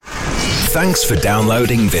Thanks for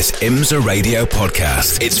downloading this IMSA Radio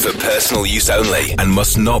podcast. It's for personal use only and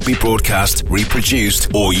must not be broadcast,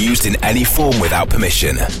 reproduced, or used in any form without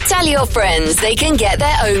permission. Tell your friends they can get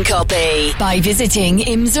their own copy by visiting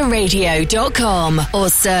imsaradio.com or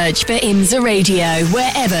search for IMSA Radio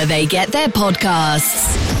wherever they get their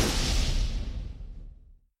podcasts.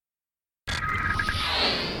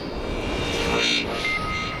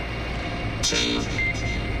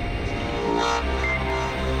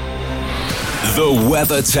 The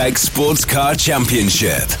WeatherTech Sports Car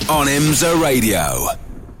Championship on IMSA Radio.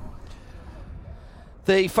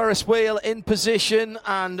 The Ferris wheel in position,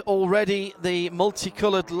 and already the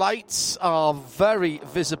multicoloured lights are very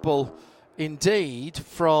visible indeed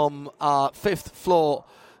from our fifth floor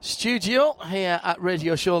studio here at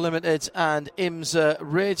Radio Show Limited and IMSA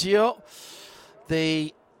Radio.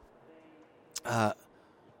 The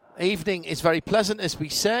evening is very pleasant, as we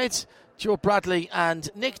said. Joe Bradley and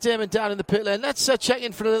Nick Damon down in the pit lane. Let's check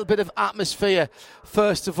in for a little bit of atmosphere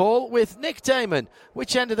first of all with Nick Damon.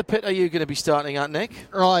 Which end of the pit are you going to be starting at, Nick?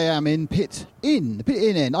 I am in the pit end.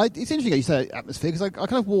 It's interesting you say atmosphere because I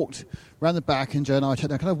kind of walked around the back, and Joe and I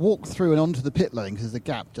kind of walked through and onto the pit lane because there's a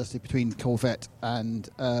gap just between Corvette and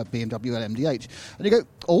BMW LMDH. And you go,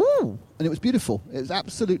 oh! And it was beautiful. It was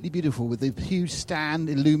absolutely beautiful with the huge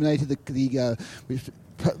stand illuminated, which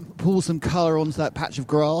pulls some colour onto that patch of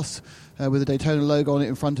grass with the Daytona logo on it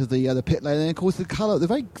in front of the pit lane. And of course the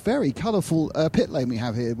very, very colourful pit lane we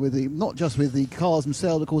have here, with not just with the cars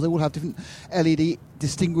themselves, of course they all have different LED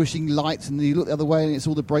distinguishing lights, and you look the other way and it's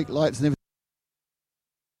all the brake lights and everything.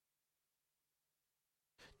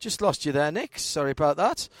 Just lost you there, Nick. Sorry about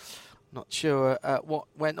that. Not sure what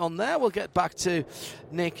went on there. We'll get back to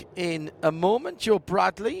Nick in a moment. Joe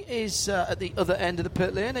Bradley is at the other end of the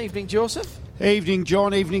pit lane. Evening, Joseph. Evening,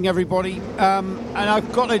 John. Evening, everybody. And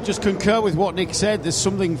I've got to just concur with what Nick said. There's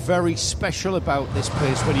something very special about this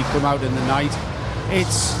place when you come out in the night.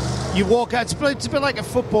 You walk out, it's a bit like a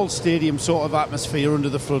football stadium sort of atmosphere under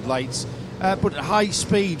the floodlights, but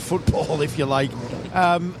high-speed football, if you like.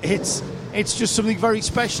 It's just something very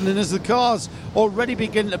special, and as the cars already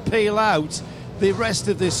begin to peel out the rest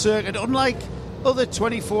of this circuit, unlike other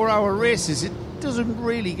 24-hour races, it doesn't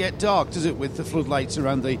really get dark, does it, with the floodlights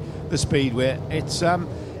around the speedway? It's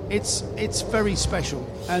very special,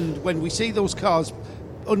 and when we see those cars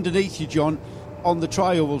underneath you, John, on the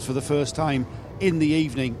tri-oval for the first time in the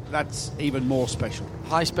evening, that's even more special.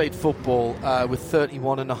 High-speed football with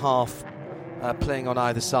 31.5 playing on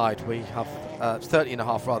either side. We have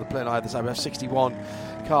 30.5 rather playing on either side. We have 61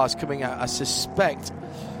 cars coming out. I suspect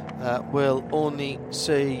we'll only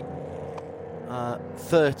see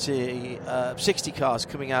 60 cars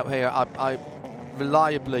coming out here. I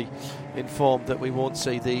reliably informed that we won't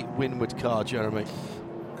see the Winward car, Jeremy.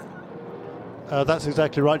 That's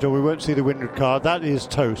exactly right, John. We won't see the Winward car. That is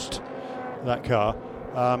toast, that car.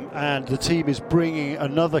 And the team is bringing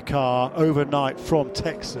another car overnight from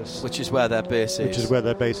Texas, which is where their base is.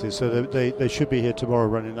 So they should be here tomorrow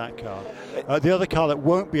running that car. The other car that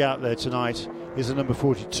won't be out there tonight is the number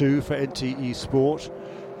 42 for NTE Sport.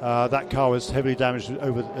 That car was heavily damaged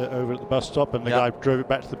over at the bus stop, and the guy drove it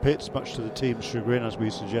back to the pits, much to the team's chagrin, as we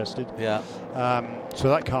suggested. So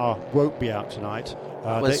that car won't be out tonight.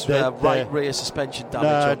 Was right rear suspension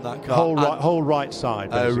damage on that car? Whole right side.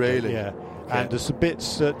 Oh, really? Yeah. And there's some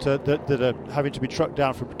bits that are having to be trucked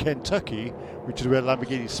down from Kentucky, which is where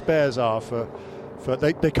Lamborghini spares are.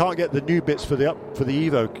 They can't get the new bits for the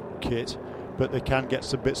Evo kit, but they can get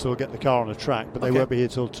some bits that will get the car on the track. But they won't be here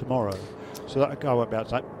till tomorrow, so that car won't be out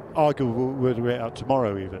tonight. Arguably, we'll be out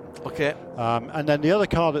tomorrow even. Okay. And then the other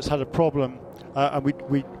car that's had a problem, and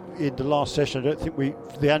we in the last session, I don't think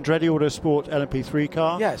the Andretti Autosport LMP3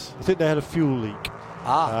 car. Yes. I think they had a fuel leak.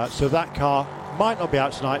 So that car might not be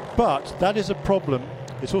out tonight, but that is a problem.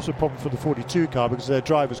 It's also a problem for the 42 car because their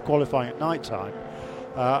driver's qualifying at night time.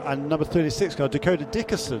 And number 36 car, Dakota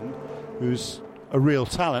Dickerson, who's a real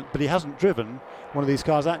talent, but he hasn't driven one of these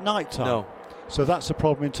cars at night time. No. So that's a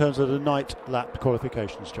problem in terms of the night lap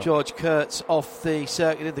qualifications, John. George Kurtz off the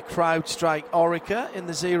circuit in the CrowdStrike Orica in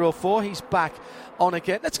the 04. He's back on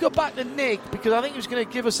again. Let's go back to Nick, because I think he was going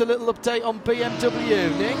to give us a little update on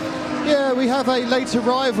BMW. Nick? Yeah, we have a late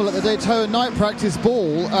arrival at the Daytona night practice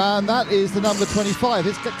ball, and that is the number 25.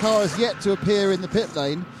 This car has yet to appear in the pit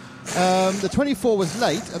lane. The 24 was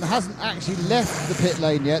late and hasn't actually left the pit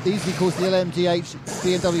lane yet. These are, of course, the LMDH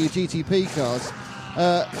BMW GTP cars.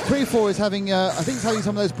 24 is having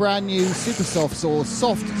some of those brand new super softs or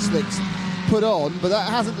soft slicks put on, but that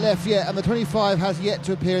hasn't left yet, and the 25 has yet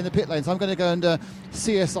to appear in the pit lane. So I'm going to go and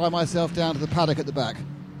CSI myself down to the paddock at the back.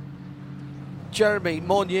 Jeremy,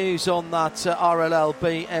 more news on that RLL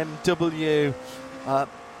BMW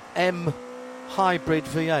M hybrid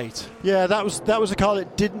V8. Yeah, that was a car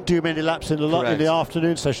that didn't do many laps in the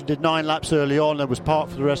afternoon session. Did 9 laps early on and was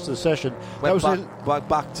parked for the rest of the session. Went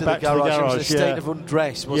back to the garage. It was a state of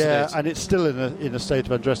undress, wasn't it? Yeah, and it's still in a state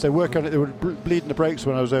of undress. They work on it. They were bleeding the brakes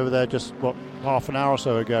when I was over there just half an hour or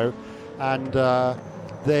so ago, and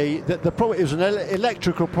the problem, it was an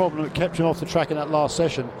electrical problem that kept him off the track in that last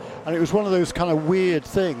session, and it was one of those kind of weird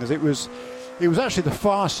things. It was actually the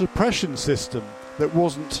fire suppression system that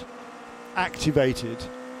wasn't activated,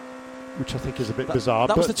 which I think is a bit bizarre.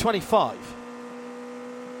 That was the 25.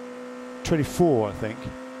 24, I think.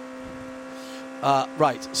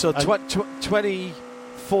 Right, so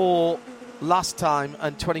 24 last time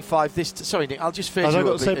and 25 this... Sorry, Nick, I'll just finish. Has I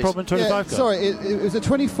got the same problem in 25? Yeah, sorry, it was the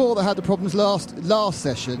 24 that had the problems last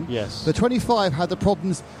session. Yes. The 25 had the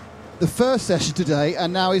problems the first session today,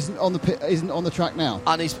 and now isn't on the track now.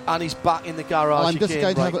 And he's back in the garage. I'm just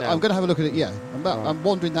going to have I'm going to have a look at it. Yeah, I'm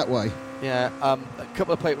wandering that way. Yeah, a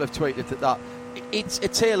couple of people have tweeted that it's a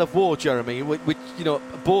tale of war, Jeremy. Which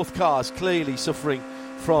both cars clearly suffering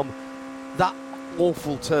from that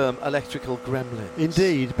awful term, electrical gremlins.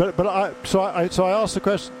 Indeed, but I asked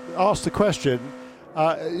the question: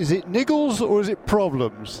 is it niggles or is it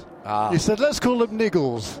problems? He said, let's call them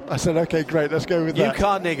niggles. I said, okay, great, let's go with that. New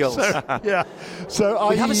car niggles. So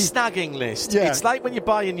we have a snagging list. Yeah. It's like when you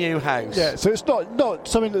buy a new house. Yeah, so it's not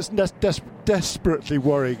something that's desperately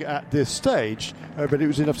worrying at this stage, but it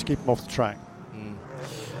was enough to keep him off the track.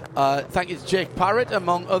 Thank you to Jake Parrott,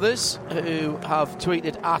 among others, who have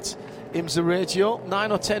tweeted at IMSA Radio.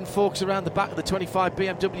 9 or 10 folks around the back of the 25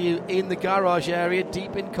 BMW in the garage area,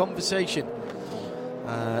 deep in conversation.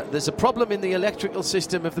 There's a problem in the electrical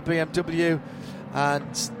system of the BMW,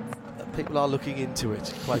 and people are looking into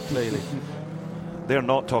it quite clearly. They're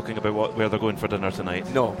not talking about where they're going for dinner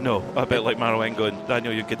tonight. No, a bit like Maroengo and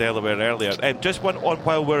Daniel Delaware earlier. Just one on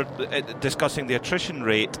while we're discussing the attrition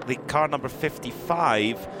rate. The car number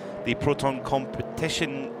 55, the Proton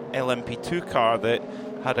Competition LMP2 car that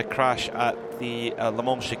had a crash at the Le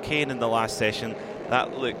Mans chicane in the last session,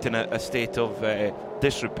 that looked in a state of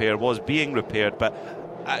disrepair, was being repaired, but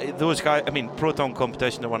those guys, Proton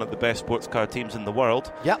Competition are one of the best sports car teams in the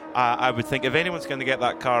world. Yeah. I would think if anyone's going to get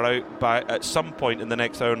that car out at some point in the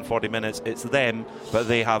next hour and 40 minutes, it's them, but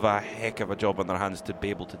they have a heck of a job on their hands to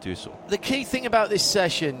be able to do so. The key thing about this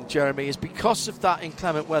session, Jeremy, is because of that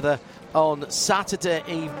inclement weather on Saturday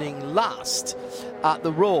evening last at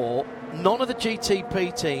the Raw, none of the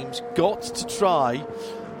GTP teams got to try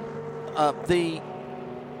the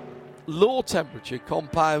low temperature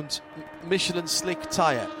compound Michelin slick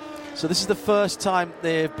tyre. So this is the first time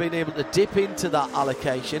they've been able to dip into that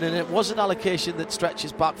allocation, and it was an allocation that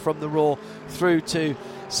stretches back from the Raw through to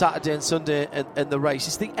Saturday and Sunday in the race.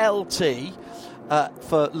 It's the LT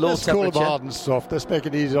for low Let's temperature. Let's call them hard and soft. Let's make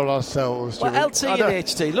it easy on ourselves. Well, LT and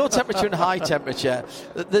HT, low temperature and high temperature.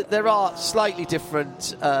 There are slightly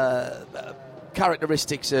different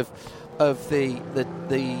characteristics of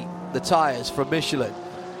the tyres from Michelin.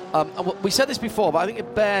 And we said this before, but I think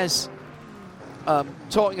it bears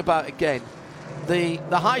talking about again. The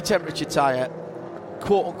high temperature tyre,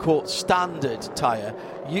 quote unquote standard tyre,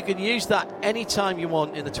 you can use that any time you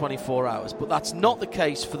want in the 24 hours, but that's not the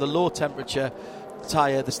case for the low temperature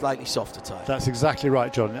tyre, the slightly softer tyre. That's exactly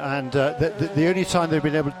right, John. And the only time they're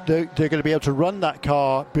going to be able to run that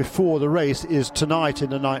car before the race is tonight in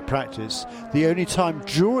the night practice. The only time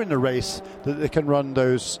during the race that they can run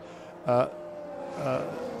those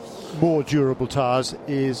more durable tyres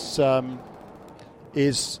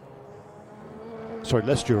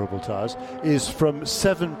less durable tyres is from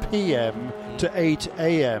 7 p.m. to 8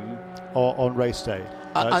 a.m. on race day.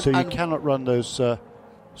 So you cannot run those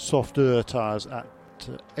softer tyres at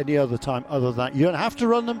any other time other than that. You don't have to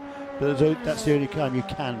run them, but that's the only time you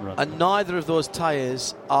can run them. And neither of those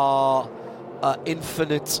tyres are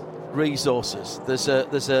infinite resources. There's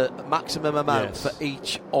a maximum amount for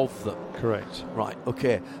each of them. Correct. Right,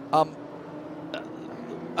 okay.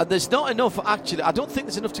 And there's not enough, actually. I don't think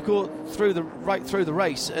there's enough to go through the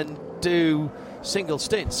race and do single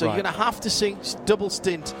stints. So you're going to have to double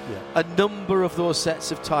stint a number of those sets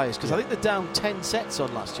of tyres, because I think they're down 10 sets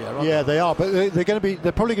on last year, aren't they? They are, but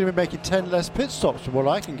they're probably going to be making 10 less pit stops, from what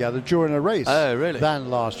I can gather, during a race. Oh, really? Than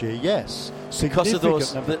last year, yes. Because of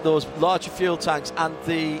those larger fuel tanks and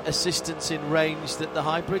the assistance in range that the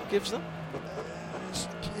hybrid gives them?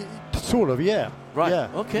 Sort of, yeah. Right, yeah.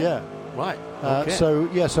 Okay. Yeah. Right. Okay. So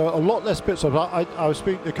a lot less pit stops. I was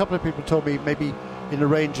speaking. A couple of people told me maybe in a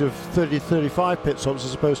range of 30 to 35 pit stops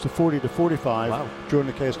as opposed to 40 to 45 during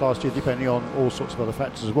the case last year, depending on all sorts of other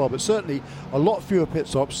factors as well. But certainly a lot fewer pit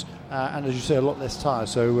stops and, as you say, a lot less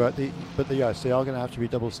tyres. So, they are going to have to be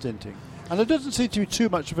double stinting. And there doesn't seem to be too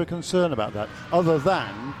much of a concern about that, other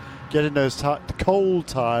than getting those cold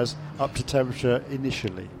tyres up to temperature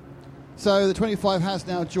initially. So the 25 has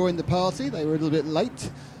now joined the party. They were a little bit late.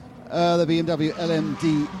 The BMW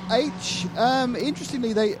LMDH.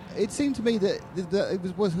 Interestingly, it seemed to me that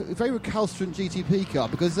it was a very recalcitrant GTP car,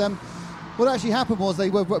 because what actually happened was they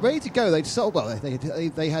were ready to go.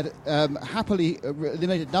 They had happily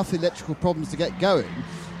eliminated enough electrical problems to get going,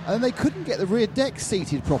 and then they couldn't get the rear deck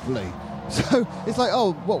seated properly. So it's like,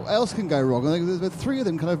 oh, what else can go wrong? And there were three of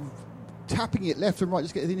them kind of tapping it left and right,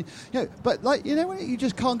 just getting, but when you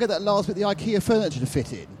just can't get that last bit of the IKEA furniture to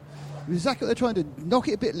fit in. Exactly what they're trying to knock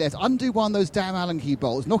it a bit left, undo one of those damn Allen key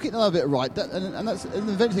bolts, knock it another bit right, and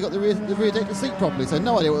eventually got the rear deck to seat properly. So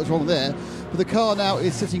no idea what was wrong there. But the car now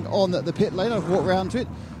is sitting on the pit lane. I've walked around to it,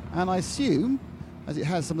 and I assume, as it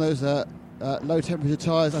has some of those low temperature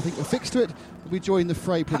tyres, I think affixed to it, will be joining the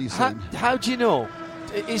fray pretty soon. How do you know?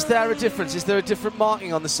 Is there a difference? Is there a different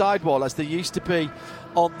marking on the sidewall as there used to be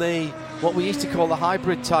on what we used to call the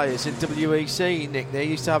hybrid tyres in WEC, Nick? They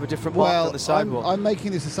used to have a different mark on the sidewall. I'm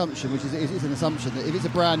making this assumption, which is an assumption, that if it's a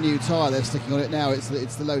brand new tyre they're sticking on it now, it's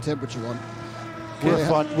the low temperature one.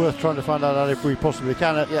 Worth trying to find out if we possibly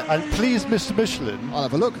can. And please, Mr. Michelin, I'll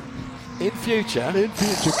have a look. In future,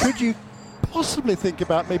 could you possibly think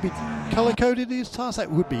about maybe colour-coding these tyres?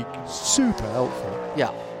 That would be super helpful.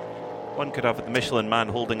 Yeah. One could have the Michelin man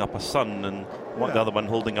holding up a sun and the other one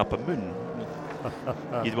holding up a moon.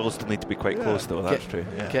 You will still need to be quite close, though. That's true.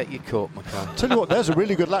 Yeah. Get your coat, McCann. Tell you what, there's a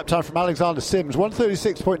really good lap time from Alexander Sims,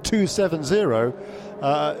 1:36.270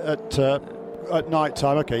 at night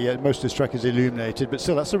time. Okay, yeah, most of this track is illuminated, but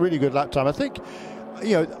still, that's a really good lap time. I think,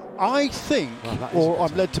 I'm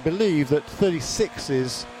led to believe that 36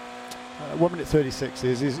 is 1 minute 36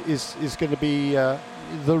 is going to be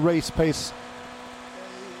the race pace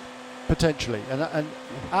potentially, and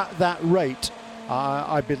at that rate,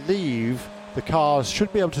 I believe the cars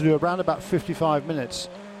should be able to do around about 55 minutes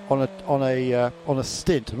on a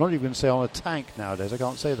stint. I'm not even going to say on a tank nowadays. I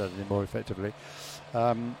can't say that anymore effectively,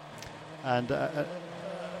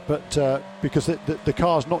 because the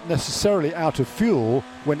car's not necessarily out of fuel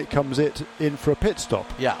when it comes in for a pit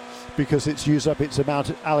stop. Yeah, because it's used up its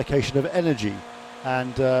allocation of energy,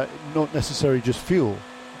 and not necessarily just fuel.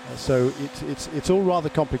 So it's all rather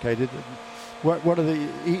complicated. One of the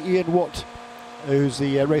Ian Watt, who's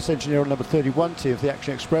the race engineer on number 31 team of the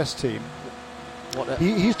Action Express team,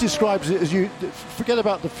 he describes it as, you forget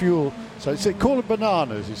about the fuel. So call them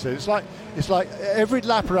bananas. He said it's like every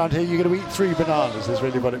lap around here you're going to eat 3 bananas. Is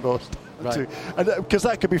really what it was. Right. And because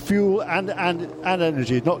that could be fuel and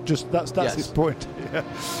energy, not just that's his point. Yeah.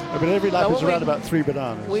 I mean, every lap is around about 3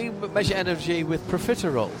 bananas. We measure energy with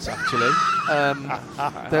profiteroles, actually.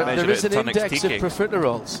 There is an index of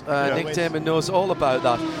profiteroles. Nick Damon knows all about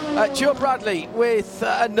that. Joe Bradley with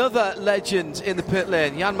another legend in the pit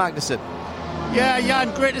lane, Jan Magnussen. Yeah,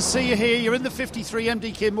 Jan, great to see you here. You're in the 53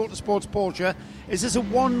 MDK Motorsports Porsche. Is this a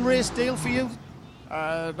one-race deal for you?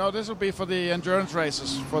 No, this will be for the endurance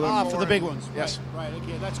races. For the big ones. Yes. Right,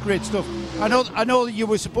 okay, that's great stuff. I know that you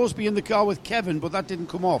were supposed to be in the car with Kevin, but that didn't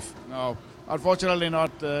come off. No, unfortunately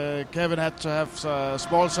not. Kevin had to have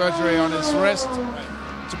small surgery on his wrist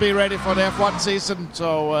to be ready for the F1 season.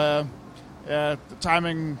 So, the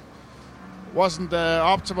timing wasn't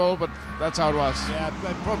optimal, but that's how it was. Yeah,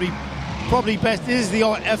 probably best. This is the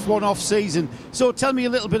F1 off season. So tell me a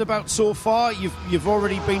little bit about so far. You've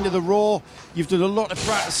already been to the Raw. You've done a lot of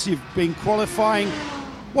practice. You've been qualifying.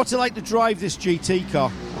 What's it like to drive this GT car?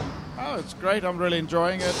 Oh, it's great. I'm really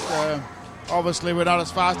enjoying it. Obviously, we're not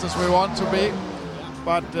as fast as we want to be,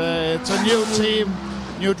 but it's a new team,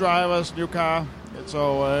 new drivers, new car.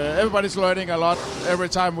 So everybody's learning a lot every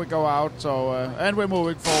time we go out. So and we're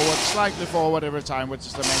moving forward, slightly forward every time, which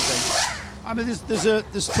is the main thing. I mean,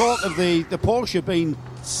 there's talk of the Porsche being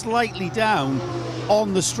slightly down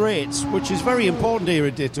on the straights, which is very important here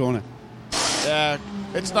at Daytona. Yeah,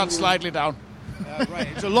 it's not slightly down. Right,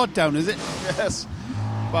 it's a lot down, is it? Yes,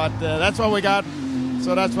 but that's what we got,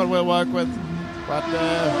 so that's what we'll work with. But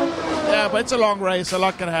but it's a long race. A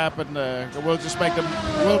lot can happen. We'll just make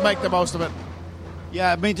the most of it.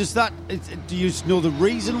 Yeah, I mean, do you know the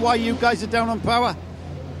reason why you guys are down on power?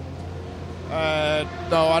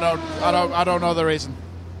 No, I don't know the reason,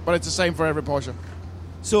 but it's the same for every Porsche.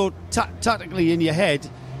 So tactically in your head,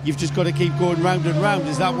 you've just got to keep going round and round.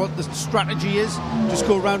 Is that what the strategy is? Just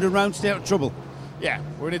go round and round, stay out of trouble. Yeah,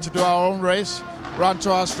 we need to do our own race, run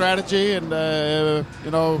to our strategy and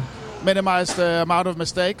minimize the amount of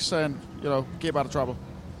mistakes and keep out of trouble.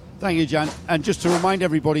 Thank you, Jan. And just to remind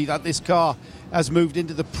everybody that this car has moved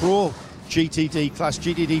into the Pro GTD class,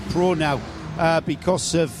 GTD Pro now,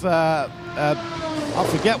 because of I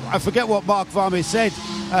forget what Mark Varmey said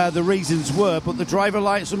the reasons were, but the driver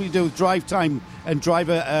light, something to do with drive time and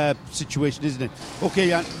driver situation, isn't it? Okay,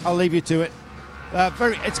 Jan, I'll leave you to it.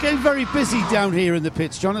 It's getting very busy down here in the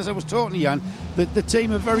pits, John. As I was talking to Jan, the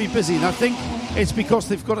team are very busy, and I think it's because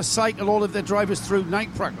they've got to cycle all of their drivers through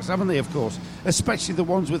night practice, haven't they, of course, especially the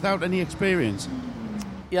ones without any experience.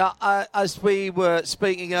 Yeah, as we were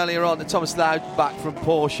speaking earlier on, Thomas Laudenbach from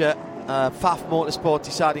Porsche, Pfaff Motorsport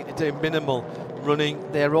deciding to do minimal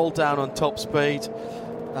running. They're all down on top speed.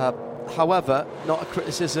 However, not a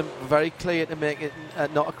criticism, very clear to make it,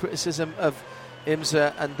 not a criticism of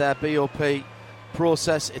IMSA and their BOP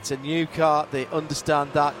process. It's a new car. They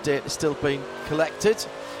understand that data is still being collected.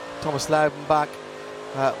 Thomas Laudenbach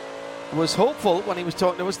was hopeful when he was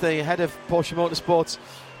talking to us, the head of Porsche Motorsports,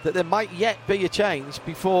 that there might yet be a change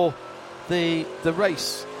before the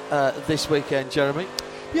race this weekend, Jeremy.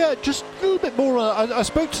 Yeah, just a little bit more. I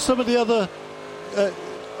spoke to some of the other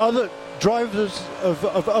drivers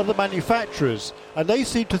of other manufacturers, and they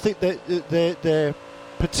seem to think that they're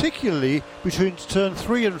particularly between turn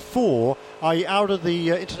 3 and 4, i.e. out of the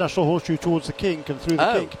International Horseshoe towards the kink and through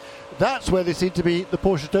the kink. That's where they seem to be. The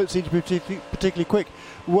Porsches don't seem to be particularly quick.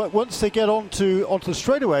 Once they get onto the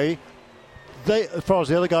straightaway, as far as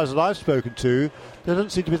the other guys that I've spoken to, there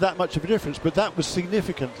doesn't seem to be that much of a difference. But that was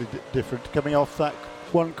significantly different coming off that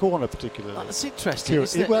one corner, particularly. That's interesting.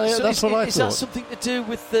 Isn't it? Well, yeah, so that's what I thought. Is that something to do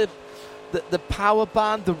with the power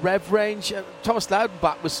band, the rev range? Thomas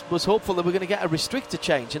Laudenbach was hopeful that we're going to get a restrictor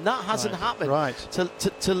change, and that hasn't happened. Right.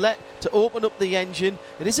 To open up the engine.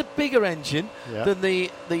 It is a bigger engine than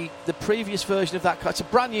the previous version of that car. It's a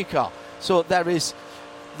brand new car, so there is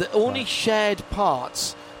the only shared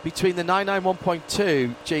parts between the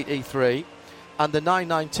 991.2 GT3 and the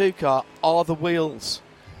 992 car are the wheels.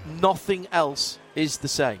 Nothing else is the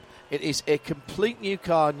same. It is a complete new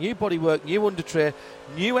car, new bodywork, new under tray,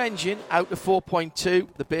 new engine out to 4.2,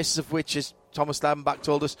 the basis of which, as Thomas Laudenbach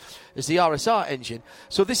told us, is the RSR engine.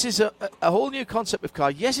 So this is a whole new concept of car.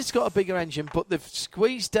 Yes, it's got a bigger engine, but they've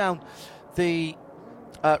squeezed down the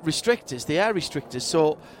restrictors, the air restrictors.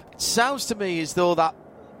 So it sounds to me as though that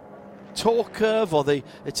torque curve,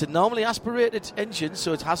 it's a normally aspirated engine,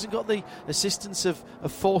 so it hasn't got the assistance of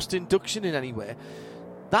forced induction in any way.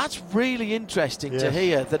 That's really interesting to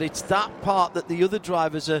hear, that it's that part that the other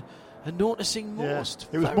drivers are noticing most.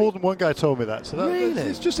 It was more than one guy told me that. So really?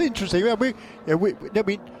 It's just interesting.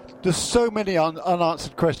 There's so many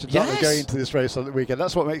unanswered questions going into this race on the weekend.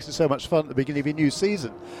 That's what makes it so much fun at the beginning of a new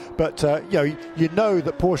season. But you know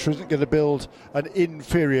that Porsche isn't going to build an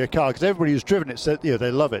inferior car, because everybody who's driven it said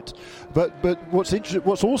they love it. But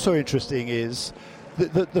what's also interesting is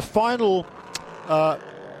the final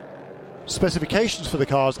specifications for the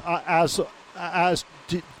cars are as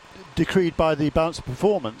decreed by the balance of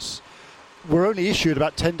performance were only issued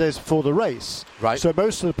about 10 days before the race. Right. So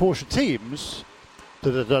most of the Porsche teams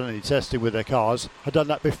that have done any testing with their cars had done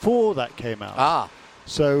that before that came out.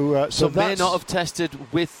 So may not have tested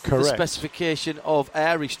with the specification of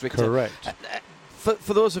air restrictor. Correct.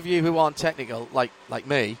 For those of you who aren't technical, like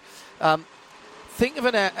me, think of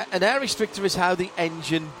an air restrictor as how the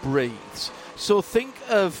engine breathes. So think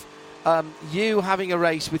of you having a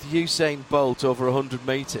race with Usain Bolt over 100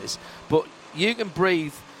 metres, but you can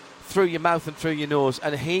breathe through your mouth and through your nose,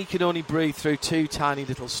 and he can only breathe through two tiny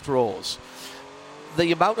little straws.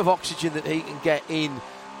 The amount of oxygen that he can get in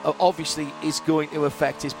obviously is going to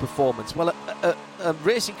affect his performance. Well, a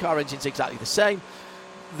racing car engine is exactly the same.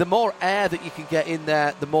 The more air that you can get in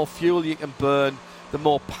there, the more fuel you can burn, the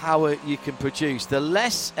more power you can produce. The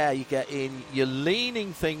less air you get in, you're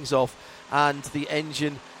leaning things off, and the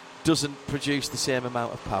engine doesn't produce the same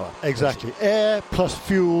amount of power. Exactly. Air plus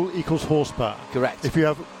fuel equals horsepower. Correct. If you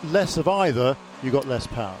have less of either, you've got less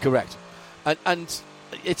power. Correct. And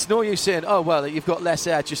it's no use saying, oh, well, you've got less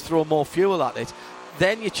air, just throw more fuel at it.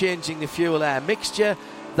 Then you're changing the fuel-air mixture.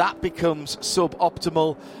 That becomes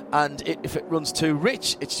suboptimal, and if it runs too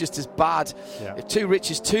rich, it's just as bad. Yeah. If too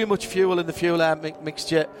rich is too much fuel in the fuel-air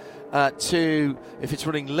mixture. If it's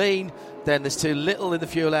running lean, then there's too little in the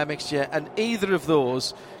fuel-air mixture, and either of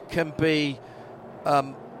those can be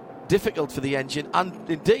difficult for the engine, and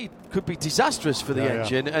indeed could be disastrous for the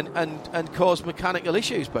engine and cause mechanical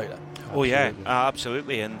issues, Peter. Oh yeah,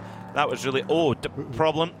 absolutely. And that was really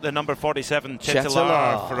problem. The number 47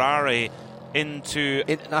 Cetilar Ferrari into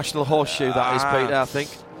International Horseshoe, that is, Peter, I think.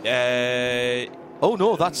 Oh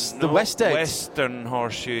no, that's the West End. Western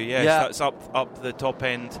Horseshoe, yes. Yeah. That's up the top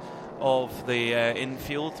end of the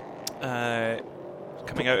infield.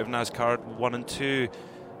 Coming out of NASCAR 1 and 2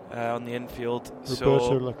 on the infield.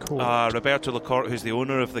 Roberto Lacorte, who's the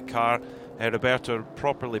owner of the car. Roberto, a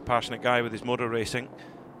properly passionate guy with his motor racing.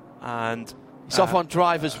 And he's off on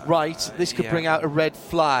driver's right. This could bring out a red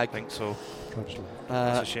flag. I think so.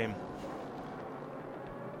 That's a shame.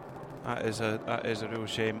 That is a real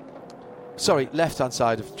shame. Sorry, left-hand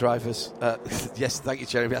side of drivers. Yes, thank you,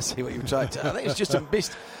 Jeremy. I see what you were trying to. I think it's just a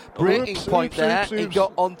missed braking point there. He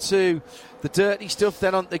got onto the dirty stuff,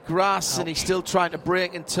 then onto the grass, and he's still trying to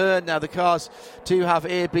brake and turn. Now the cars do have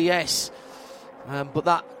ABS, but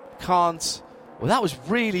that can't. Well, that was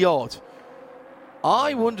really odd.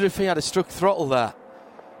 I wonder if he had a struck throttle there,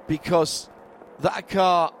 because that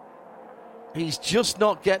car, he's just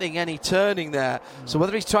not getting any turning there. So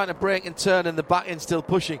whether he's trying to brake and turn and the back end still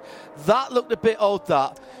pushing, that looked a bit odd.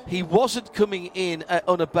 That he wasn't coming in at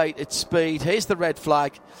unabated speed. Here's the red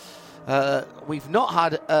flag. We've not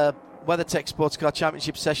had a WeatherTech Sports Car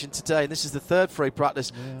Championship session today, and this is the third free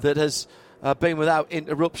practice that has been without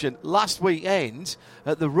interruption. Last weekend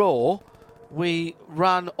at the Raw, we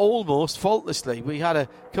ran almost faultlessly. We had a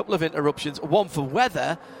couple of interruptions, one for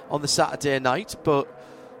weather on the Saturday night, but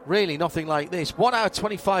really nothing like this. 1 hour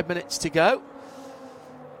 25 minutes to go,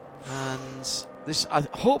 and this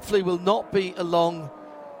hopefully will not be a long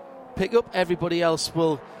pickup. Everybody else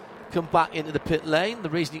will come back into the pit lane. The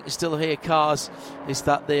reason you can still hear cars is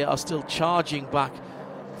that they are still charging back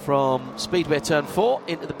from Speedway Turn 4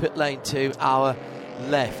 into the pit lane to our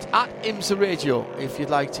left. At IMSA Radio, if you'd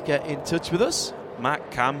like to get in touch with us. Matt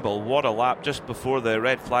Campbell, what a lap just before the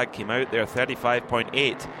red flag came out there. 35.8,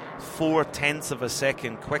 0.4 of a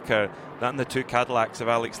second quicker than the two Cadillacs of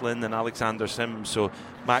Alex Lynn and Alexander Sims. So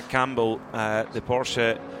Matt Campbell, the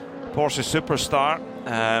Porsche superstar,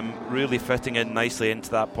 really fitting in nicely into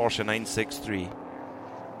that Porsche 963.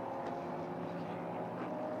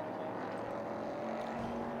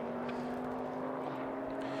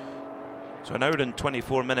 So an hour and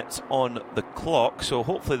 24 minutes on the clock, so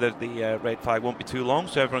hopefully the red flag won't be too long,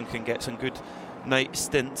 so everyone can get some good night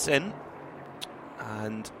stints in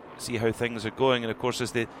and see how things are going. And of course,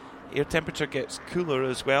 as the air temperature gets cooler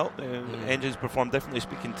as well, engines perform differently.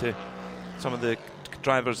 Speaking to some of the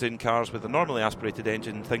drivers in cars with a normally aspirated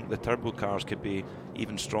engine, think the turbo cars could be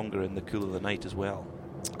even stronger in the cool of the night as well.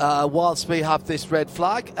 Whilst we have this red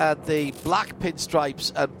flag, the black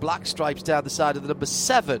pinstripes and black stripes down the side of the number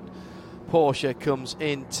 7 Porsche comes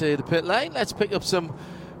into the pit lane. Let's pick up some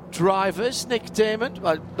drivers. Nick Damon,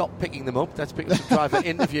 well, not picking them up, let's pick up some driver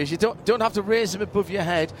interviews. You don't have to raise them above your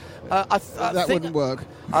head. That wouldn't work.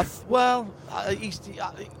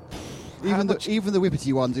 Even the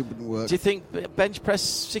whippety ones, it wouldn't work. Do you think bench press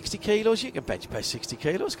 60 kilos? You can bench press 60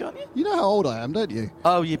 kilos, can't you? You know how old I am, don't you?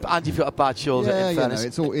 Oh, and you've got a bad shoulder. Yeah, in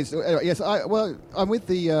fairness. Yes. I'm with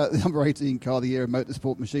the number 18 car of the year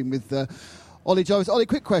motorsport machine with Ollie Jarvis. Ollie,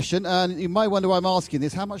 quick question, and you might wonder why I'm asking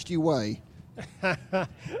this. How much do you weigh?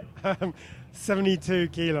 72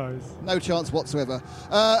 kilos. No chance whatsoever.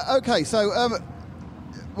 Okay, so I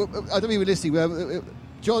don't mean we're listening.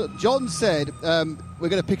 John said we're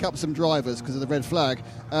going to pick up some drivers because of the red flag,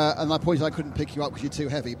 and I pointed I couldn't pick you up because you're too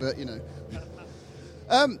heavy. But you know.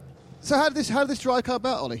 So how did this drive come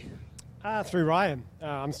about, Ollie? Through Ryan.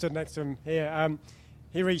 I'm stood next to him here.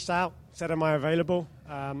 He reached out, said, "Am I available?"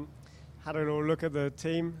 Had a little look at the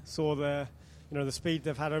team, saw the speed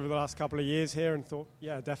they've had over the last couple of years here, and thought,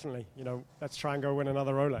 yeah, definitely. Let's try and go win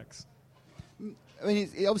another Rolex. I mean,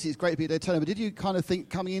 obviously it's great to be at Daytona, but did you kind of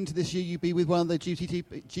think coming into this year you'd be with one of the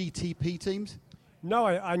GTP teams? No,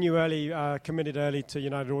 I knew early, committed early to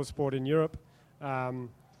United Autosport in Europe,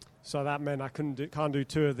 so that meant I can't do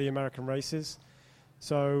 2 of the American races.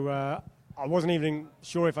 So I wasn't even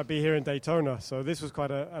sure if I'd be here in Daytona, so this was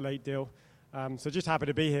quite a late deal. So just happy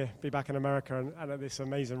to be here, be back in America and at this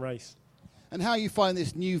amazing race. And how you find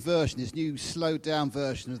this new version, this new slowed-down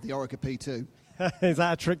version of the Oreca P2? Is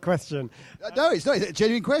that a trick question? No, it's not. It's a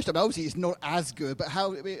genuine question. I mean, obviously, it's not as good, but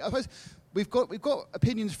how? I suppose we've got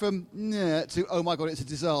opinions from nah to oh my god, it's a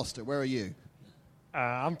disaster. Where are you?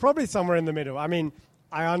 I'm probably somewhere in the middle. I mean,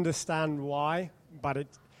 I understand why, but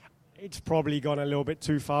it's probably gone a little bit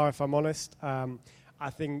too far, if I'm honest. I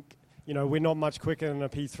think we're not much quicker than a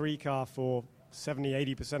P3 car for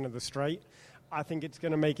 70-80% of the straight. I think it's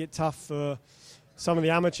going to make it tough for some of the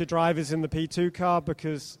amateur drivers in the P2 car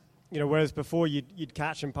because. Whereas before you'd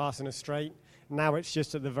catch and pass in a straight, now it's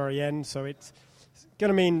just at the very end, so it's going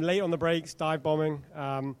to mean late on the brakes, dive bombing.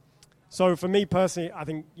 So for me personally, I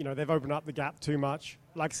think they've opened up the gap too much.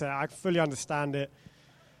 Like I said, I fully understand it.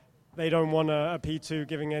 they don't want a P2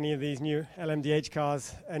 giving any of these new LMDH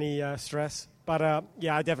cars any stress. But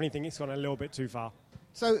yeah, I definitely think it's gone a little bit too far.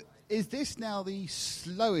 So is this now the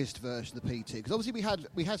slowest version of the P2? Because obviously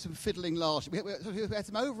we had some fiddling last year. We had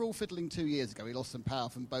some overall fiddling 2 years ago. We lost some power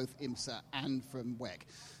from both IMSA and from WEC.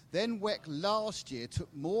 Then WEC last year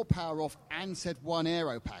took more power off and said one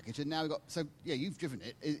aero package, and now we've got... So, yeah, you've driven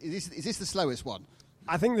it. Is this the slowest one?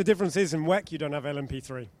 I think the difference is in WEC you don't have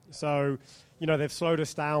LMP3. So, they've slowed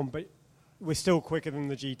us down, but we're still quicker than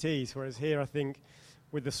the GTs, whereas here I think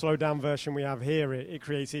with the slowed-down version we have here, it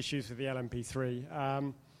creates issues with the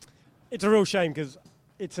LMP3. It's a real shame because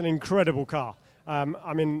it's an incredible car. The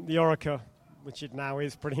Oreca, which it now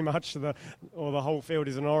is pretty much, the whole field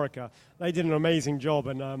is an Oreca. They did an amazing job,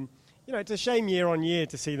 and it's a shame year on year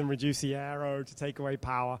to see them reduce the aero, to take away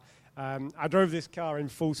power. I drove this car in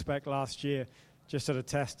full spec last year, just at a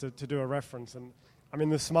test to do a reference, and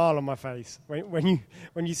the smile on my face when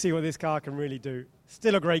you see what this car can really do.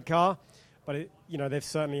 Still a great car, but they've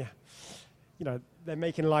certainly, they're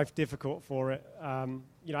making life difficult for it.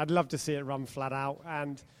 I'd love to see it run flat out,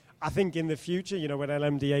 and I think in the future, when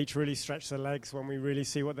LMDH really stretch their legs, when we really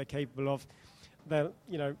see what they're capable of, then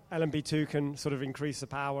LMP2 can sort of increase the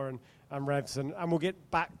power and revs, and we'll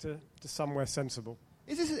get back to somewhere sensible.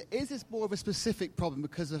 Is this more of a specific problem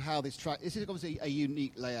because of how this track... This is obviously a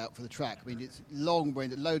unique layout for the track. It's long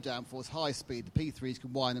range, low downforce, high speed. The P3s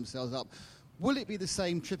can wind themselves up. Will it be the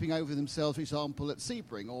same tripping over themselves, for example, at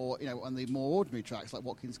Sebring or on the more ordinary tracks like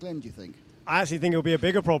Watkins Glen, do you think? I actually think it'll be a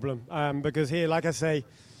bigger problem because here, like I say,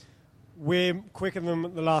 we're quicker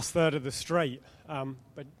than the last third of the straight.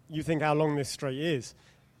 But you think how long this straight is.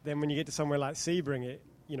 Then when you get to somewhere like Sebring,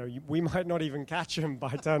 we might not even catch them by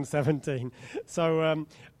turn 17. So,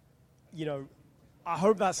 I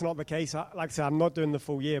hope that's not the case. Like I said, I'm not doing the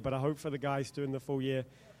full year, but I hope for the guys doing the full year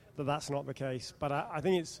that that's not the case. But I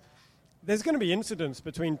think there's going to be incidents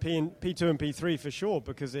between P2 and P3 for sure,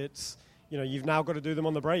 because it's, you've now got to do them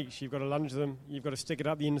on the brakes. You've got to lunge them. You've got to stick it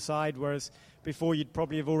up the inside, whereas before you'd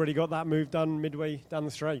probably have already got that move done midway down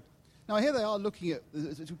the straight. Now, here they are looking at...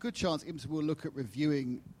 There's a good chance IMSA will look at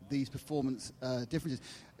reviewing these performance differences.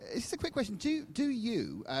 It's just a quick question. Do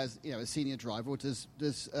you, as a senior driver, or does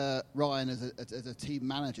Ryan as a team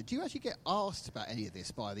manager, do you actually get asked about any of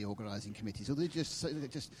this by the organising committees, or do they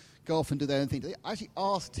just go off and do their own thing? Do they actually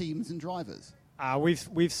ask teams and drivers?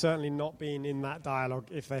 We've certainly not been in that dialogue.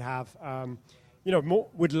 If they have,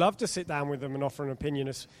 we'd love to sit down with them and offer an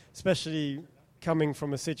opinion, especially coming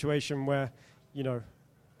from a situation where,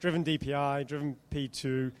 driven DPI, driven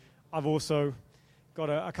P2. I've also got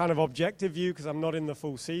a kind of objective view because I'm not in the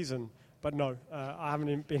full season. But no, I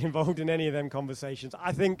haven't been involved in any of them conversations.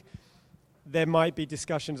 I think there might be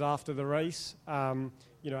discussions after the race, and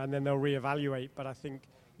then they'll reevaluate. But I think,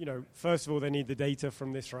 first of all, they need the data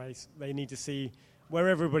from this race. They need to see where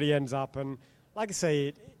everybody ends up. And like I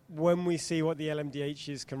say, when we see what the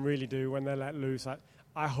LMDHs can really do when they're let loose,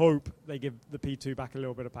 I hope they give the P2 back a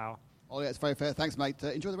little bit of power. Oh, yeah, it's very fair. Thanks, mate.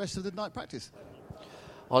 Enjoy the rest of the night practice.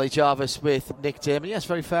 Ollie Jarvis with Nick Damon. Yes,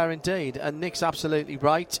 very fair indeed. And Nick's absolutely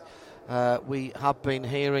right. We have been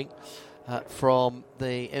hearing from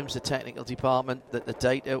the IMSA technical department that the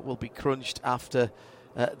data will be crunched after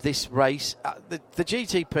this race. The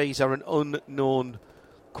GTPs are an unknown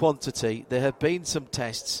quantity. There have been some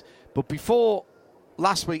tests, but before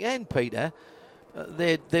last weekend, Peter,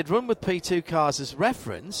 they'd run with P2 cars as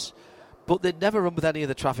reference, but they'd never run with any of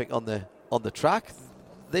the traffic on the track.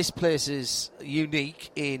 This place is unique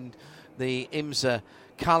in the IMSA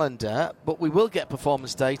calendar, but we will get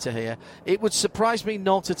performance data here. It would surprise me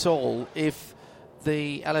not at all if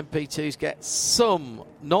the LMP2s get some,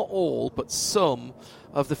 not all, but some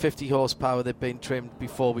of the 50 horsepower they've been trimmed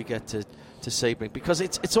before we get to Sebring, because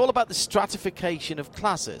it's all about the stratification of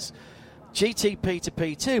classes. GTP to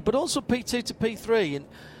P2, but also P2 to P3,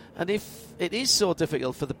 and if it is so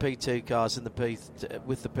difficult for the P2 cars and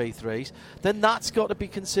with the P3s, then that's got to be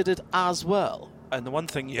considered as well. And the one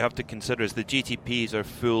thing you have to consider is the GTPs are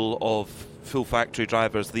full of full factory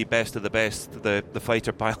drivers, the best of the best, the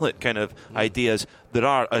fighter pilot kind of ideas. There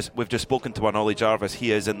are, as we've just spoken to one, Ollie Jarvis,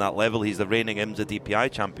 he is in that level. He's the reigning IMSA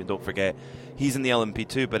DPI champion, don't forget. He's in the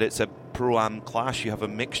LMP2, but it's a Pro-Am class. You have a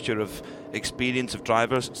mixture of experience of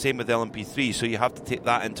drivers, same with LMP3, so you have to take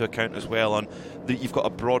that into account as well. On you've got a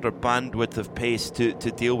broader bandwidth of pace to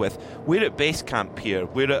deal with. We're at base camp here.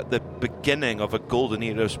 We're at the beginning of a golden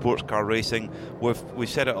era of sports car racing. We've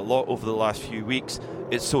said it a lot over the last few weeks.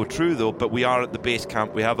 It's so true, though, but we are at the base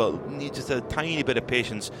camp. We have just a tiny bit of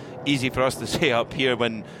patience. Easy for us to say up here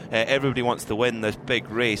when everybody wants to win this big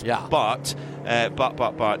race. Yeah. But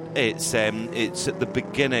it's at the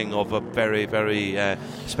beginning of a very, very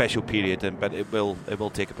special period, but it will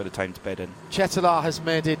take a bit of time to bed in. Chetelaar has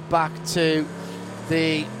made it back to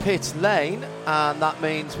the pit lane, and that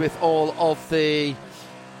means with all of the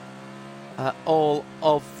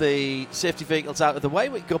safety vehicles out of the way,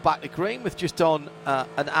 we can go back to green with just on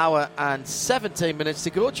an hour and 17 minutes to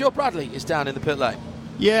go. Joe Bradley is down in the pit lane.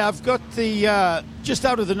 Yeah, I've got the just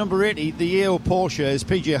out of the number 80, the EO Porsche is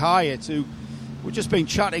PJ Hyatt, who we've just been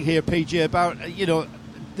chatting here, PJ, about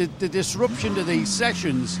the disruption to these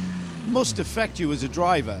sessions must affect you as a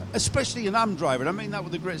driver, especially an AM driver, and I mean that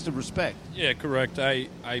with the greatest of respect. Yeah, correct. I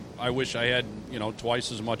wish I had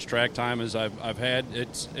twice as much track time as I've had.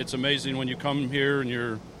 It's amazing when you come here and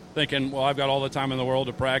you're thinking, well, I've got all the time in the world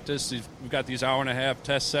to practice. We've got these hour-and-a-half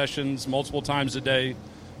test sessions multiple times a day.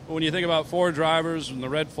 But when you think about 4 drivers and the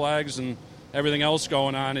red flags and everything else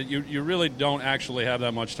going on, you really don't actually have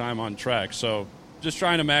that much time on track. So just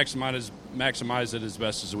trying to maximize it as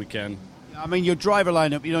best as we can. I mean, your driver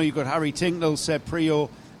lineup, you've got Harry Tinknell, Seb Prio,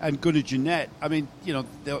 and Gunnar Jeanette. I mean,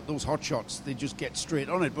 those hot shots, they just get straight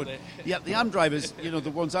on it. But yeah, the AM drivers, the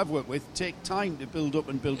ones I've worked with, take time to build up,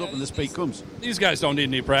 and the speed comes. These guys don't need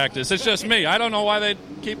any practice. It's just me. I don't know why they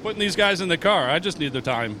keep putting these guys in the car. I just need their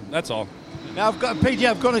time. That's all. Now, PJ,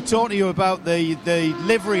 I've got to talk to you about the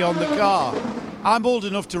livery on the car. I'm old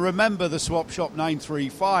enough to remember the Swap Shop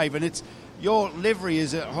 935, and your livery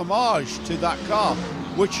is a homage to that car,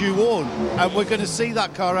 which you own. And we're going to see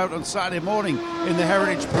that car out on Saturday morning in the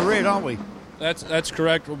Heritage Parade, aren't we? That's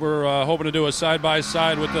correct. We're hoping to do a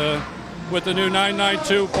side-by-side with the new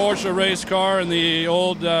 992 Porsche race car and the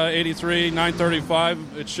old 83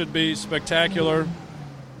 935. It should be spectacular.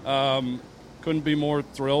 Couldn't be more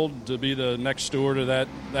thrilled to be the next steward of that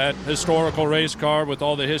historical race car with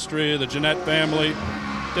all the history of the Jeanette family.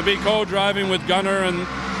 To be co-driving with Gunnar and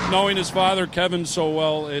knowing his father Kevin so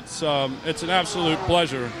well, it's an absolute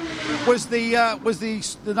pleasure. Was the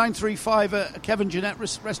 935 a Kevin Jeanette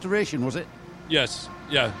restoration? Was it? Yes,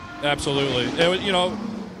 yeah, absolutely. It was,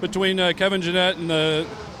 between Kevin Jeanette and the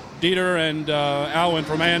Dieter and Alwyn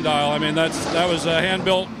from Andile, I mean that was a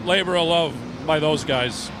hand-built labor of love by those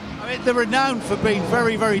guys. I mean, they're renowned for being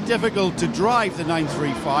very, very difficult to drive, the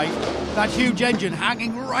 935. That huge engine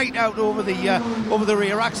hanging right out over the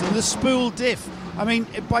rear axle, the spool diff. I mean,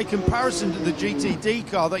 by comparison to the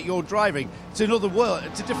GTD car that you're driving, it's another world.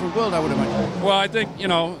 It's a different world, I would imagine. Well, I think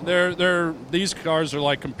these cars are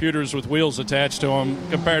like computers with wheels attached to them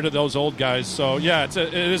compared to those old guys. So yeah, it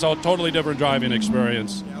is a totally different driving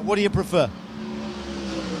experience. Yeah, what do you prefer?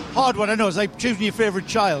 Hard one, I know. It's like choosing your favorite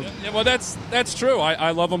child. Yeah, well, that's true.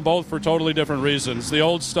 I love them both for totally different reasons. The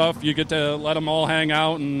old stuff, you get to let them all hang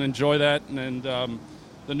out and enjoy that, and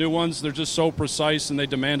the new ones, they're just so precise and they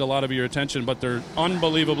demand a lot of your attention, but they're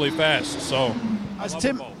unbelievably fast. So, as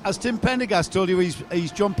Tim Pendergast told you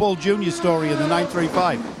his John Paul Jr. story in the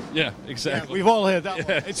 935. Yeah, exactly. Yeah, we've all heard that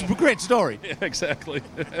one. It's a great story. Yeah, exactly.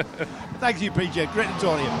 Thank you, PJ. Great to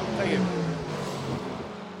talk to you. Thank you.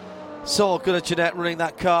 Saw Gunnar Jeanette running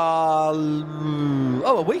that car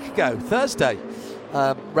a week ago, Thursday,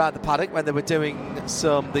 round the paddock when they were doing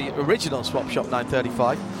the original Swap Shop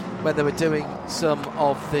 935, when they were doing some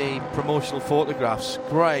of the promotional photographs.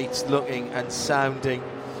 Great looking and sounding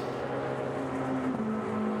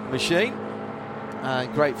machine,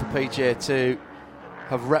 and great for PJ to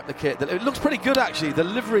have replicated that. It looks pretty good, actually. The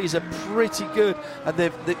liveries are pretty good, and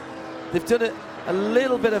they've done it a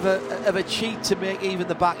little bit of a cheat to make even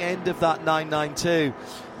the back end of that 992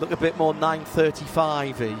 look a bit more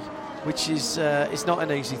 935-y, which is not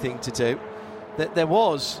an easy thing to do. There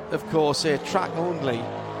was, of course, a track-only,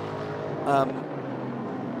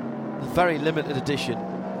 very limited edition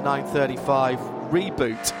 935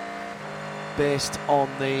 reboot based on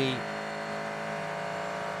the,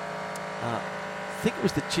 I think it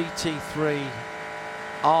was the GT3R.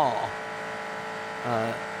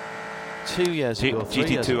 2 years ago,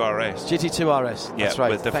 GT2 RS. GT2 RS, yeah, that's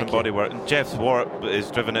right. With different bodywork. And Jeff Swart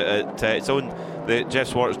has driven it at Jeff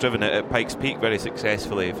Swart has driven it at Pikes Peak very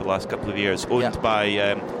successfully for the last couple of years, owned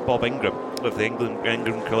by Bob Ingram of the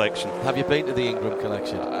Ingram collection. Have you been to the Ingram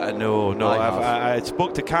collection? No. I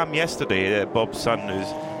spoke to Cam yesterday, Bob's son, who's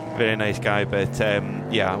a very nice guy, but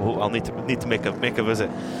I'll need to make a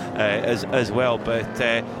visit as well. But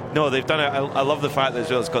no, they've done it. I love the fact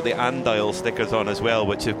that it's got the Andile stickers on as well,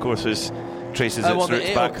 which of course traces its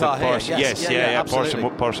roots back to Porsche. Yes,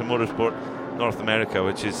 Porsche Motorsport North America,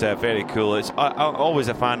 which is very cool. It's I'm always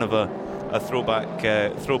a fan of a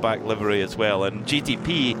throwback livery as well, and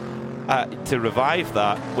GTP to revive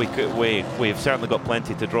that we've certainly got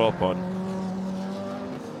plenty to draw upon.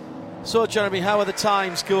 So, Jeremy, how are the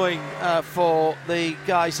times going for the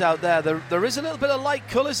guys out there? There is a little bit of light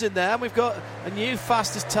colours in there, and we've got a new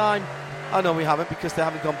fastest time. Oh, no, we haven't, because they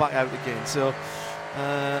haven't gone back out again. So,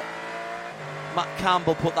 Matt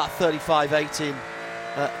Campbell put that 35.8 in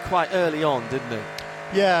quite early on, didn't he?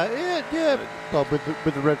 Yeah. Well,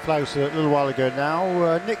 with the red flags a little while ago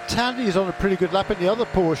now. Nick Tandy is on a pretty good lap in the other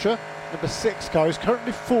Porsche. Number 6 car is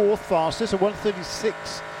currently 4th fastest, a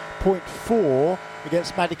 136.4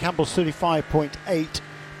 against Matty Campbell's 35.8. He's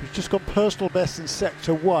just got personal best in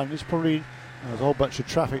Sector 1. There's probably a whole bunch of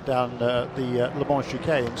traffic down the Le Mans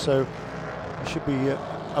chicane, so he should be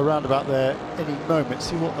around about there any moment.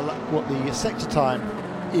 See what the sector time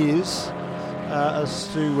is as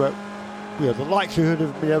to the likelihood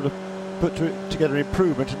of being able to put together an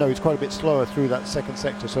improvement. No, he's quite a bit slower through that second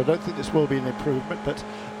sector, so I don't think this will be an improvement, but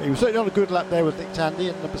he was certainly on a good lap there with Nick Tandy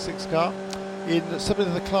in number 6 car. In some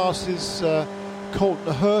of the classes,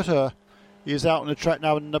 Colton Herter is out on the track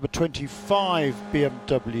now in number 25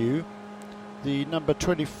 BMW. The number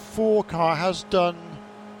 24 car has done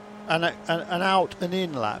an out and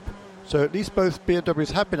in lap, so at least both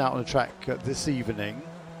BMWs have been out on the track this evening.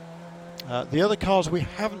 The other cars we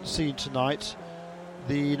haven't seen tonight,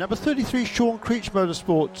 the number 33 Sean Creech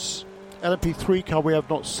Motorsports LMP3 car we have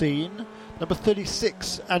not seen. Number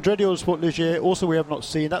 36 Andretti Autosport Ligier also we have not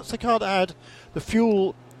seen. That's the car that had the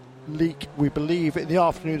fuel leak, we believe, in the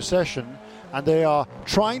afternoon session, and they are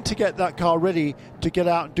trying to get that car ready to get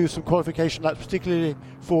out and do some qualification laps, particularly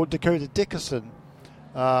for Dakota Dickerson.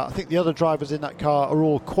 I think the other drivers in that car are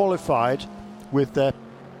all qualified with their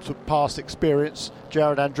sort of past experience.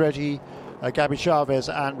 Jared Andretti, Gabby Chavez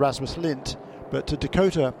and Rasmus Lindt, but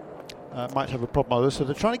Dakota might have a problem with this, so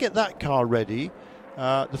they're trying to get that car ready.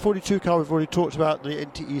 The 42 car we've already talked about, the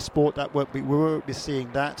NTE Sport, we won't be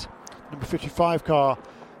seeing that. Number 55 car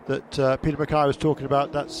that Peter Mackay was talking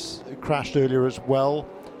about, that's crashed earlier as well,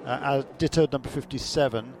 as ditto number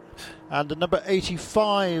 57. And the number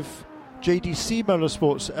 85 JDC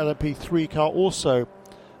Motorsports LMP3 car also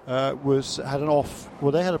had an off.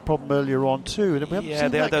 Well, they had a problem earlier on too, and we haven't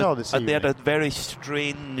seen that car this evening. They had a very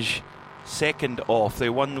strange second off. They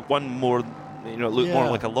won more, it looked more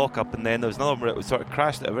like a lock-up, and then there was another one where it was sort of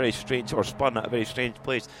crashed at a very strange, or spun at a very strange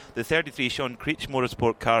place. The 33 Sean Creech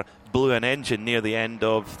Motorsport car blew an engine near the end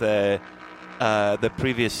of the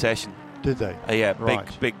previous session. Did they? Yeah, right.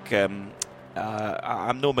 big.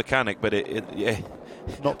 I'm no mechanic, but it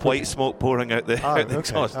not white smoke pouring out the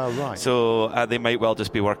exhaust. Oh, right. So they might well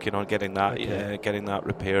just be working on getting that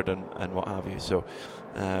repaired and what have you. So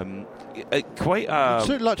quite. I'd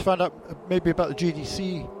certainly like to find out maybe about the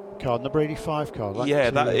GDC car, number 85 car.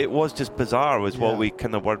 It was just bizarre, was what we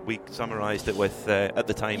summarised it with at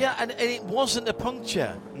the time. Yeah, and it wasn't a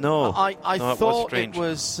puncture. No, I thought it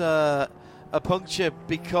was a puncture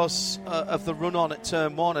because of the run on at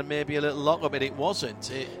turn 1 and maybe a little lock up, but it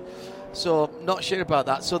wasn't. So not sure about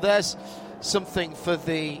that. So there's something for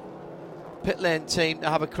the pit lane team to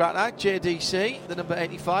have a crack at. JDC, the number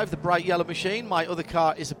 85, the bright yellow machine. My other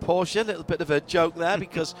car is a Porsche. A little bit of a joke there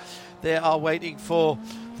because they are waiting for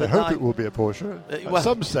the I hope it will be a Porsche at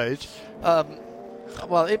some stage.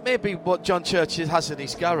 Well, it may be what John Church has in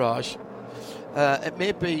his garage. It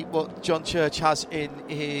may be what John Church has in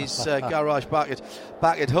his garage back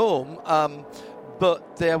at home.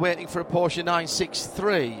 But they are waiting for a Porsche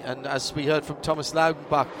 963, and as we heard from Thomas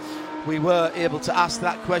Laudenbach, we were able to ask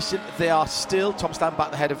that question. They are still, Thomas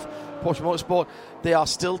Laudenbach, the head of Porsche Motorsport, they are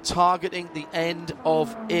still targeting the end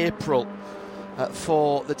of April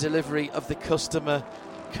for the delivery of the customer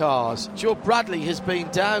cars. Joe Bradley has been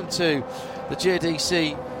down to the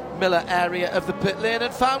JDC Miller area of the pit lane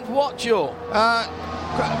and found what, Joe?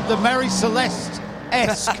 The Mary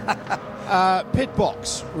Celeste-esque pit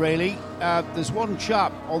box, really. There's one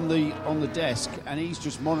chap on the desk, and he's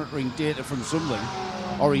just monitoring data from something,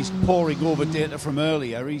 or he's poring over data from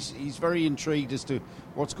earlier. He's very intrigued as to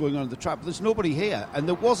what's going on at the track. But there's nobody here, and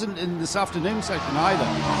there wasn't in this afternoon session either.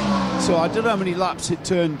 So I don't know how many laps it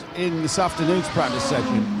turned in this afternoon's practice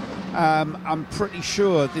session. I'm pretty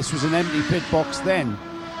sure this was an empty pit box then.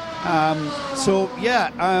 No,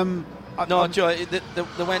 Joe,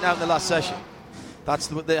 they went out in the last session.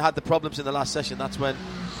 They had the problems in the last session. That's when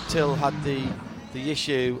Till had the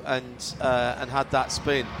issue and had that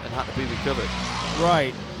spin and had to be recovered.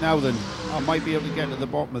 Right, now then, I might be able to get to the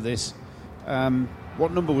bottom of this.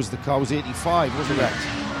 What number was the car? It was 85, wasn't it?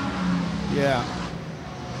 Yeah.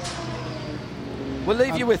 We'll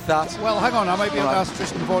leave you with that. Well, hang on, I might be able to ask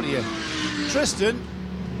Tristan Vautier. Tristan,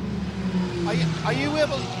 are you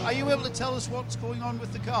able to tell us what's going on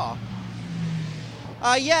with the car?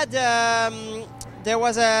 There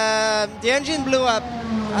was the engine blew up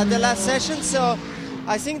at the last session. So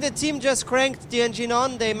I think the team just cranked the engine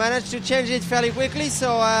on. They managed to change it fairly quickly.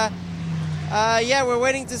 So we're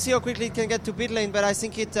waiting to see how quickly it can get to pit lane. But I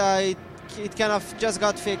think it kind of just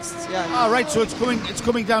got fixed. Yeah. All right. So it's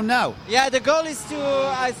coming down now. Yeah. The goal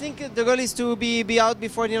is to be out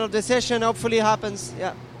before the end of the session. Hopefully it happens.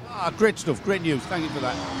 Yeah. Great stuff, great news, thank you for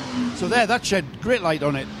that. So that shed great light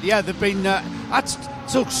on it. Yeah, they've been...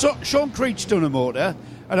 So Sean Creech's done a motor,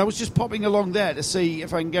 and I was just popping along there to see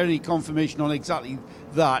if I can get any confirmation on exactly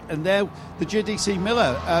that. And there, the JDC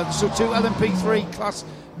Miller, so 2 LMP3 class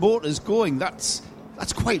motors going. That's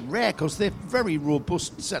quite rare, because they're very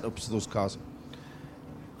robust setups, those cars.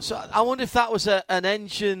 So I wonder if that was an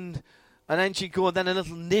engine going, then a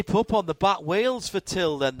little nip up on the back wheels for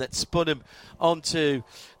Till then that spun him onto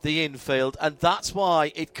the infield, and that's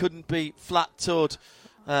why it couldn't be flat-toed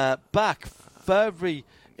back. Very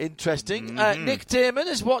interesting. Nick Damon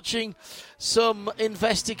is watching some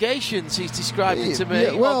investigations. He's described it to me.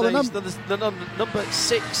 Yeah, well, the number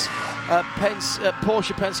 6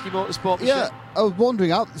 Porsche Penske Motorsport machine. Yeah, I was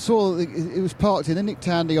wandering up, saw it was parked in. Nick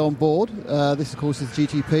Tandy on board. This, of course, is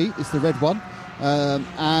GTP. It's the red one.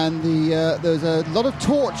 And there's a lot of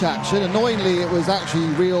torch action. Annoyingly, it was actually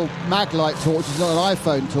real Maglite torches, not an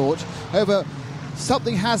iPhone torch. However,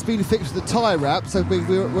 something has been fixed with the tyre wrap, so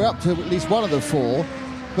we're up to at least one of the 4.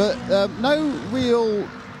 But no real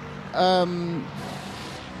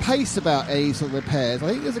pace about any sort of repairs. I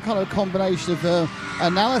think there's a kind of combination of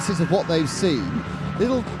analysis of what they've seen,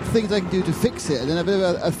 little things they can do to fix it, and then a bit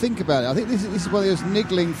of a think about it. I think this is one of those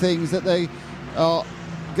niggling things that they are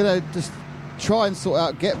going to just try and sort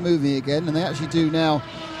out, get moving again, and they actually do now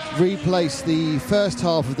replace the first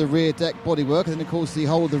half of the rear deck bodywork, and then of course the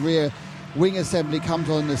whole of the rear wing assembly comes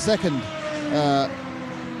on in the second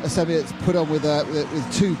assembly that's put on with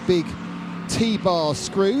 2 big T-bar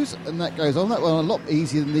screws, and that goes on. That went a lot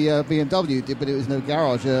easier than the BMW did, but it was no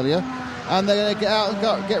garage earlier, and they're going to get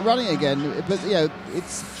out and get running again. But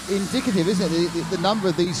it's indicative, isn't it, the number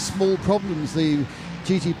of these small problems the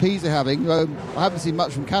GTPs are having. I haven't seen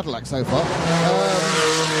much from Cadillac so far.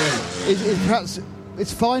 Perhaps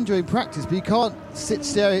it's fine during practice, but you can't sit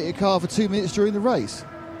staring at your car for 2 minutes during the race.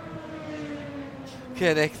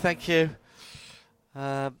 Okay, Nick, thank you.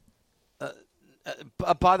 By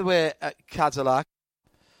the way, Cadillac,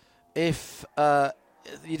 if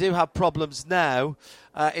you do have problems now,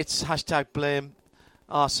 it's #blame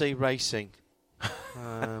RC Racing.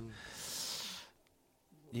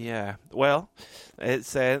 Yeah, well,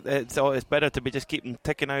 it's better to be just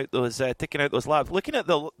ticking out those laps. Looking at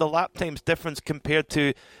the lap times difference compared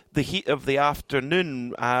to the heat of the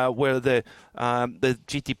afternoon, where the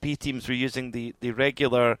GTP teams were using the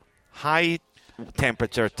regular high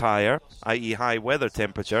temperature tyre, i.e. high weather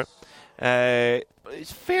temperature.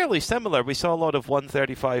 It's fairly similar. We saw a lot of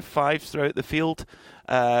 135.5s throughout the field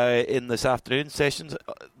in this afternoon sessions.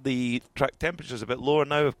 The track temperature is a bit lower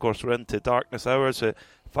now. Of course, we're into darkness hours at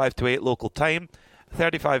 5 to 8 local time.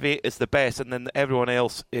 35.8 is the best, and then everyone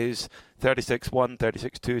else is 36.1,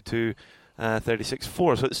 36.2 to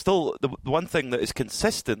 36.4. So it's still the one thing that is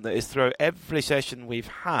consistent, that is throughout every session we've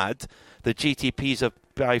had, the GTPs have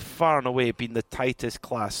by far and away been the tightest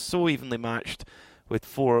class, so evenly matched with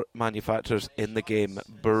 4 manufacturers in the game.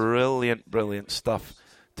 Brilliant stuff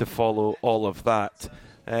to follow all of that.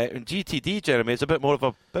 In GTD, Jeremy, it's a bit more of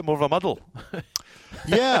a muddle.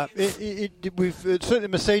 Yeah, certainly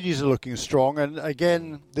Mercedes are looking strong, and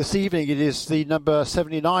again this evening it is the number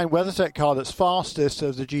 79 WeatherTech car that's fastest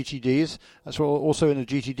of the GTDs. That's also in the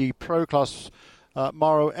GTD Pro class.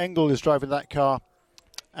 Mauro Engel is driving that car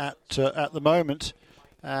at the moment,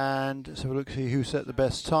 and let's have a look, see who set the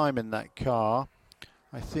best time in that car.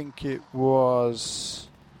 I think it was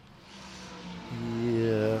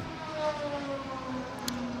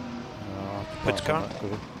which car?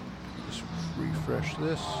 Just refresh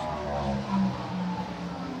this.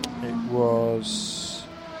 It was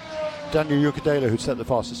Daniel Ricciardo who set the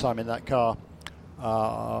fastest time in that car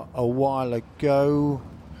a while ago.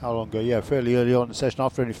 How long ago? Yeah, fairly early on in the session,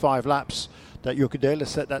 after only 5 laps. That Ricciardo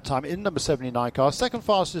set that time in number 79 car. Second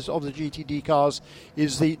fastest of the GTD cars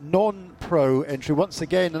is the non-pro entry. Once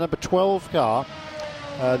again, the number 12 car,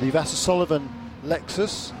 the Vassar Sullivan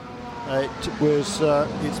Lexus.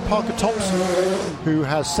 It's Parker Thompson who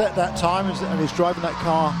has set that time and is driving that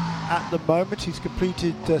car at the moment. He's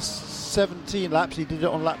completed 17 laps. He did it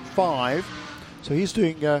on lap 5, so he's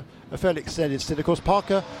doing a fairly extended stint. Of course,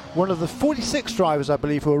 Parker, one of the 46 drivers, I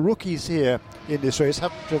believe, who are rookies here in this race,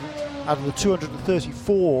 haven't driven out of the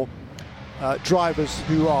 234 drivers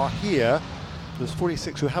who are here. There's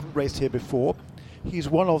 46 who haven't raced here before. he's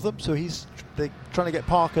one of them. So they're trying to get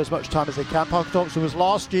Parker as much time as they can. Parker Thompson was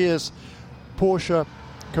last year's Porsche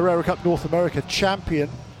Carrera Cup North America champion,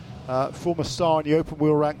 former star in the open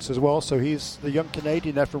wheel ranks as well. So he's the young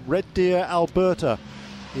Canadian there from Red Deer, Alberta.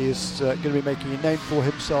 He's going to be making a name for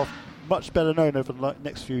himself, much better known over the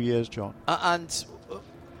next few years, John. And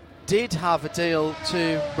did have a deal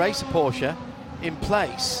to race a Porsche in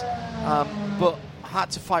place, but had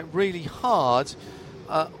to fight really hard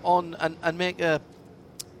on and make a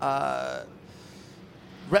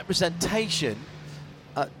representation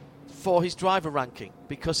for his driver ranking,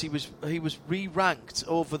 because he was re-ranked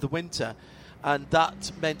over the winter, and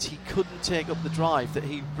that meant he couldn't take up the drive that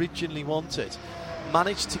he originally wanted.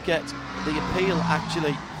 Managed to get the appeal,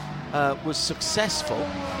 actually was successful,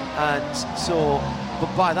 and so, but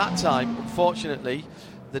by that time, unfortunately,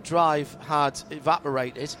 the drive had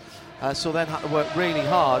evaporated, so then had to work really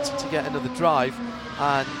hard to get another drive,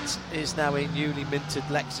 and is now a newly minted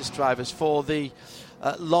Lexus drivers for the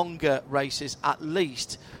longer races, at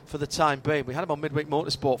least for the time being. We had him on Midweek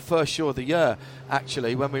Motorsport, first show of the year,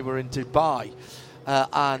 actually, when we were in Dubai,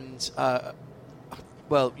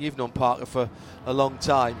 well, you've known Parker for a long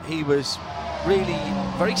time. He was really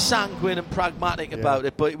very sanguine and pragmatic about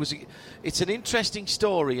it, but it's an interesting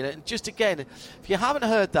story. And just again, if you haven't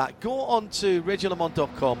heard that, go on to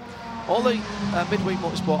radiolemans.com. All the Midweek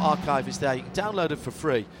Motorsport archive is there. You can download it for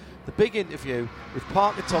free. The big interview with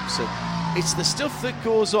Parker Thompson. It's the stuff that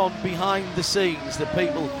goes on behind the scenes that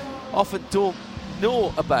people often don't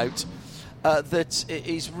know about, that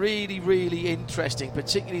is really, really interesting,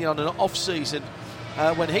 particularly on an off-season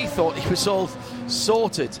when he thought he was all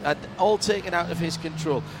sorted and all taken out of his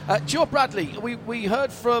control. Joe Bradley, we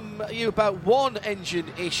heard from you about one engine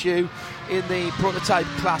issue in the prototype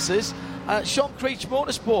classes. Sean Creech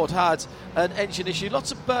Motorsport had an engine issue.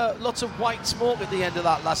 Lots of white smoke at the end of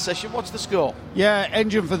that last session. What's the score? Yeah,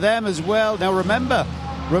 engine for them as well. Now remember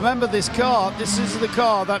this car. This is the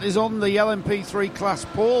car that is on the LMP3 class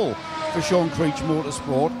pole for Sean Creech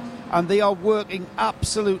Motorsport, and they are working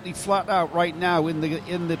absolutely flat out right now in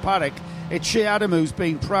the paddock. It's Shea Adam who's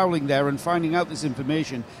been prowling there and finding out this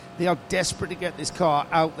information. They are desperate to get this car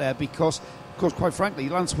out there because quite frankly,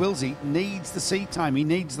 Lance Wilsey needs the seat time. He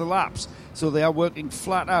needs the laps. So they are working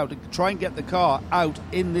flat out to try and get the car out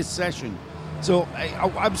in this session. So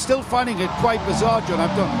I'm still finding it quite bizarre, John.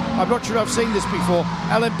 I'm not sure I've seen this before.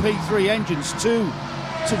 LMP3 engines, two.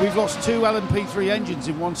 So we've lost two LMP3 engines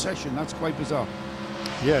in one session. That's quite bizarre.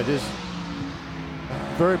 Yeah, it is.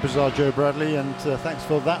 Very bizarre, Joe Bradley, and thanks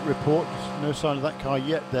for that report. No sign of that car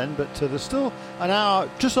yet then, but there's still an hour,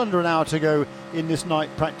 just under an hour to go in this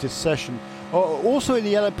night practice session. Also in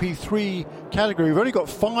the LMP3 category, we've only got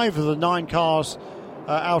 5 of the 9 cars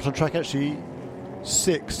out on track, actually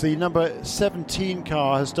 6. The number 17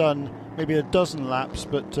 car has done maybe a dozen laps,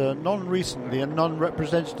 but none recently and none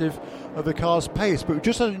representative of the car's pace. But we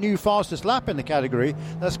just had a new fastest lap in the category.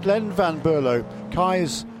 That's Glenn Van Berlo,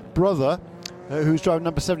 Kai's brother, who's driving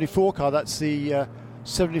number 74 car. That's the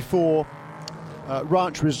 74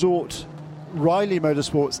 Ranch Resort Riley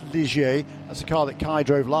Motorsports Ligier. That's a car that Kai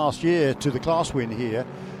drove last year to the class win here.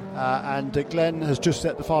 And Glenn has just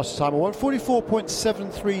set the fastest time.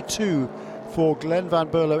 144.732 for Glenn Van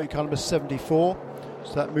Berlo in car number 74.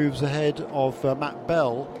 So that moves ahead of Matt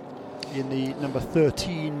Bell in the number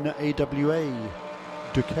 13 AWA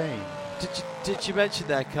Duquesne. Did you mention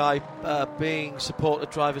there, Kai, being supporter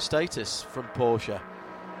driver status from Porsche?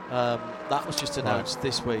 That was just announced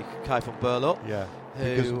this week. Kai van Berlo,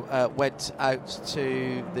 who went out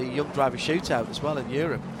to the Young Driver Shootout as well in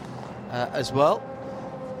Europe as well.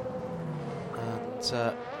 And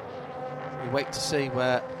we wait to see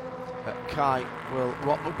where Kai will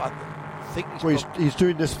rock up. I think he's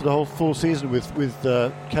doing this for the whole full season with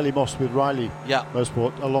Kelly Moss with Riley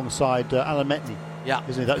Motorsport alongside Alan Metney. Yeah,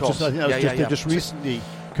 isn't it? I think that was just recently.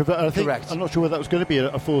 I think, correct. I'm not sure whether that was going to be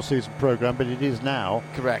a full season program, but it is now.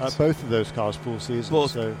 Correct. Both of those cars full season.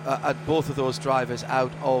 And both of those drivers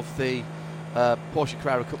out of the Porsche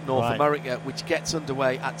Carrera Cup North America, which ggets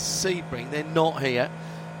underway at Sebring. They're not here.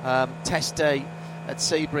 Test day at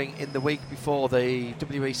Sebring in the week before the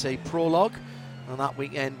WEC Prologue, and that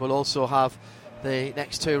weekend we'll also have the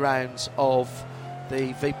next 2 rounds of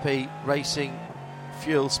the VP Racing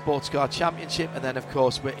Fuel Sports Car Championship, and then of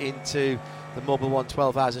course we're into the Mobile 1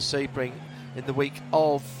 12 Hours of Sebring in the week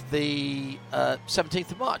of the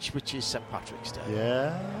 17th of March, which is St Patrick's Day.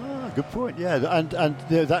 Yeah, good point. Yeah, and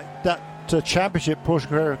that championship, Porsche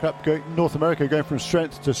Carrera Cup North America, going from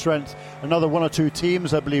strength to strength. Another 1 or 2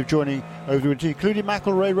 teams, I believe, joining over the winter, including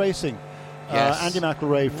McElrea Racing. Yes. Andy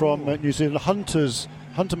McElrea from New Zealand, Hunter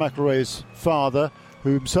McElrea's father,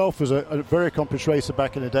 who himself was a very accomplished racer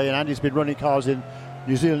back in the day, and Andy's been running cars in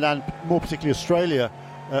New Zealand and more particularly Australia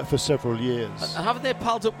for several years. Haven't they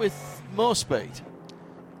palled up with More Speed?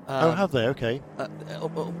 Have they? Okay.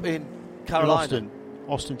 In Carolina. In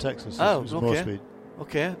Austin, Texas. Oh, is okay. More Speed.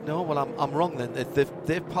 Okay. No, well, I'm wrong then.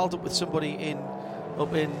 They've palled up with somebody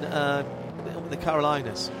up in the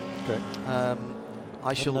Carolinas. Okay.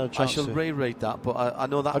 I shall reread that, but I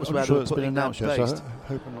know that was I'm where sure they were it's putting been announced them yet, based. so I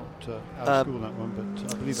hope I'm not out of school on that one,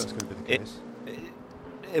 but I believe that's going to be the case.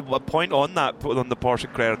 A point on that, on the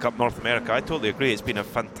Porsche Carrera Cup North America, I totally agree. It's been a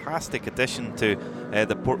fantastic addition to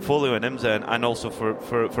the portfolio in IMSA and also for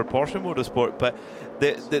Porsche Motorsport. But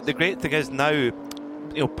the great thing is now,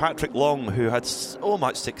 Patrick Long, who had so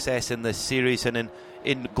much success in this series and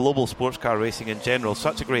in global sports car racing in general,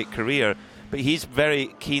 such a great career, but he's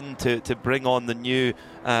very keen to bring on the new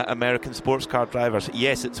American sports car drivers.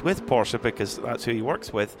 Yes, it's with Porsche because that's who he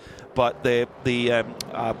works with, but the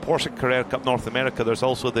Porsche Carrera Cup North America, there's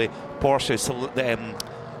also the Porsche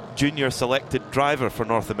junior selected driver for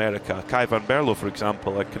North America, Kai van Berlo, for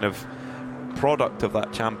example, a kind of product of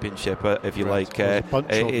that championship, if you like.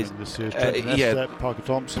 Parker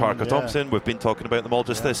Thompson. We've been talking about them all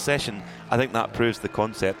just this session. I think that proves the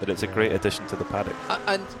concept that it's a great addition to the paddock.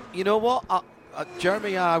 And you know what,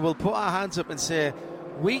 Jeremy, I will put our hands up and say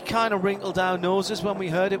we kind of wrinkled our noses when we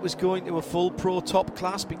heard it was going to a full pro top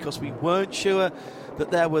class because we weren't sure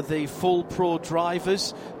that there were the full pro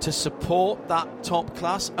drivers to support that top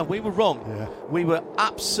class, and we were wrong. Yeah. We were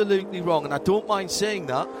absolutely wrong, and I don't mind saying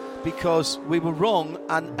that because we were wrong,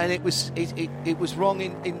 and it was wrong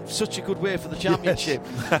in such a good way for the championship.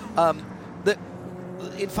 Yes. That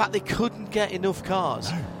in fact they couldn't get enough cars.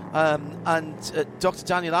 And Dr.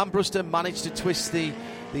 Daniel Ambruster managed to twist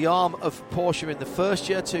the arm of Porsche in the first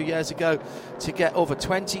year, 2 years ago, to get over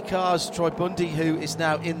 20 cars. Troy Bundy, who is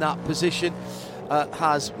now in that position,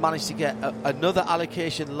 has managed to get another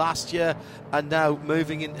allocation last year and now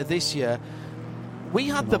moving into this year. We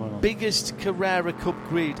had the biggest Carrera Cup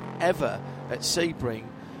grid ever at Sebring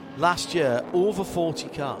last year, over 40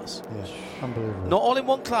 cars. Yes, unbelievable. Not all in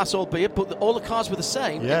one class, albeit, but all the cars were the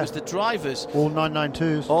same. Yeah. It was the drivers. All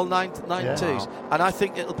 992s. All 992s. And I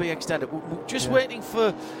think it'll be extended. We're just waiting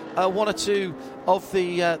for one or two of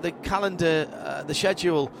the calendar, the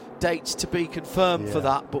schedule dates to be confirmed for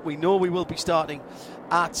that. But we know we will be starting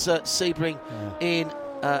at Sebring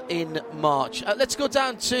in March. Let's go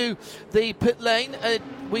down to the pit lane.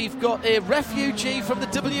 We've got a refugee from the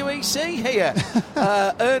WEC here,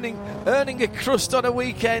 earning a crust on a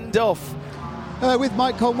weekend off. With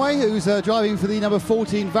Mike Conway, who's driving for the number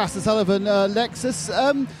 14 Vasta Sullivan Lexus.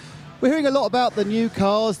 We're hearing a lot about the new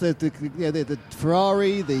cars, the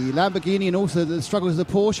Ferrari, the Lamborghini, and also the struggles of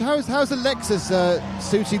the Porsche. How's the Lexus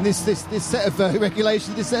suiting this set of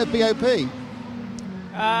regulations, this set of BOP?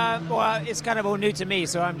 Well, it's kind of all new to me,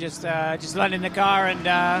 so I'm just learning the car and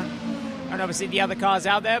obviously the other cars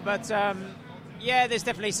out there. But there's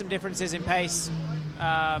definitely some differences in pace.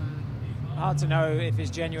 Hard to know if it's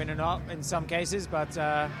genuine or not in some cases, but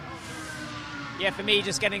for me,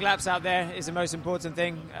 just getting laps out there is the most important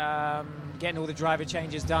thing. Getting all the driver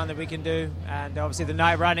changes done that we can do, and obviously the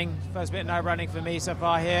night running. First bit of night running for me so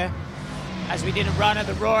far here, as we didn't run at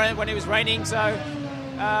the Roar when it was raining. So,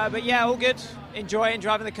 all good. Enjoying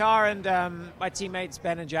driving the car, and my teammates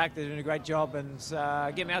Ben and Jack, they're doing a great job and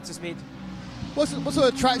get me up to speed. What sort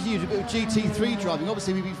of attracted you to GT3 driving?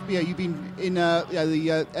 Obviously, you've been in the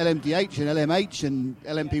LMDH and LMH and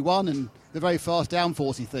LMP1 and the very fast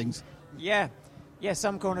downforcey things. Yeah,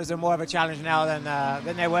 some corners are more of a challenge now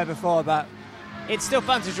than they were before, but it's still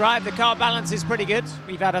fun to drive. The car balance is pretty good.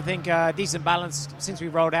 We've had, I think, a decent balance since we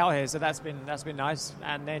rolled out here, so that's been nice.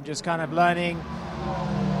 And then just kind of learning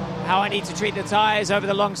how I need to treat the tyres over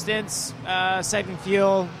the long stints, saving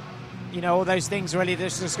fuel, all those things really,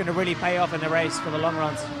 that's just going to really pay off in the race for the long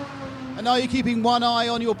runs. And are you keeping one eye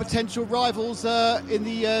on your potential rivals in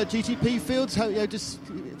the GTP fields? Just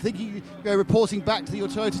thinking, reporting back to your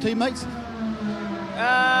Toyota teammates?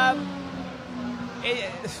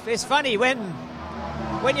 It's funny,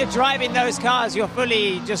 when you're driving those cars, you're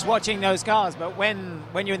fully just watching those cars, but when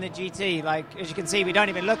you're in the GT, like, as you can see, we don't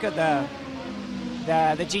even look at the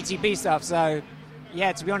GTP stuff, so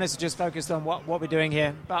to be honest, just focused on what we're doing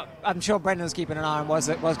here. But I'm sure Brendan's keeping an eye on what's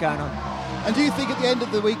going on. And do you think at the end of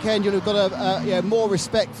the weekend you'll have got more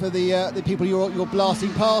respect for the people you're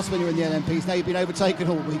blasting past when you're in the LMPs? Now you've been overtaken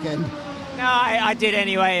all weekend. No, I did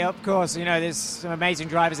anyway. Of course, there's some amazing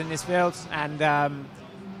drivers in this field, and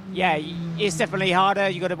it's definitely harder.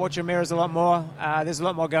 You got to watch your mirrors a lot more. There's a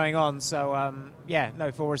lot more going on. So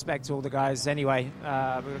full respect to all the guys anyway,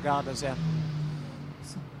 regardless. Yeah.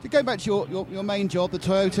 Going back to your main job, the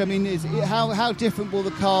Toyota, I mean, how different will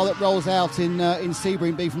the car that rolls out in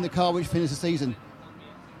Sebring be from the car which finished the season?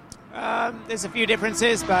 There's a few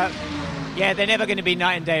differences, but yeah, they're never going to be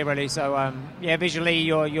night and day, really. So visually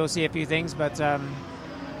you'll see a few things, but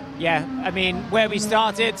yeah, I mean, where we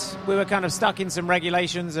started, we were kind of stuck in some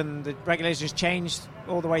regulations, and the regulations changed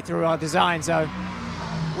all the way through our design. So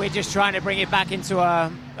we're just trying to bring it back into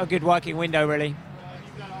a good working window, really.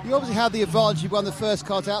 You obviously had the advantage. You won the first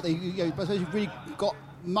cars out there. I suppose you've really got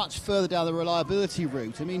much further down the reliability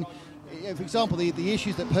route. I mean, for example, the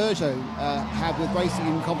issues that Peugeot have with racing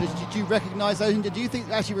in competition, did you recognise those? And do you think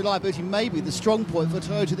actually reliability may be the strong point for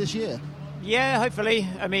Toyota this year? Yeah, hopefully.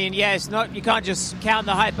 I mean, yeah, it's not. You can't just count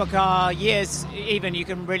the hypercar years. Even you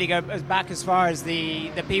can really go back as far as the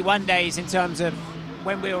P1 days in terms of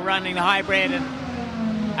when we were running the hybrid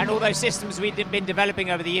and all those systems we've been developing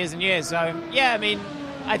over the years and years. So yeah, I mean,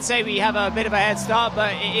 I'd say we have a bit of a head start,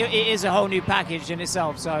 but it is a whole new package in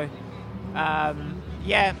itself. So,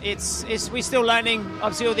 yeah, it's we're still learning.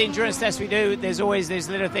 Obviously, all the endurance tests we do, there's always these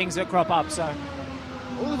little things that crop up. So,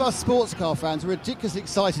 all of us sports car fans are ridiculously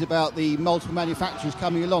excited about the multiple manufacturers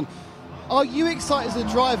coming along. Are you excited as a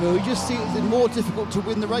driver, or you just see it as more difficult to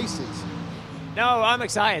win the races? No, I'm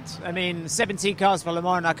excited. I mean, 17 cars for Le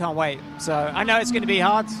Mans, I can't wait. So, I know it's going to be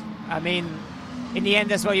hard. I mean, in the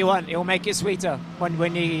end, that's what you want. It will make it sweeter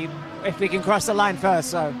if we can cross the line first.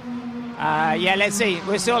 So, yeah, let's see.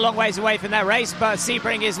 We're still a long ways away from that race, but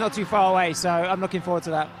Sebring is not too far away, so I'm looking forward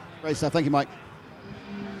to that. Great stuff. Thank you, Mike.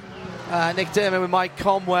 Nick Damon with Mike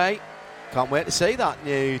Conway. Can't wait to see that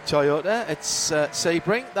new Toyota. It's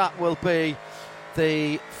Sebring. That will be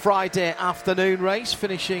the Friday afternoon race,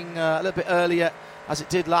 finishing a little bit earlier, as it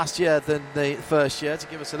did last year, than the first year, to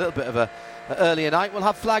give us a little bit of an earlier night. We'll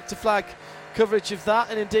have flag-to-flag coverage of that,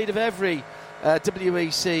 and indeed of every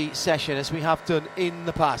WEC session, as we have done in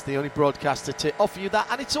the past. The only broadcaster to offer you that,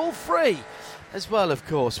 and it's all free as well, of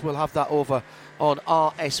course. We'll have that over on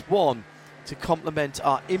RS1 to complement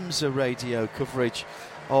our IMSA radio coverage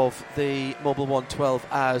of the Mobile 112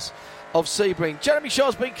 Hours of Sebring. Jeremy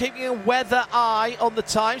Shaw's been keeping a weather eye on the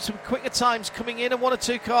times, some quicker times coming in, and one or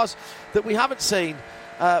two cars that we haven't seen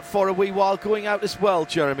for a wee while going out as well.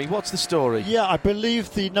 Jeremy, what's the story? Yeah, I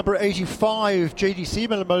believe the number 85 JDC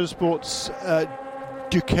Miller Motorsports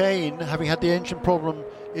Duquesne, having had the engine problem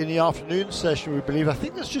in the afternoon session, we believe. I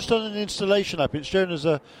think that's just on an installation up. It's shown as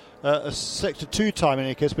a Sector 2 time in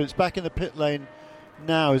any case, but it's back in the pit lane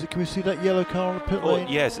now. Can we see that yellow car on the pit lane?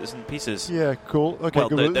 Yes, it's in pieces. Yeah, cool. Okay, well,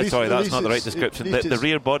 good. Sorry, that's not the right description. The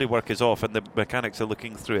rear bodywork is off and the mechanics are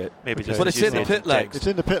looking through it. Maybe just. But it's in the pit lane. It's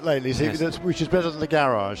in the pit lane, yes. Which is better than the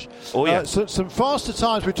garage. Oh, yeah. So, some faster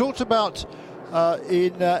times. We talked about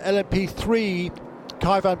in LMP3,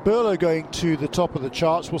 Kai van Berlo going to the top of the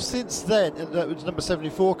charts. Well, since then, that was number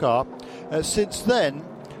 74 car. Since then,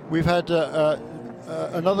 we've had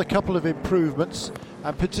another couple of improvements,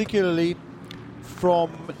 and particularly from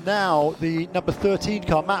now the number 13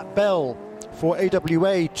 car, Matt Bell, for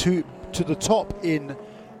AWA to the top in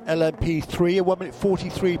LMP3, a 1 minute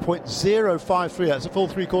 43.053. That's a full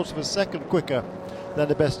 3/4 of a second quicker than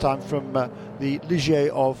the best time from the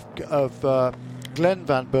Ligier of Glenn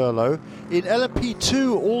van Berlo. In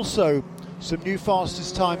LMP2 also some new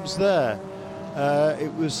fastest times there.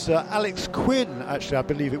 It was Alex Quinn, actually, I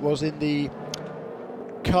believe it was, in the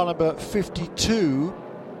car number 52,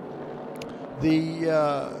 the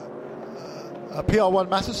PR1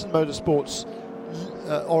 Matterson Motorsports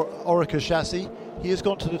Orica chassis. He has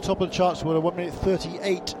gone to the top of the charts with a 1 minute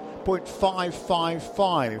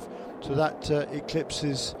 38.555. So that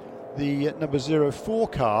eclipses the number 04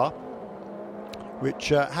 car, which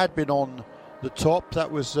had been on the top.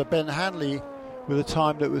 That was Ben Hanley with a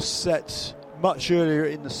time that was set much earlier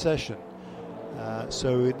in the session.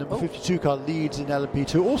 So number 52 car leads in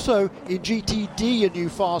LMP2. Also in GTD, a new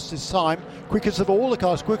fastest time, quickest of all the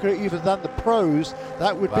cars, quicker even than the pros.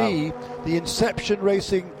 That would be the Inception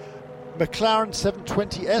Racing McLaren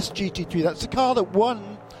 720S GT3. That's the car that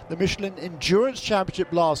won the Michelin Endurance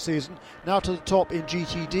Championship last season. Now to the top in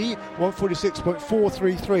GTD,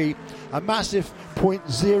 146.433, a massive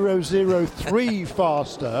 0.003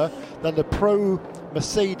 faster than the pro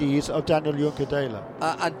Mercedes of Daniel Juncadella.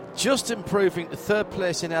 And just improving to third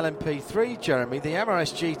place in LMP3, Jeremy, the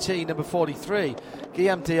MRS GT number 43,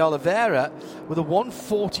 Guillaume de Oliveira, with a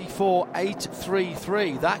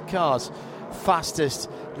 144.833. That car's fastest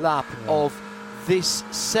lap of this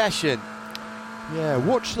session. Yeah,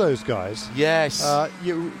 watch those guys. Yes.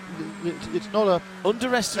 It's not a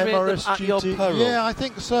underestimate MRS them at GT. your peril. Yeah, I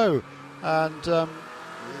think so. And the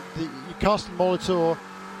Carsten Molitor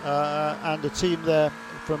and the team there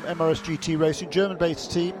from MRS GT Racing, German-based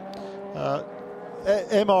team.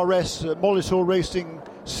 MRS, Molitor Racing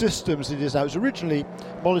Systems it is now. It was originally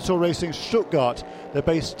Molitor Racing Stuttgart. They're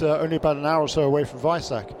based only about an hour or so away from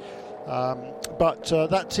Weissach. But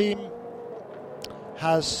that team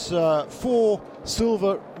has 4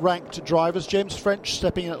 silver-ranked drivers. James French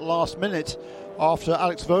stepping in at the last minute after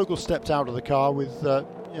Alex Vogel stepped out of the car with,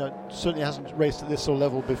 certainly hasn't raced at this sort of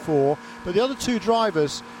level before. But the other 2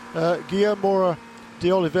 drivers, Guillaume Mora de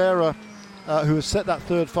Oliveira, who has set that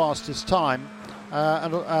 3rd fastest time,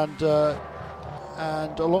 and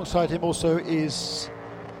alongside him also is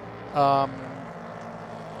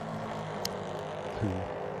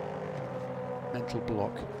mental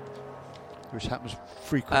block, which happens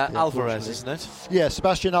frequently. Alvarez, isn't it? Yeah,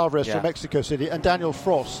 Sebastian Alvarez from Mexico City, and Daniel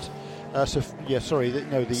Frost.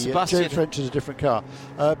 James French is a different car,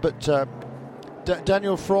 but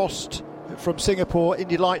Daniel Frost from Singapore,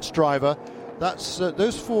 Indy Lights driver. That's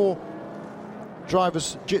those 4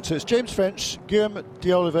 drivers. So it's James French, Guillaume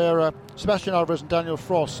de Oliveira, Sebastian Alvarez and Daniel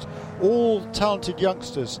Frost, all talented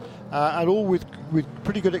youngsters, and all with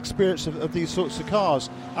pretty good experience of these sorts of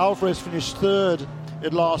cars. Alvarez finished 3rd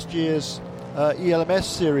in last year's ELMS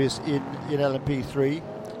series in LMP3,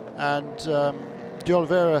 and de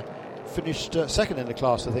Oliveira finished 2nd in the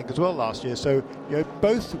class, I think, as well last year. So,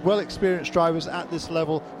 both well-experienced drivers at this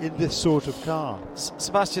level in this sort of car.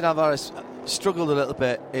 Sebastian Alvarez struggled a little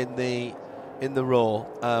bit in the row,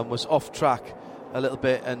 was off track a little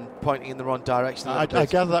bit and pointing in the wrong direction. I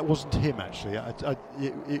gather that wasn't him, actually.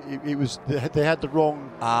 It was they had the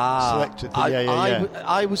wrong selected.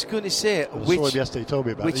 I was going to say which. I saw him yesterday. He told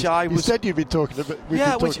me about which it. You said you'd been talking about.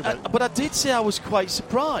 But I did say I was quite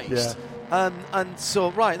surprised. Yeah. And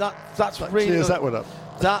so that's that really clears that one up.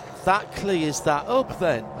 That clears that up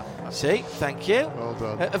then. See, thank you. Well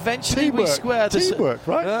done. Eventually Teamwork. we square the Teamwork,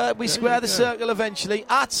 right? we square the circle eventually.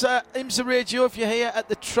 At IMSA Radio, if you're here at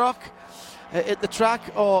the track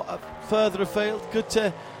or further afield, good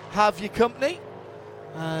to have your company.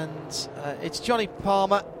 And it's Johnny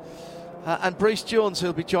Palmer and Bruce Jones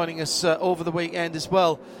who'll be joining us over the weekend, as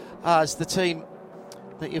well as the team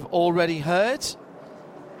that you've already heard.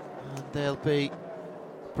 And they'll be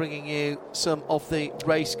bringing you some of the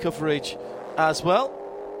race coverage as well.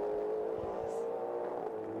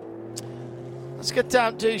 Let's get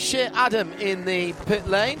down to Shea Adam in the pit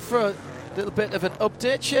lane for a little bit of an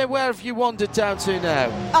update. Shea, where have you wandered down to now?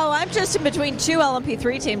 Oh, I'm just in between 2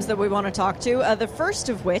 LMP3 teams that we want to talk to. The first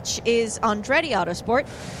of which is Andretti Autosport,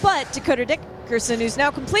 but Dakota Dickerson, who's now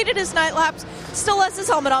completed his night laps, still has his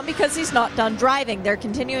helmet on because he's not done driving. They're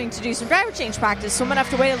continuing to do some driver change practice, so I'm going to have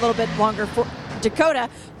to wait a little bit longer for Dakota,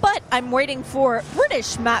 but I'm waiting for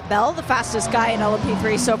British Matt Bell, the fastest guy in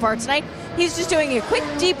LMP3 so far tonight. He's just doing a quick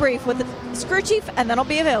debrief with the crew chief, and then he'll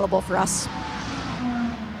be available for us.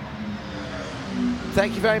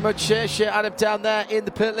 Thank you very much, Shea Adam, down there in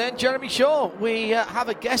the pit lane. Jeremy Shaw, we have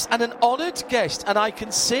a guest, and an honoured guest, and I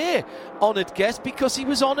can say honoured guest because he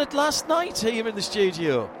was honoured last night here in the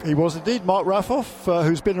studio. He was indeed. Mark Raffoff,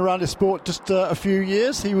 who's been around this sport just a few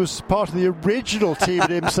years. He was part of the original team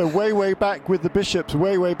at IMSA way back with the Bishops,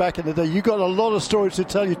 way back in the day. You got a lot of stories to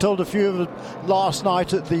tell. You told a few of them last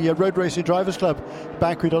night at the Road Racing Drivers Club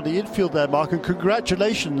banquet on the infield there, Mark, and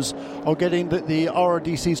congratulations on getting the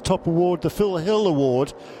RRDC's top award, the Phil Hill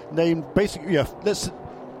Award, named basically,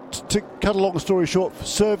 to cut a long story short, for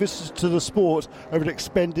service to the sport over an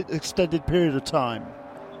extended period of time.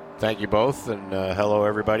 Thank you both, and hello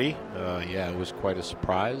everybody. It was quite a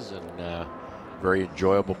surprise and very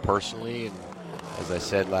enjoyable personally, and as I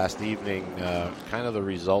said last evening, kind of the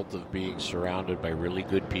result of being surrounded by really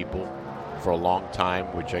good people for a long time,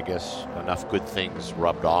 which I guess enough good things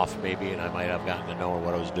rubbed off maybe, and I might have gotten to know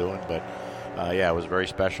what I was doing, but it was very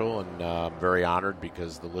special, and I'm very honored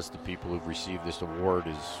because the list of people who've received this award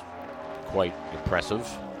is quite impressive.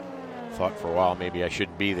 Thought for a while maybe I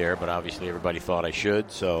shouldn't be there, but obviously everybody thought I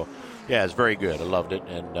should, so it's very good. I loved it,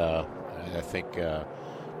 and I think to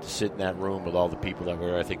sit in that room with all the people that were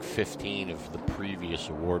there, I think 15 of the previous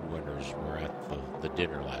award winners were at the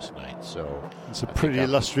dinner last night, so some pretty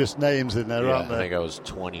illustrious names in there, aren't there? I think I was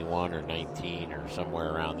 21 or 19 or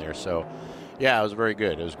somewhere around there, so it was very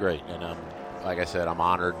good. It was great, and like I said, I'm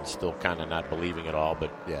honored and still kind of not believing it all,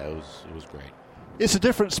 but it was great. It's a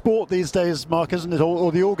different sport these days, Mark, isn't it?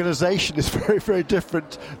 Or the organisation is very, very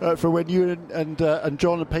different from when you and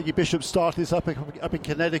John and Peggy Bishop started this up in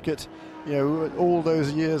Connecticut, all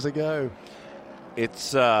those years ago.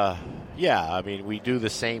 It's we do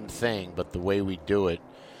the same thing, but the way we do it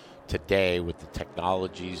today with the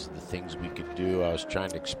technologies and the things we could do, I was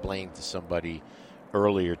trying to explain to somebody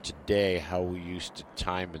earlier today how we used to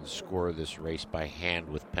time and score this race by hand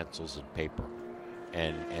with pencils and paper,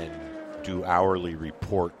 and do hourly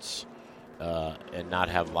reports, and not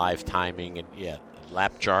have live timing and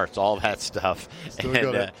lap charts, all that stuff.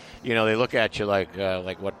 Still and they look at you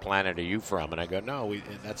like what planet are you from? And I go, no,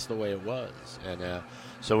 that's the way it was. And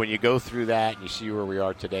so when you go through that and you see where we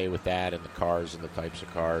are today with that and the cars and the types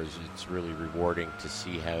of cars, it's really rewarding to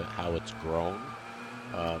see how it's grown.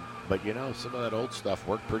 But some of that old stuff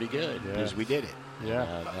worked pretty good because we did it.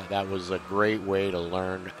 Yeah, that was a great way to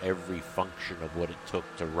learn every function of what it took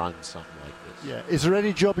to run something like this. Yeah. Is there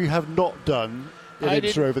any job you have not done in IMSA over the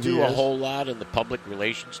years? I didn't do a whole lot in the public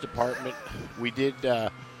relations department. We did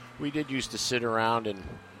used to sit around in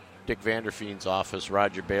Dick Vanderfeen's office,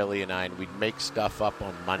 Roger Bailey and I, and we'd make stuff up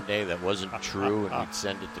on Monday that wasn't true, and we'd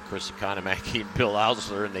send it to Chris Economaki and Bill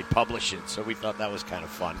Ausler, and they'd publish it. So we thought that was kind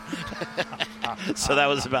of fun. So that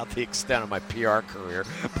was about the extent of my PR career.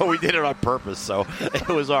 But we did it on purpose, so it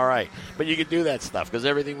was all right. But you could do that stuff because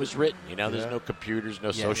everything was written. There's no computers,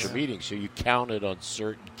 no social meetings, so you counted on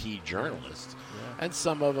certain key journalists. Yeah. And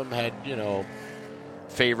some of them had,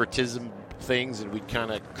 favoritism things, and we'd kind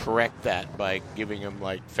of correct that by giving them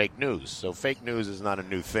like fake news. So fake news is not a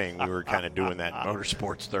new thing. We were kind of doing that in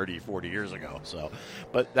motorsports 30, 40 years ago. So,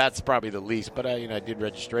 but that's probably the least. But I did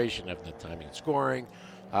registration, I've done timing and scoring,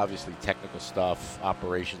 obviously technical stuff,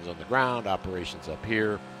 operations on the ground, operations up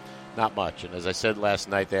here. Not much. And as I said last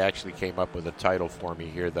night, they actually came up with a title for me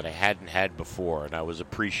here that I hadn't had before, and I was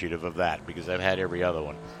appreciative of that because I've had every other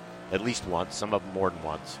one at least once, some of them more than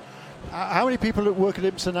once. How many people work at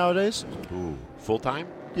IMSA nowadays? Ooh, full-time?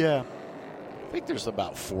 Yeah. I think there's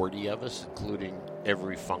about 40 of us, including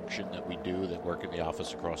every function that we do that work in the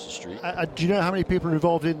office across the street. Do you know how many people are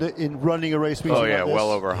involved in running a race? Oh, yeah, well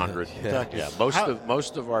over 100. Yeah.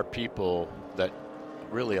 Most of our people that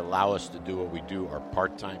really allow us to do what we do are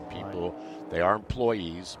part-time people. Right. They are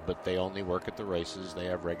employees, but they only work at the races. They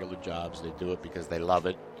have regular jobs. They do it because they love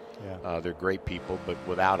it. Yeah. They're great people, but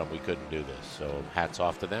without them, we couldn't do this. So hats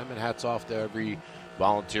off to them, and hats off to every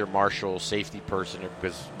volunteer, marshal, safety person,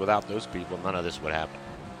 because without those people, none of this would happen.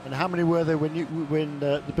 And how many were there when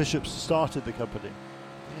the Bishops started the company?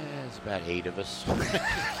 Yeah, it's about 8 of us.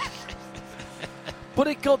 But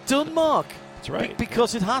it got done, Mark. That's right.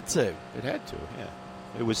 Because it had to. It had to,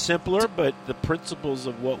 yeah. It was simpler, but the principles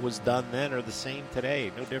of what was done then are the same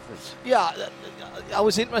today. No difference. Yeah, I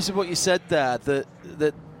was interested in what you said there, that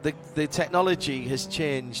the technology has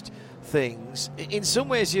changed things. In some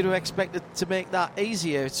ways, you'd have expected to make that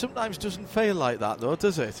easier. It sometimes doesn't feel like that, though,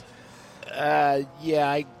 does it?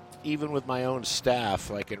 Even with my own staff,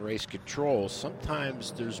 like in race control,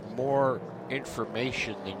 sometimes there's more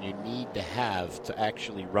information than you need to have to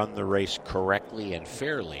actually run the race correctly and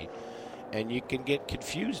fairly. And you can get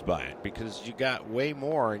confused by it because you got way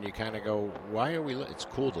more, and you kind of go, why are we... It's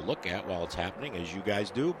cool to look at while it's happening, as you guys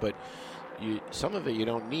do, but... some of it you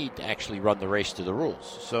don't need to actually run the race to the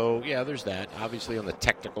rules. So, yeah, there's that. Obviously, on the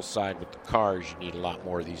technical side with the cars, you need a lot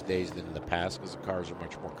more these days than in the past because the cars are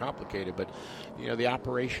much more complicated. But, the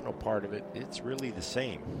operational part of it, it's really the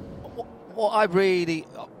same. Well, I really...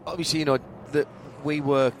 Obviously, that we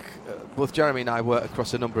work... both Jeremy and I work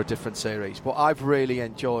across a number of different series. What I've really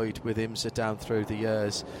enjoyed with IMSA down through the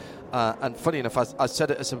years... and funny enough, I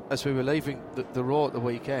said it as we were leaving the Raw at the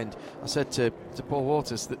weekend. I said to Paul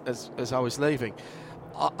Waters that as I was leaving,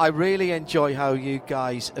 I really enjoy how you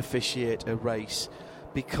guys officiate a race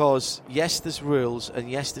because, yes, there's rules and,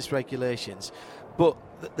 yes, there's regulations, but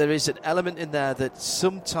there is an element in there that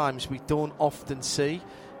sometimes we don't often see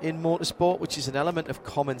in motorsport, which is an element of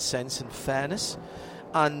common sense and fairness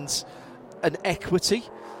and an equity.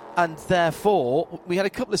 And therefore, we had a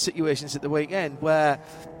couple of situations at the weekend where...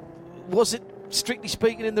 Was it, strictly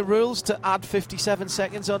speaking, in the rules to add 57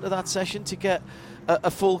 seconds onto that session to get a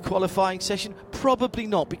full qualifying session? Probably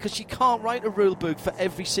not, because you can't write a rule book for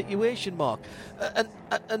every situation, Mark.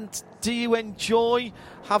 And do you enjoy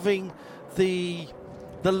having the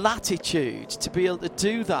latitude to be able to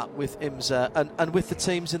do that with IMSA and with the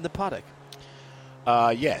teams in the paddock?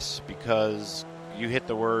 Yes, because you hit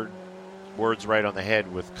the words right on the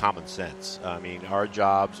head with common sense. I mean, our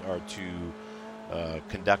jobs are to...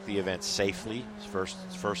 conduct the event safely,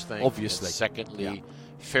 first thing. Obviously. And secondly,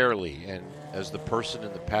 fairly. And as the person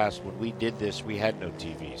in the past, when we did this, we had no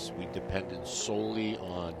TVs. We depended solely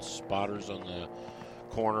on spotters on the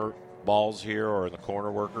corner balls here or the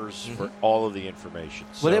corner workers for all of the information.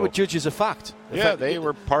 Well, they were judges of fact. Yeah, they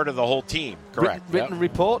were part of the whole team. Correct. Written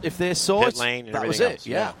report, if they saw Pit it, lane and that was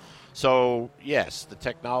everything it. else. Yeah. So, yes, the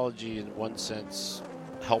technology in one sense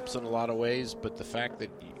helps in a lot of ways, but the fact that,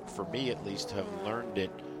 for me at least, have learned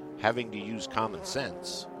it having to use common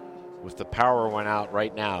sense. If the power went out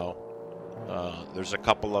right now, there's a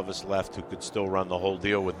couple of us left who could still run the whole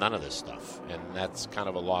deal with none of this stuff, and that's kind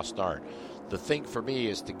of a lost art. The thing for me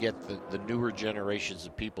is to get the newer generations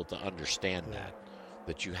of people to understand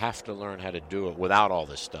that you have to learn how to do it without all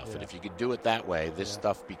this stuff. Yeah. And if you could do it that way, this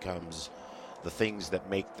stuff becomes the things that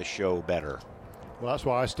make the show better. Well, that's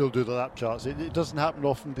why I still do the lap charts. It doesn't happen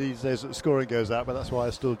often these days that the scoring goes out, but that's why I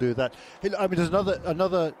still do that. I mean, there's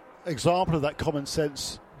another example of that common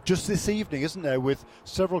sense just this evening, isn't there, with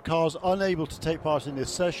several cars unable to take part in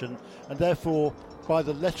this session, and therefore, by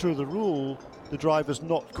the letter of the rule, the driver's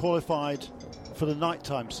not qualified for the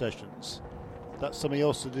nighttime sessions. That's something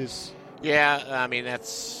else that is... Yeah, I mean,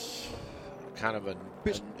 that's kind of a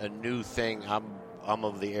new thing. I'm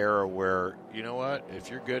of the era where, you know what, if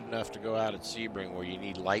you're good enough to go out at Sebring where you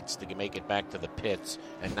need lights to make it back to the pits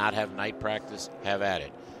and not have night practice, have at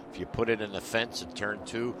it. If you put it in the fence at turn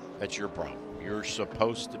 2, that's your problem. You're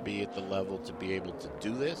supposed to be at the level to be able to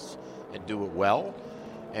do this and do it well.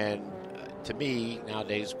 And to me,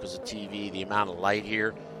 nowadays, because of TV, the amount of light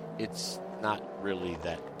here, it's not really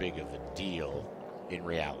that big of a deal in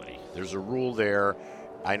reality. There's a rule there.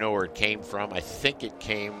 I know where it came from. I think it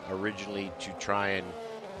came originally to try and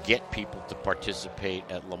get people to participate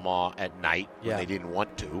at Le Mans at night when they didn't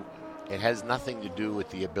want to. It has nothing to do with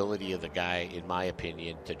the ability of the guy, in my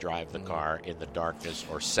opinion, to drive the car in the darkness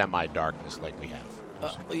or semi-darkness like we have.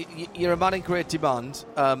 You're a man in great demand,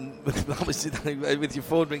 obviously, with your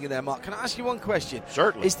phone ringing there, Mark. Can I ask you one question?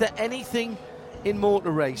 Certainly. Is there anything in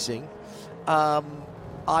motor racing,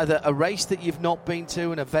 either a race that you've not been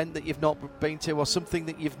to, an event that you've not been to, or something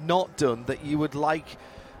that you've not done that you would like?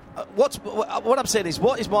 What I'm saying is,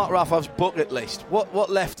 what is Mark Raffel's bucket list? What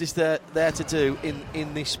left is there to do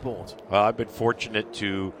in this sport? Well, I've been fortunate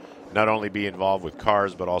to not only be involved with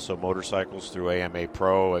cars, but also motorcycles through AMA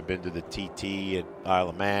Pro. I've been to the TT at Isle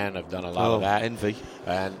of Man. I've done a lot of that. Envy.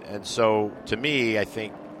 And so, to me, I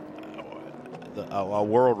think a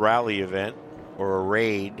World Rally event or a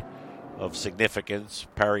raid of significance,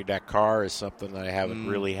 Paris-Dakar, is something that I haven't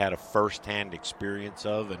really had a first-hand experience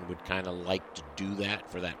of and would kind of like to do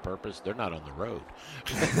that for that purpose. They're not on the road.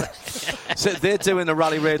 So they're doing the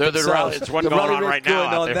rally raid themselves. It's one going on right now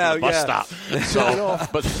out there for the bus stop.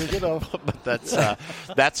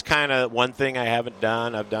 But that's kind of one thing I haven't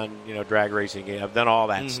done. I've done, drag racing. I've done all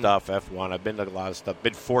that stuff, F1. I've been to a lot of stuff.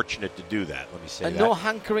 Been fortunate to do that, let me say that. And no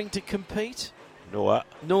hankering to compete? No what?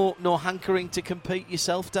 No hankering to compete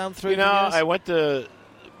yourself down through the years? I went to,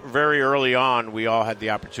 very early on, we all had the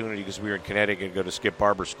opportunity, because we were in Connecticut, to go to Skip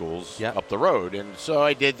Barber schools up the road. And so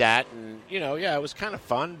I did that. And, it was kind of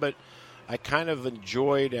fun. But I kind of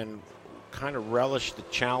enjoyed and kind of relished the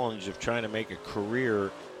challenge of trying to make a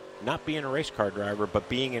career, not being a race car driver, but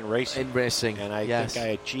being in racing. In racing, and I think I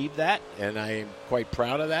achieved that. And I am quite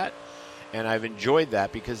proud of that. And I've enjoyed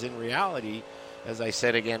that because, in reality, as I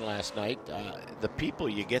said again last night, the people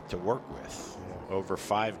you get to work with over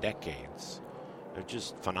 5 decades are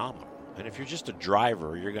just phenomenal. And if you're just a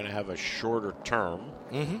driver, you're going to have a shorter term,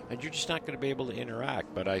 and you're just not going to be able to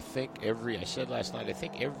interact. But I think I said last night, I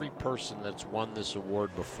think every person that's won this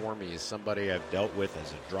award before me is somebody I've dealt with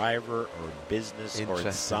as a driver or in business or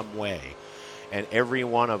in some way. And every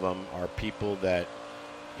one of them are people that,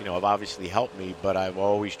 have obviously helped me, but I've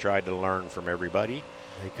always tried to learn from everybody.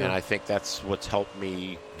 And I think that's what's helped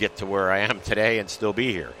me get to where I am today and still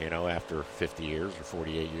be here, after 50 years or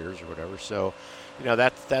 48 years or whatever. So,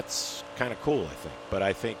 that's kind of cool, I think. But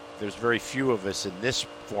I think there's very few of us in this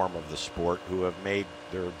form of the sport who have made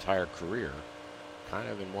their entire career kind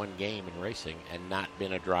of in one game in racing and not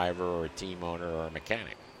been a driver or a team owner or a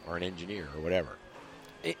mechanic or an engineer or whatever.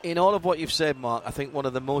 In all of what you've said, Mark, I think one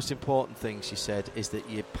of the most important things you said is that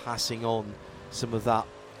you're passing on some of that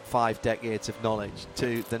 5 decades of knowledge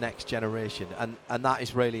to the next generation, and that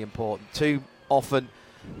is really important. Too often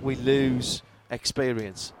we lose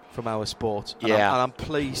experience from our sport, and I'm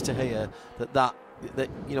pleased to hear that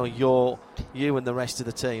you and the rest of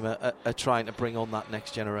the team are trying to bring on that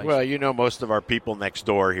next generation. Well, most of our people next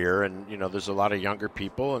door here, and there's a lot of younger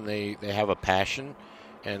people, and they have a passion.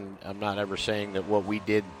 And I'm not ever saying that what we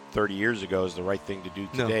did 30 years ago is the right thing to do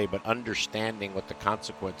today, but understanding what the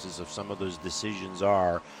consequences of some of those decisions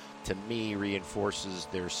are, to me, reinforces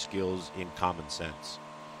their skills in common sense.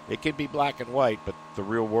 It can be black and white, but the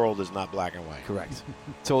real world is not black and white. Correct.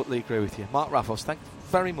 Totally agree with you. Mark Raffles, thanks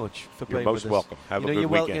very much for being with us. You're most welcome. Have a good weekend. You're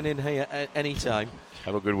welcome in here at any time.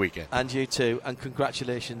 Have a good weekend. And you too. And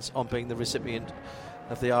congratulations on being the recipient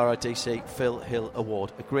of the RIDC Phil Hill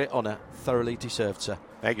Award. A great honour, thoroughly deserved, sir.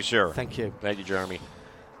 Thank you, sir. Thank you. Thank you, Jeremy.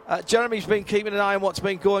 Jeremy's been keeping an eye on what's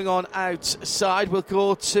been going on outside. We'll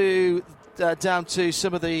go to down to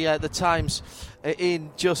some of the times in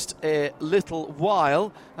just a little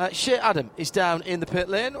while. Shea Adam is down in the pit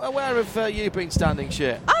lane. Where have you been standing,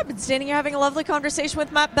 Shea? I've been standing here having a lovely conversation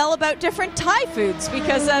with Matt Bell about different Thai foods,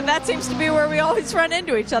 because that seems to be where we always run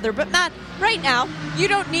into each other. But Matt, right now, you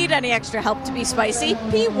don't need any extra help to be spicy.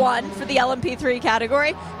 P1 for the LMP3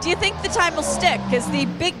 category. Do you think the time will stick as the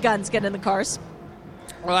big guns get in the cars?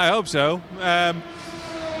 Well, I hope so.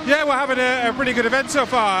 Yeah, we're having a pretty good event so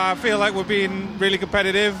far. I feel like we've been really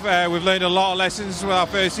competitive. We've learned a lot of lessons with our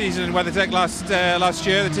first season in WeatherTech last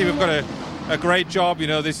year. The team have got a great job. You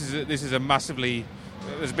know, there's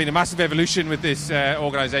been a massive evolution with this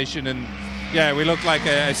organisation, and yeah, we look like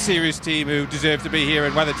a serious team who deserve to be here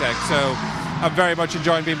in WeatherTech. So I'm very much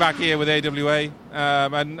enjoying being back here with AWA,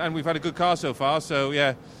 and we've had a good car so far. So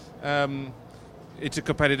yeah. It's a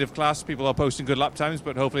competitive class. People are posting good lap times,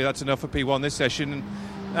 but hopefully that's enough for P1 this session.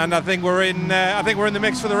 And I think we're in the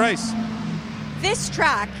mix for the race. This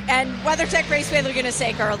track and WeatherTech Raceway Laguna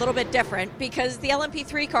Seca are a little bit different because the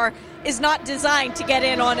LMP3 car is not designed to get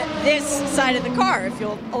in on this side of the car, if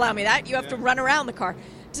you'll allow me that. You have to run around the car.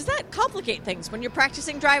 Does that complicate things when you're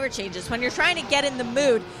practicing driver changes, when you're trying to get in the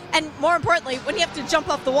mood, and more importantly, when you have to jump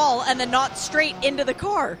off the wall and then not straight into the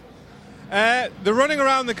car? The running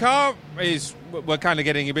around the car we're kind of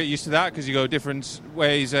getting a bit used to that because you go different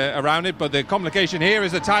ways around it, but the complication here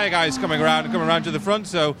is the tyre guys coming around to the front,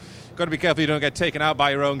 so you've got to be careful you don't get taken out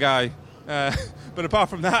by your own guy. But apart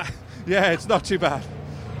from that, yeah, it's not too bad.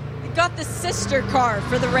 You've got the sister car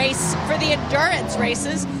for the race, for the endurance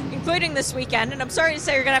races, including this weekend, and I'm sorry to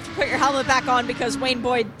say you're going to have to put your helmet back on because Wayne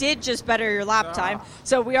Boyd did just better your lap time,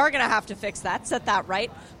 so we are going to have to fix that, set that right.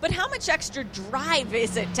 But how much extra drive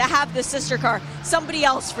is it to have the sister car, somebody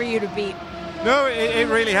else for you to beat? No, it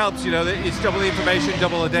really helps. You know, it's double the information,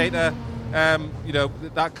 double the data. You know,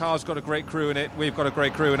 that car's got a great crew in it. We've got a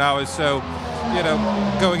great crew in ours. So, you know,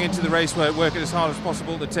 going into the race, we're working as hard as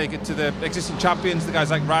possible to take it to the existing champions, the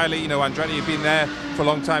guys like Riley, you know, Andretti have been there for a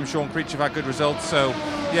long time. Sean Creech have had good results. So,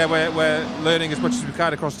 yeah, we're learning as much as we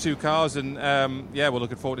can across two cars, and yeah, we're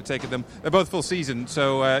looking forward to taking them. They're both full season,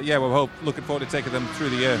 so yeah, we're looking forward to taking them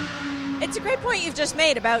through the year. It's a great point you've just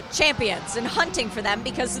made about champions and hunting for them,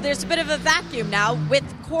 because there's a bit of a vacuum now with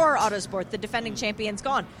Core Autosport, the defending champions,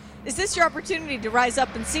 gone. Is this your opportunity to rise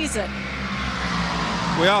up and seize it?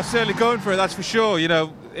 We are certainly going for it, that's for sure. You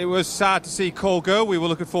know, it was sad to see Core go. We were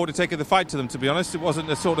looking forward to taking the fight to them, to be honest. It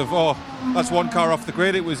wasn't a sort of, oh, that's one car off the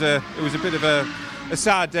grid. It was a bit of a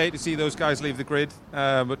sad day to see those guys leave the grid,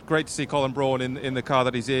 but great to see Colin Braun in the car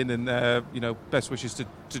that he's in, and you know, best wishes to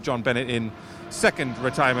John Bennett in second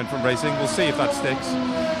retirement from racing. We'll see if that sticks.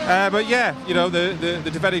 But yeah, you know, the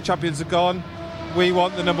defending champions are gone. We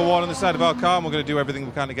want the number one on the side of our car, and we're going to do everything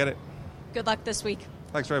we can to get it. Good luck this week.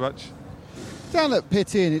 Thanks very much. Down at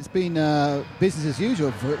Pit Inn, it's been business as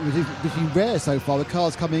usual, which has been rare so far. The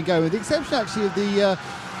cars coming and going, with the exception actually of the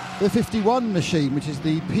 51 machine, which is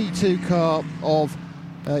the P2 car of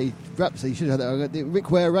perhaps you should have that, the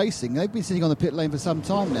Rick Ware Racing. They've been sitting on the pit lane for some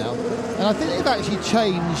time now, and I think they've actually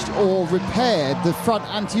changed or repaired the front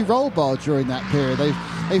anti-roll bar during that period.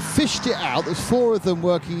 They've fished it out. There's four of them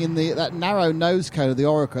working in that narrow nose cone of the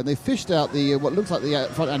Oracle, and they fished out the what looks like the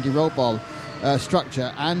front anti-roll bar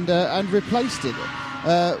structure and replaced it,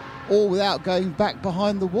 all without going back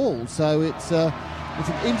behind the wall. So it's an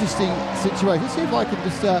interesting situation. Let's see if I can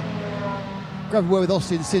just grab a word with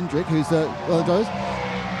Austin Cindric, who's one of the drivers.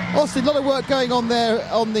 Austin, a lot of work going on there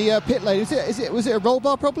on the pit lane. Was it a roll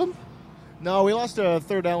bar problem? No, we lost a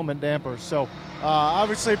third element damper, so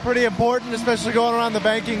obviously pretty important, especially going around the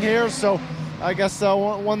banking here. So I guess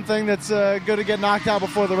one thing that's good to get knocked out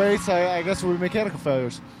before the race, I guess, would be mechanical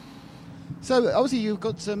failures. So obviously you've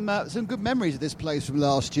got some good memories of this place from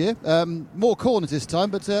last year. More corners this time,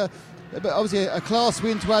 but obviously a class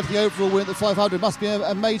win to add to the overall win at the 500 must be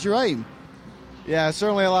a major aim. Yeah,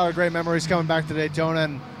 certainly a lot of great memories coming back to Daytona,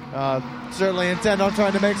 and certainly intend on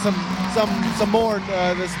trying to make some more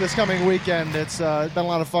this coming weekend. It's been a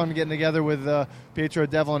lot of fun getting together with Pietro,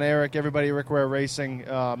 Devlin, Eric, everybody at Rick Ware Racing.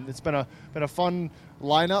 It's been a fun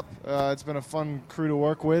lineup. It's been a fun crew to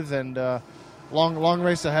work with, and long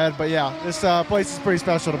race ahead. But yeah, this place is pretty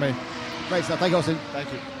special to me. Great stuff. Thank you, Austin.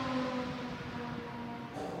 Thank you.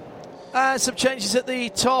 Some changes at the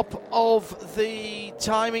top of the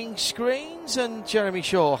timing screens, and Jeremy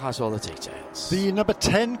Shaw has all the details. The number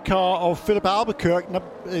 10 car of Philip Albuquerque,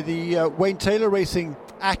 the Wayne Taylor Racing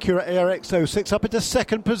Acura ARX06, up into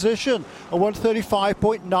second position, a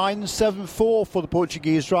 135.974 for the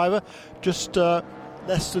Portuguese driver, just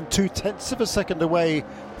less than 0.2 of a second away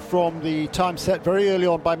from the time set very early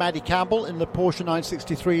on by Maddie Campbell in the Porsche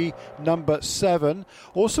 963 number 7.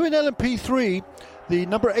 Also in LMP3, the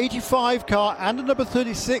number 85 car and the number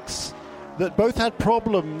 36 that both had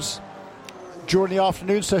problems during the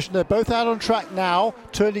afternoon session. They're both out on track now,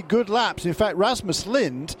 turning good laps. In fact, Rasmus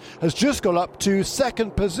Lind has just got up to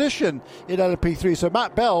second position in LMP3. So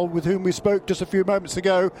Matt Bell, with whom we spoke just a few moments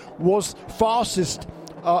ago, was fastest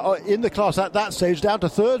in the class at that stage, down to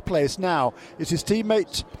third place now. It's his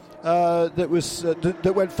teammate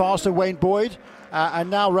that went faster, Wayne Boyd,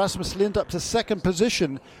 and now Rasmus Lind up to second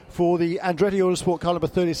position for the Andretti Autosport car number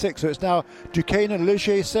 36. So it's now Duquesne and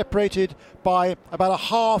Ligier separated by about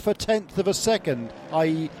a tenth of a second,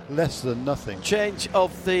 i.e. less than nothing. Change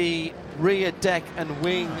of the rear deck and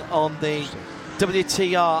wing on the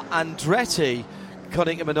WTR Andretti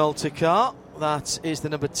Konica Minolta car. That is the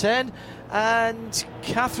number 10. And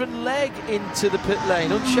Catherine Legg into the pit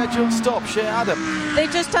lane. Unscheduled stop, Shea Adam.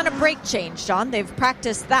 They've just done a brake change, John. They've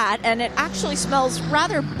practiced that, and it actually smells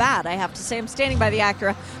rather bad, I have to say. I'm standing by the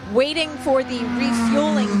Acura, waiting for the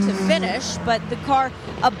refueling to finish, but the car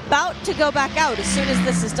about to go back out as soon as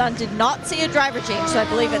this is done. Did not see a driver change, so I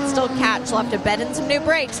believe it's still catch. We'll have to bed in some new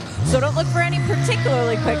brakes, so don't look for any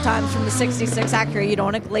particularly quick times from the 66 Acura. You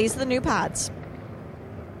don't want to glaze the new pads.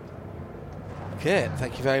 Okay,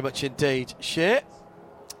 thank you very much indeed, Shea.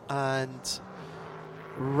 And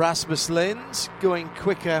Rasmus Lind going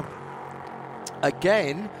quicker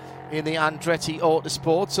again in the Andretti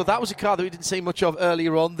Autosport. So that was a car that we didn't see much of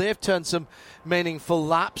earlier on. They've turned some meaningful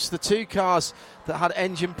laps. The two cars that had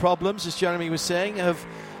engine problems, as Jeremy was saying, have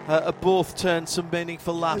both turned some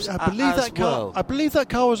meaningful laps. I believe that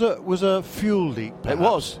car was a fuel leak. Perhaps. It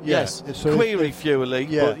was, yes. Query fuel leak.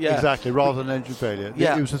 Yeah, but yeah, exactly, rather than engine failure.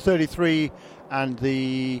 Yeah. It was the 33 and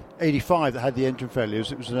the 85 that had the engine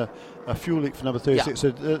failures. It was a fuel leak for number 36. Yeah.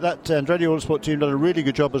 So that Andretti Autosport team done a really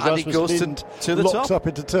good job as Rasmus Lind to the locks top. up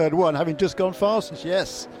into turn one, having just gone fastest.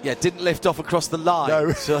 Yes. Yeah, didn't lift off across the line.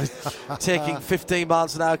 No. So taking 15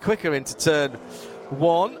 miles an hour quicker into turn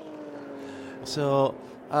one. So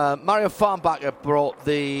Mario Farnbacher brought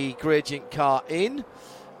the gradient car in,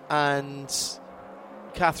 and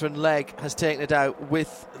Catherine Legg has taken it out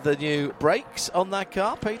with the new brakes on that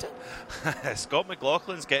car, Peter. Scott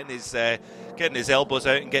McLaughlin's getting his elbows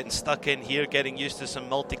out and getting stuck in here, getting used to some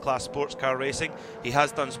multi-class sports car racing. He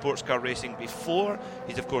has done sports car racing before.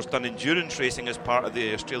 He's of course done endurance racing as part of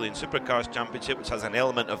the Australian Supercars Championship, which has an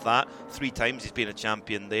element of that. 3 times he's been a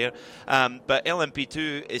champion there. But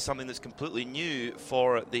LMP2 is something that's completely new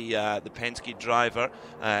for the Penske driver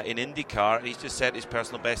in IndyCar. He's just set his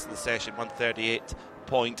personal best of the session,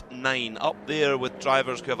 138.9, up there with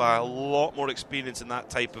drivers who have a lot more experience in that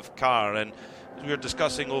type of car. And we were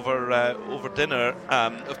discussing over dinner,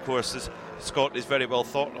 of course, as Scott is very well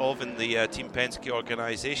thought of in the Team Penske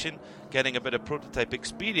organisation, getting a bit of prototype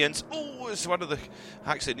experience. It's one of the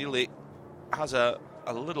actually nearly has a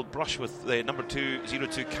little brush with the number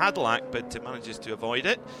 202 Cadillac, but manages to avoid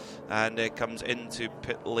it, and comes into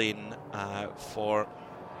pit lane for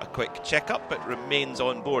a quick checkup, but remains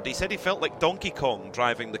on board. He said he felt like Donkey Kong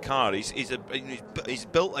driving the car. He's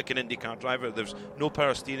built like an IndyCar driver. There's no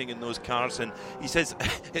power steering in those cars, and he says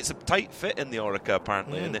it's a tight fit in the Oreca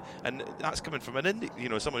apparently, and that's coming from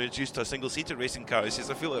someone who's used to a single-seater racing car. He says,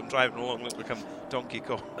 I feel like I'm driving along like I'm Donkey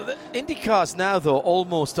Kong. The Indy cars now, though,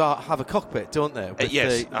 almost have a cockpit, don't they? With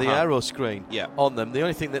yes, the aero screen on them. The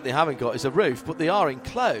only thing that they haven't got is a roof, but they are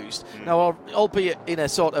enclosed. Now, albeit in a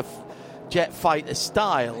sort of jet fighter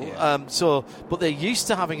style, but they're used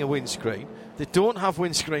to having a windscreen. They don't have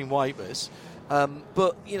windscreen wipers,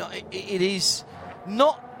 but it is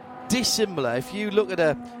not dissimilar. If you look at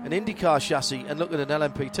an IndyCar chassis and look at an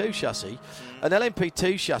LMP2 chassis, an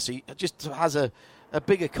LMP2 chassis just has a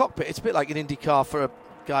bigger cockpit. It's a bit like an IndyCar for a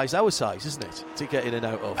guys our size, isn't it, to get in and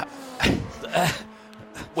out of?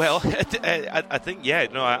 Well, I think,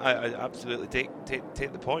 I absolutely take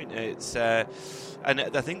the point. It's and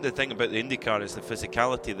I think the thing about the IndyCar is the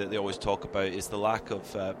physicality that they always talk about is the lack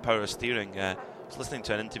of power steering. I was listening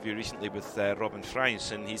to an interview recently with Robin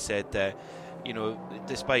Freins, and he said,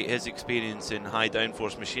 despite his experience in high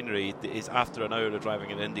downforce machinery, after an hour of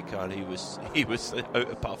driving an IndyCar, he was out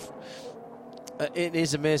of puff. It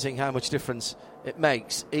is amazing how much difference it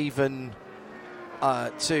makes, even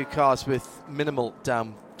two cars with minimal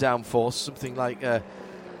downforce, something like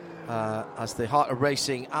as the Heart of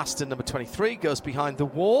Racing Aston number 23 goes behind the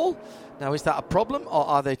wall. Now, is that a problem, or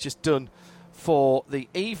are they just done for the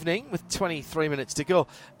evening with 23 minutes to go?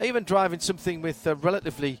 Even driving something with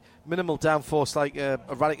relatively minimal downforce like a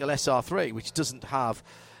Radical SR3, which doesn't have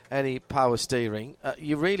any power steering,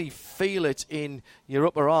 you really feel it in your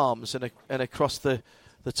upper arms and across the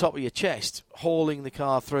the top of your chest, hauling the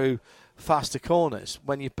car through faster corners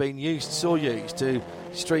when you've been used to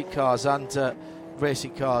street cars and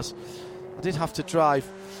racing cars. I did have to drive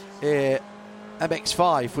a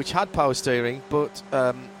MX-5 which had power steering, but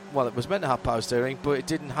it was meant to have power steering, but it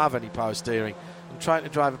didn't have any power steering. And trying to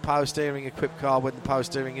drive a power steering equipped car when the power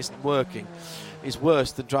steering isn't working is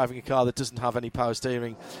worse than driving a car that doesn't have any power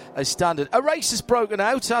steering as standard. A race has broken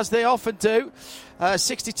out, as they often do.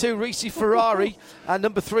 62 Risi Ferrari and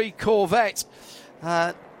number 3 Corvette.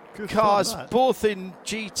 Cars both in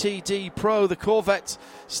GTD Pro. The Corvette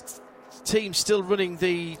team still running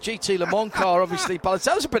the GT Le Mans car, obviously. But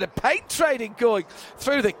there was a bit of paint trading going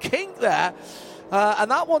through the kink there.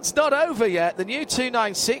 And that one's not over yet. The new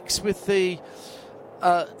 296 with the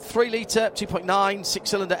 3-litre, 2.9,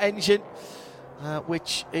 6-cylinder engine,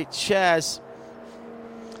 which it shares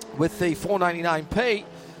with the 499p.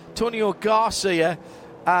 Tonio Garcia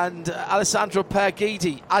and Alessandro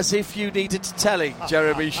Perguidi, as if you needed to telling,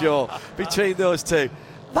 Jeremy Shaw, between those two.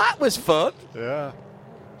 That was fun. Yeah.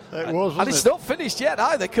 It was, and it's not finished yet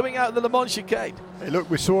either, coming out of the Le Mans chicane. Hey, look,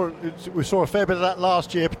 we saw a fair bit of that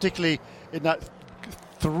last year, particularly in that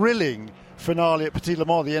thrilling finale at Petit Le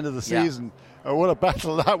Mans at the end of the season. What a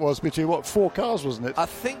battle that was between, 4 cars, wasn't it? I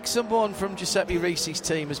think someone from Giuseppe Risi's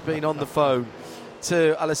team has been on the phone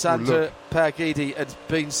to Alessandro Perguidi and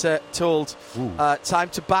been told time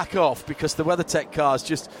to back off because the WeatherTech car's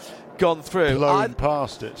just gone through. Blown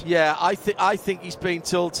past it. Yeah, I think he's been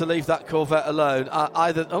told to leave that Corvette alone.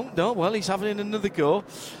 He's having another go.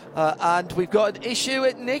 And we've got an issue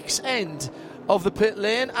at Nick's end of the pit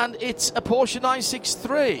lane, and it's a Porsche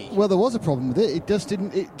 963. Well, there was a problem with it. It just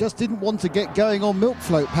didn't want to get going on milk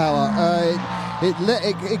float power. It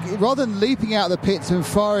rather than leaping out of the pits and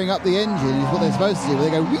firing up the engine, is what they're supposed to do. Where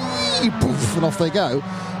they go wee, poof, and off they go.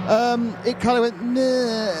 It kind of went and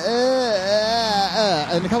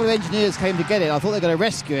a couple of engineers came to get it. I thought they were going to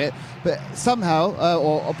rescue it, but somehow,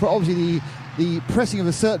 obviously the pressing of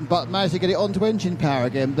a certain button managed to get it onto engine power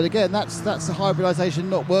again. But again, that's the hybridization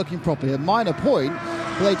not working properly. A minor point,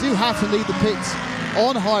 but they do have to leave the pits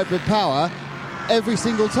on hybrid power every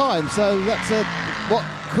single time. So that's what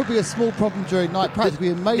could be a small problem during night, practically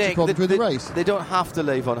a major problem during the race. They don't have to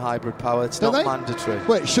leave on hybrid power. It's not mandatory.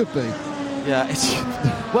 Well, it should be. Yeah,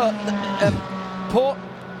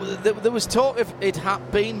 there was talk of it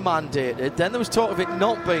had been mandated, then there was talk of it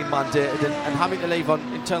not being mandated and having to leave on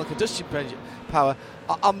internal combustion engine power.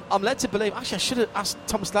 I'm led to believe, actually I should have asked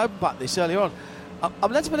Thomas Laubenbach this earlier on,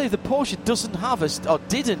 I'm led to believe that Porsche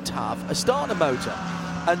didn't have a starter motor,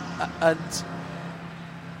 and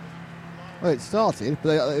well, it started,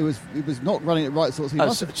 but it was not running at right sorts.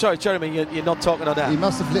 Sorry, Jeremy, you're not talking on that. He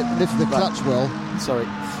must have lifted the clutch well.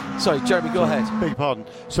 Sorry, Jeremy, go ahead. Beg pardon.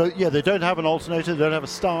 So, they don't have an alternator, they don't have a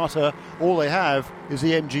starter. All they have is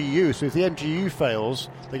the MGU. So if the MGU fails,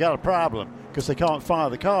 they got a problem because they can't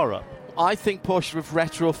fire the car up. I think Porsche have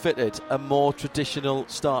retrofitted a more traditional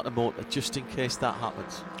starter motor just in case that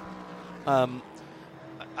happens.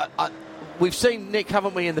 We've seen, Nick,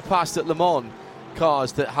 haven't we, in the past at Le Mans,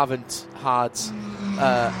 cars that haven't had...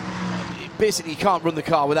 basically, you can't run the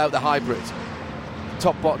car without the hybrid.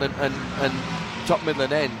 Top, bottom and top, middle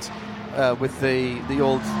and end with the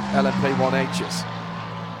old LMP1Hs.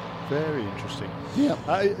 Very interesting. Yeah.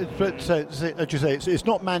 But as you say, it's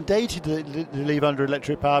not mandated to leave under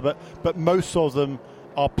electric power, but most of them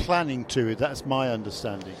are planning to. That's my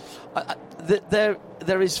understanding. There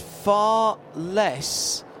is far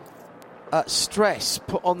less stress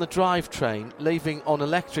put on the drivetrain leaving on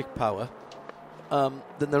electric power than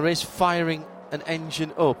there is firing an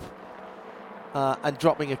engine up and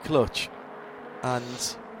dropping a clutch.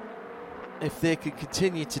 And if they can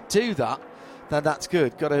continue to do that, then that's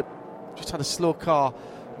good. Just had a slow car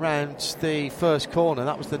round the first corner.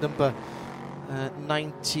 That was the number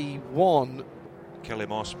 91 Kelly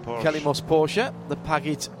Moss Porsche, the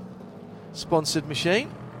Pagid sponsored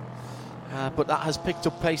machine. But that has picked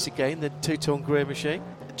up pace again, the 2-tone grey machine.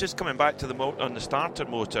 Just coming back to on the starter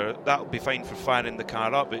motor, that'll be fine for firing the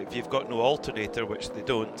car up. But if you've got no alternator, which they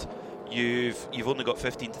don't, you've only got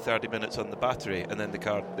 15 to 30 minutes on the battery, and then the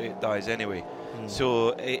car dies anyway.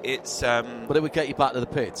 So it's but it would get you back to the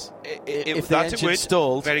pits if the engine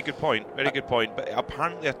stalled. Very good point. But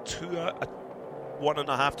apparently a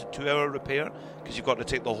 1.5 to 2 hour repair, because you've got to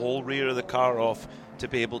take the whole rear of the car off to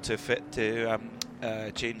be able to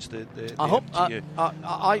change the I hope. MGU.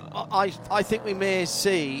 I think we may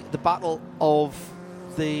see the battle of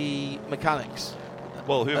the mechanics.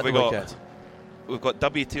 Well, who have we got? Weekend. We've got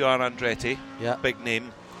WTR Andretti, big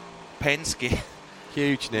name. Penske,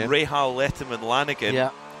 huge name. Rahal, Letterman, Lanigan. Yeah.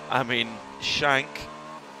 I mean, Shank.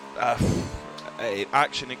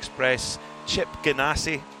 Action Express, Chip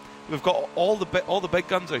Ganassi. We've got all the big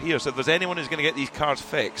guns are here. So if there's anyone who's going to get these cars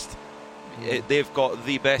fixed, they've got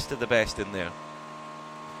the best of the best in there.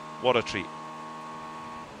 What a treat.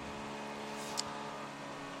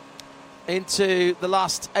 Into the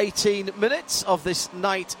last 18 minutes of this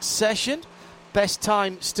night session. Best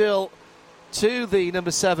time still to the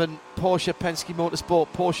number 7 Porsche Penske Motorsport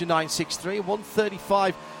Porsche 963,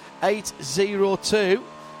 1:35.802,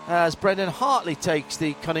 as Brendan Hartley takes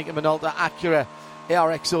the Konica Minolta Acura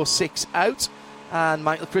ARX-06 out, and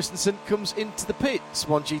Michael Christensen comes into the pits.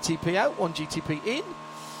 1 GTP out, 1 GTP in.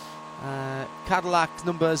 Cadillac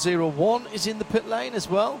number 01 is in the pit lane as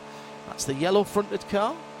well. That's the yellow fronted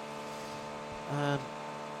car.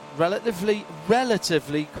 Relatively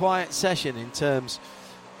quiet session in terms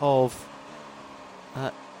of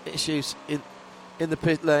issues in the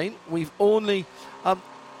pit lane. We've only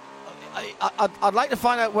I'd like to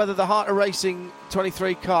find out whether the Heart of Racing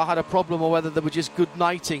 23 car had a problem or whether they were just good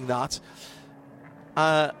nighting that.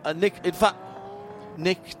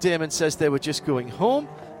 Nick Damon says they were just going home,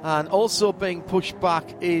 and also being pushed back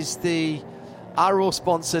is the Arrow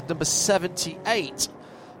sponsored number 78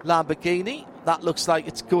 Lamborghini. That looks like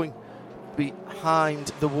it's going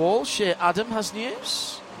behind the wall. Shea Adam has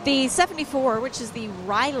news. The 74, which is the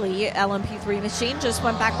Riley LMP3 machine, just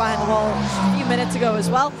went back behind the wall a few minutes ago as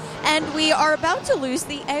well. And we are about to lose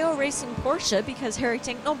the AO Racing Porsche because Harry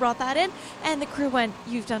Tinknell brought that in. And the crew went,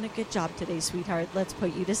 "You've done a good job today, sweetheart. Let's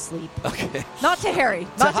put you to sleep." Okay. Not to Harry.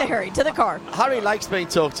 Not to Harry. To the car. Harry likes being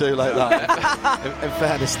talked to like that. in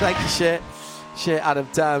fairness. Thank you, Shea Adam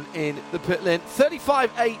down in the pit lane.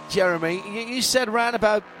 35.8, Jeremy. You said round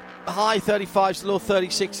about high 35s, low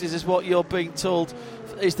 36s is what you're being told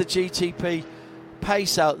is the GTP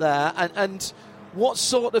pace out there. And what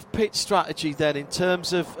sort of pit strategy then in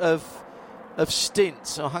terms of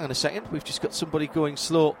stints? Oh, hang on a second. We've just got somebody going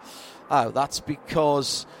slow. Oh, that's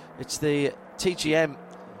because it's the TGM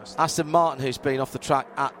Aston Martin who's been off the track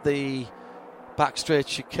at the back straight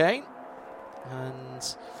chicane.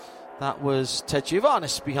 And that was Ted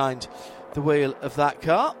Giovannis behind the wheel of that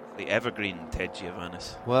car. The evergreen Ted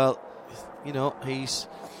Giovannis. Well, you know, he's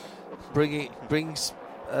brings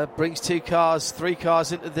 3 cars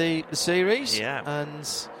into the series,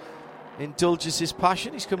 and indulges his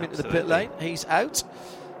passion. He's come into the pit lane. He's out,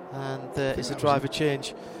 and there is a driver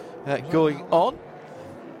change going on.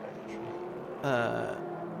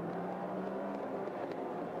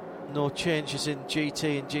 No changes in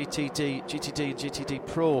GT and GTD and GTD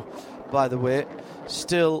Pro, by the way.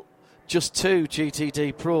 Still just 2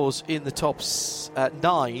 GTD Pros in the top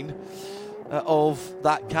 9 of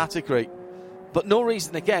that category. But no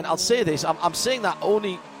reason, again, I'll say this, I'm saying that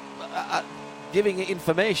only giving it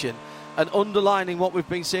information and underlining what we've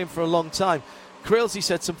been saying for a long time. Crailsey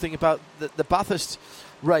said something about the Bathurst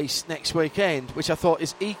race next weekend, which I thought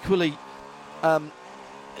is equally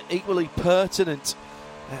pertinent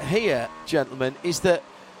here, gentlemen, is that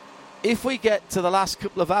if we get to the last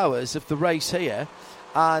couple of hours of the race here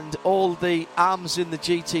and all the AMs in the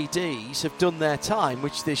GTDs have done their time,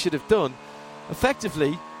 which they should have done,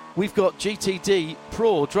 effectively we've got GTD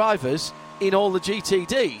Pro drivers in all the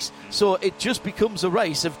GTDs. So it just becomes a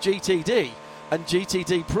race of GTD and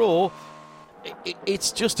GTD Pro.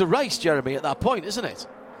 It's just a race, Jeremy, at that point, isn't it?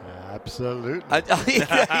 Absolutely.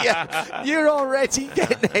 You're already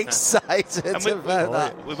getting excited about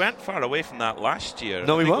that. We went far away from that last year.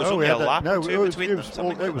 No, we weren't. It was only a lap or two between them.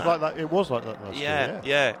 It was like that. It was like that last year.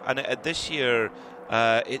 Yeah. And this year,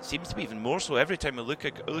 it seems to be even more so. Every time we look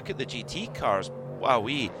at the GT cars,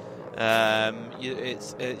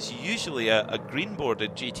 it's usually a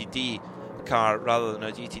green-boarded GTD car rather than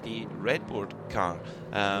a GTD red-board car.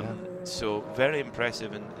 So very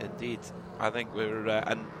impressive indeed. I think we're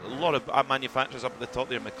and a lot of manufacturers up at the top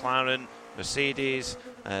there: McLaren, Mercedes,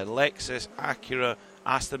 Lexus, Acura,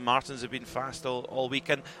 Aston Martins have been fast all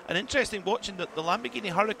weekend. And interesting watching that the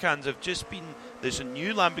Lamborghini Huracans have just been. There's a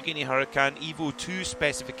new Lamborghini Huracan Evo 2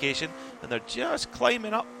 specification, and they're just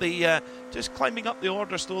climbing up the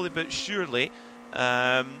order slowly but surely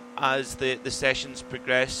as the sessions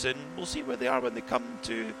progress, and we'll see where they are when they come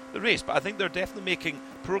to the race. But I think they're definitely making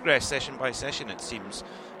progress session by session, it seems.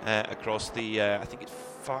 Across the, I think it's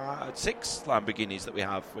 6 Lamborghinis that we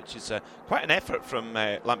have, which is quite an effort from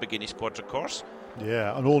Lamborghini's Quadricorse.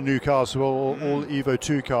 Yeah, and all new cars, so all Evo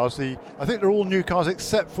 2 cars. I think they're all new cars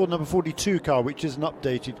except for number 42 car, which is an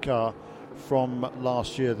updated car from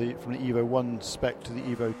last year, from the Evo 1 spec to the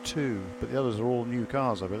Evo 2. But the others are all new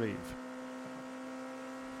cars, I believe.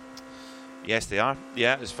 Yes, they are.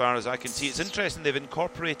 Yeah, as far as I can see. It's interesting they've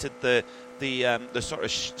incorporated the the sort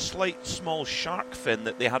of slight small shark fin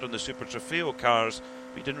that they had on the Super Trofeo cars.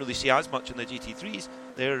 We didn't really see as much in the GT3s.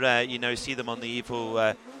 There, you now see them on the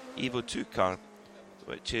Evo 2 car,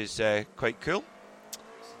 which is quite cool.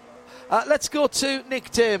 Let's go to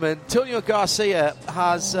Nick Damon. Antonio Garcia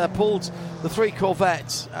has pulled the 3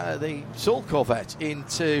 Corvette, the sole Corvette,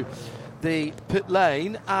 into the pit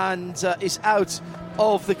lane and is out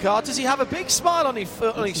of the car. Does he have a big smile on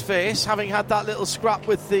his face, having had that little scrap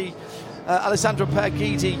with the Alessandro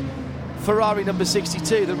Perguidi Ferrari number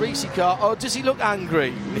 62, the Risi car, or does he look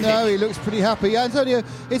angry? No, he looks pretty happy. Antonio,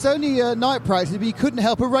 it's only night practice, but he couldn't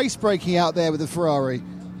help a race breaking out there with the Ferrari.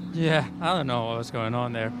 Yeah, I don't know what was going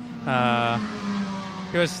on there.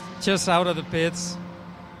 He was just out of the pits.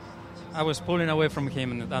 I was pulling away from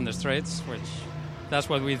him on the straights, which that's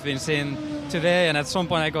what we've been seeing today. And at some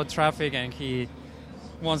point I got traffic and he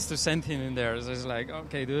wants to send him in there. So it's like,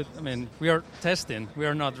 okay, dude, I mean, we are testing. We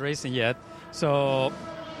are not racing yet. So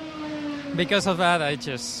because of that, I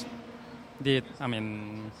just did,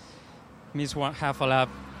 miss half a lap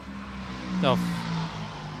of...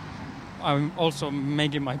 I'm also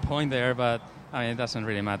making my point there, but it doesn't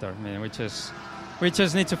really matter. I mean, we just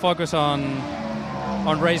need to focus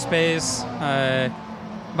on race pace.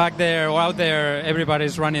 Back there or out there,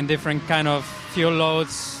 everybody's running different kind of fuel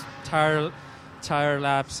loads, tire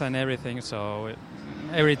laps, and everything. So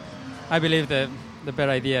I believe that the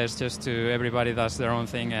better idea is just to everybody does their own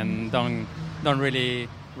thing and don't really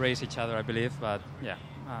race each other. I believe, but yeah,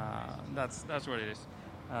 that's what it is.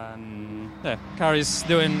 And yeah, car is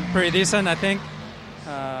doing pretty decent, I think.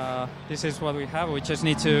 This is what we have. We just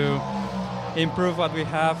need to improve what we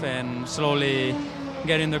have and slowly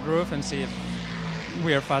get in the groove and see if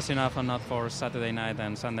we are fast enough or not for Saturday night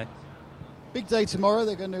and Sunday. Big day tomorrow.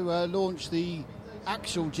 They're going to launch the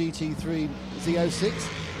actual GT3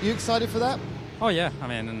 Z06. Are you excited for that? Oh yeah,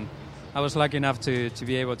 I was lucky enough to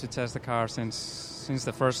be able to test the car since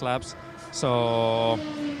the first laps. So,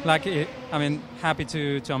 happy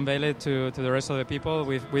to unveil it to the rest of the people.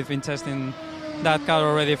 We've been testing that car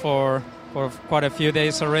already for quite a few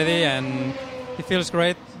days already, and it feels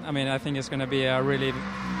great. I think it's going to be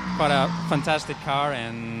quite a fantastic car,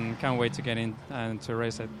 and can't wait to get in and to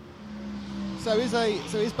race it. So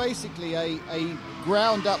is basically a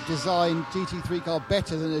ground-up designed GT3 car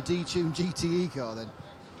better than a detuned GTE car then?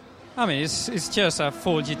 It's just a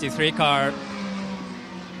full GT3 car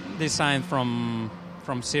designed from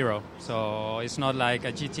zero. So it's not like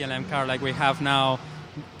a GTLM car like we have now,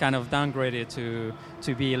 kind of downgraded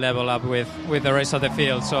to be level up with the rest of the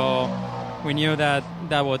field. So we knew that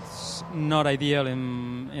was not ideal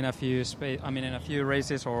in a few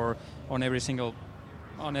races or on every single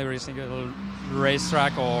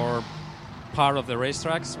racetrack or part of the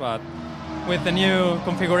racetracks. But with the new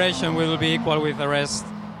configuration, we will be equal with the rest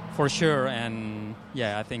for sure. And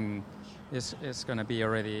yeah, I think it's going to be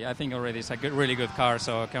already it's a really good car.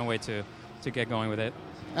 So I can't wait to get going with it.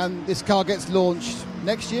 And this car gets launched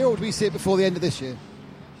next year, or do we see it before the end of this year?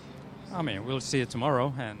 We'll see it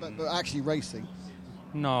tomorrow. But actually racing?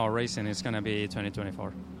 No, racing is going to be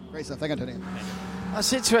 2024. Great stuff. Thank you, Antonio.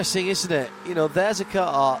 That's interesting, isn't it? There's a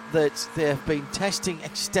car that they have been testing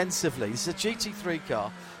extensively. This is a GT3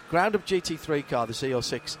 car, ground-up GT3 car, the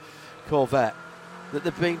Z06 Corvette, that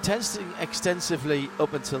they've been testing extensively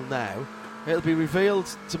up until now. It'll be revealed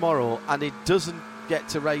tomorrow, and it doesn't get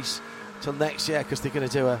to race till next year because they're going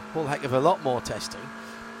to do a whole heck of a lot more testing.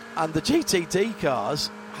 And the GTD cars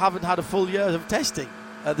haven't had a full year of testing.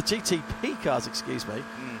 The GTP cars,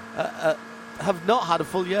 have not had a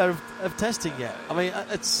full year of testing yet.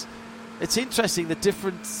 It's interesting the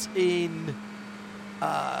difference in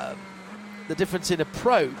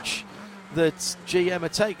approach that GM are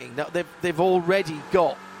taking. Now they've already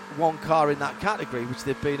got one car in that category which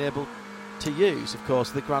they've been able to use, of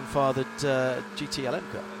course, the grandfathered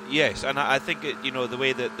GTLM car. Yes, and I think the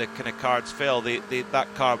way that the kind of cards fell, that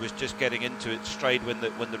car was just getting into its stride when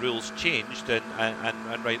the rules changed,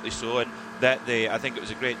 and rightly so. And I think it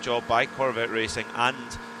was a great job by Corvette Racing and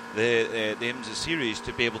the IMSA series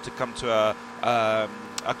to be able to come to a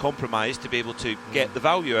compromise to be able to get the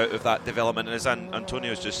value out of that development. And as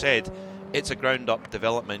Antonio's just said, it's a ground-up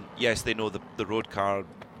development. Yes, they know the road car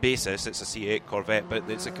basis. It's a C8 Corvette, but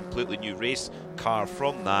it's a completely new race car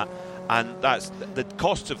from that. And the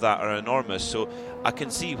costs of that are enormous. So I can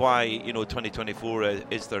see why 2024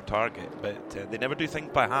 is their target, but they never do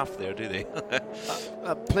things by half there, do they?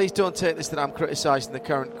 Please don't take this that I'm criticising the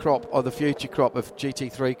current crop or the future crop of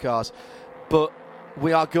GT3 cars, but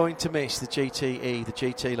we are going to miss the GTE, the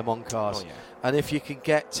GT Le Mans cars. Oh, yeah. And if you can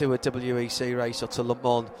get to a WEC race or to Le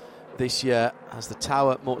Mans this year, as the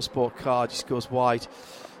Tower Motorsport car just goes wide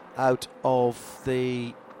out of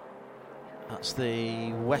that's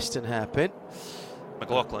the western hairpin.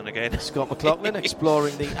 McLaughlin again. Scott McLaughlin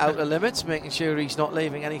exploring the outer limits, making sure he's not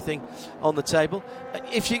leaving anything on the table.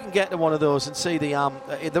 If you can get to one of those and see the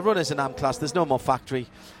runners in AM class, there's no more factory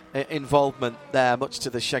involvement there, much to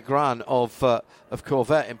the chagrin of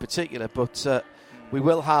Corvette in particular. But we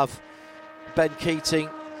will have Ben Keating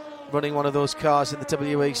running one of those cars in the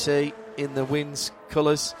WEC in the Wins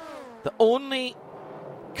colours. The only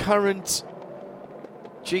current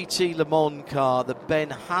GT Le Mans car that Ben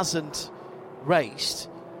hasn't raced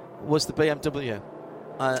was the BMW,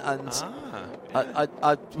 I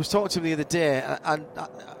was talking to him the other day, and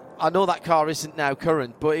I know that car isn't now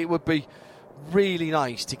current, but it would be really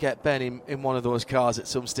nice to get Ben in one of those cars at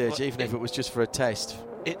some stage, even if it was just for a test.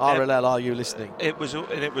 RLL, are you listening? That was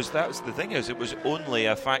the thing, it was only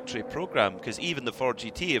a factory program, because even the Ford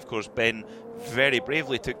GT, of course, Ben very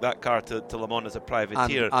bravely took that car to Le Mans as a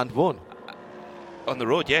privateer and won. On the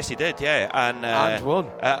road, yes, he did, yeah, and won.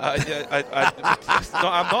 I'm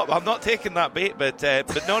not taking that bait, but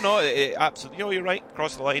no, absolutely, you're right.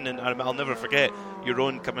 Cross the line, and I'll never forget your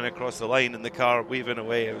own coming across the line in the car, weaving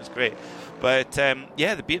away. It was great. But the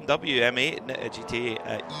BMW M8 GT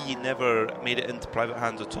E never made it into private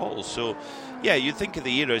hands at all. So, yeah, you think of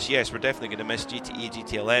the eras. Yes, we're definitely going to miss GTE,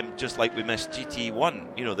 GTLM, just like we missed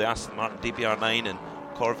GT1. The Aston Martin DBR9 and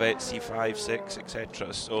Corvette C5, 6,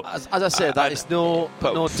 etc. So, as I said, that is no.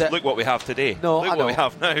 Look what we have today. No, look what we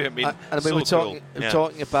have now. I mean, we're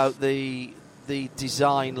talking about the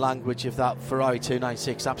design language of that Ferrari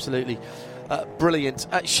 296. Absolutely brilliant.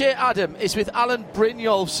 Shea Adam is with Alan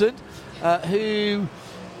Brynjolfsson, who,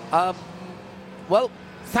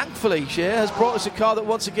 thankfully, Shea has brought us a car that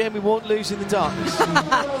once again we won't lose in the darkness.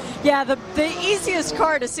 Yeah, the easiest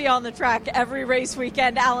car to see on the track every race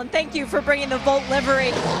weekend. Alan, thank you for bringing the Volt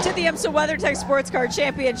livery to the IMSA WeatherTech Sports Car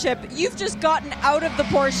Championship. You've just gotten out of the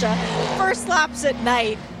Porsche. First laps at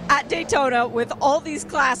night at Daytona with all these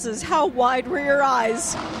classes. How wide were your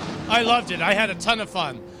eyes? I loved it. I had a ton of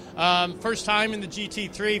fun. First time in the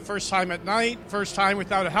GT3, first time at night, first time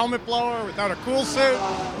without a helmet blower, without a cool suit,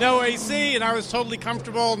 no AC, and I was totally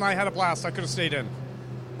comfortable, and I had a blast. I could have stayed in.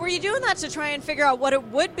 Were you doing that to try and figure out what it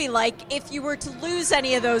would be like if you were to lose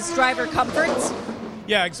any of those driver comforts?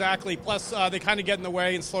 Yeah, exactly. Plus, they kind of get in the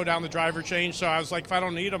way and slow down the driver change, so I was like, if I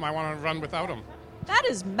don't need them, I want to run without them. That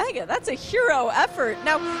is mega. That's a hero effort.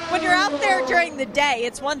 Now, when you're out there during the day,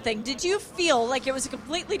 it's one thing. Did you feel like it was a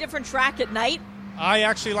completely different track at night? I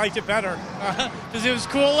actually liked it better because it was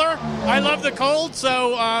cooler. I love the cold,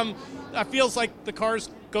 so it feels like the car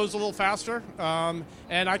goes a little faster.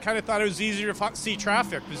 And I kind of thought it was easier to see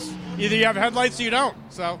traffic because either you have headlights or you don't.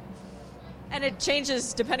 So. And it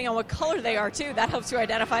changes depending on what color they are, too. That helps you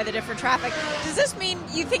identify the different traffic. Does this mean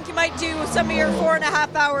you think you might do some of your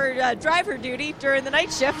 4.5-hour driver duty during the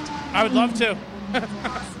night shift? I would love to.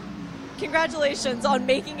 Congratulations on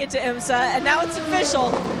making it to IMSA, and now it's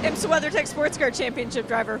official. IMSA WeatherTech Sports Car Championship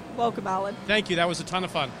driver. Welcome, Alan. Thank you. That was a ton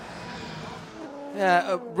of fun.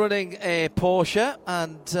 Yeah, running a Porsche,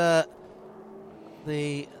 and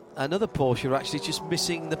another Porsche actually just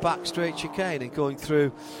missing the back straight chicane and going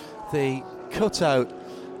through the cutout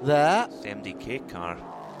there. It's the MDK car.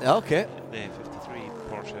 Okay. The 53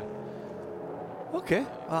 Porsche. Okay.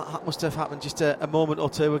 Well, that must have happened just a moment or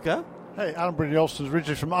two ago. Hey, Alan Brynjolfsson's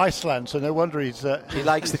originally from Iceland, so no wonder he's... he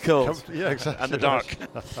likes the cold. Yeah, exactly. And the dark.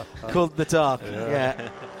 Cold in the dark, yeah.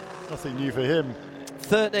 Nothing new for him.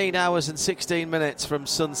 13 hours and 16 minutes from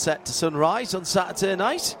sunset to sunrise on Saturday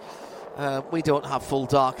night. We don't have full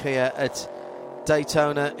dark here at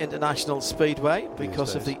Daytona International Speedway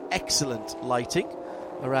because of the excellent lighting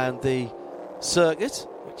around the circuit,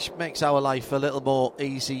 which makes our life a little more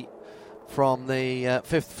easy from the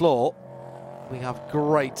fifth floor. We have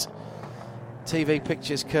great TV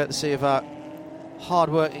pictures courtesy of our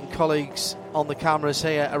hard-working colleagues on the cameras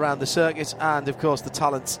here around the circuit, and of course the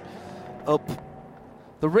talents up.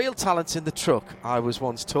 The real talents in the truck, I was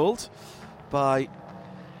once told by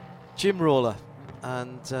Jim Roller,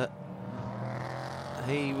 and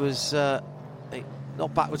he was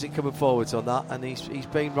not backwards in coming forwards on that, and he's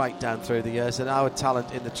been right down through the years. And our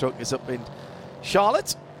talent in the truck is up in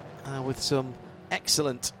Charlotte with some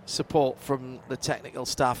excellent support from the technical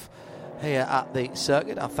staff here at the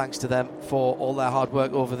circuit. Our thanks to them for all their hard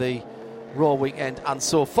work over the Raw weekend and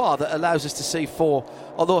so far that allows us to see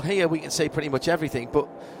although here we can see pretty much everything, but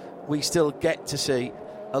we still get to see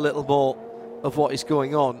a little more of what is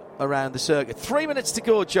going on around the circuit. 3 minutes to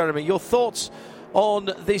go, Jeremy. Your thoughts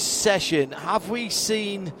on this session? What have we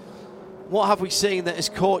seen that has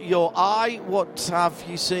caught your eye? What have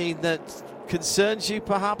you seen that concerns you,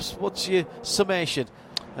 perhaps? What's your summation?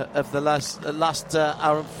 of the last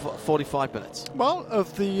hour and 45 minutes? Well,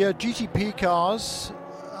 of the GTP cars,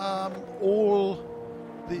 all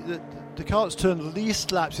the car that's turned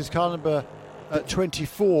least laps is car number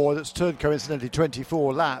 24, that's turned coincidentally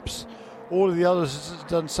 24 laps. All of the others has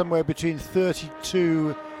done somewhere between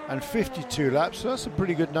 32 and 52 laps, so that's a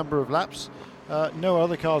pretty good number of laps. No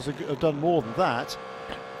other cars have done more than that.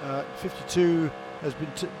 52 has been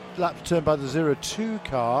laps turned by the 0-2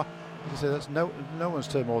 car. You can say that's no one's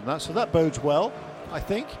turned more than that, so that bodes well, I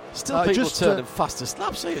think. Still people turning fastest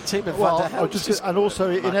laps, so your team of and also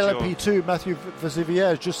in LMP2, Mathieu Vazivière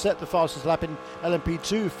has just set the fastest lap in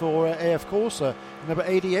LMP2 for AF Corsa, number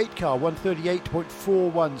 88 car,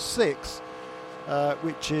 138.416,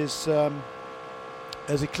 which is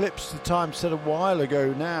has eclipsed the time set a while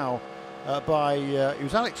ago now by it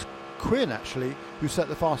was Alex Quinn actually who set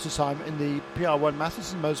the fastest time in the PR1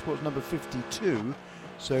 Matheson Motorsports number 52.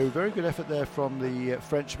 So very good effort there from the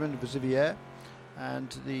Frenchman Vazivière, and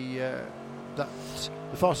the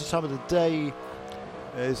fastest time of the day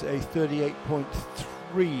is a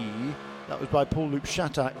 38.3. That was by Paul-Loup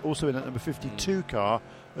Chatat, also in that number 52 car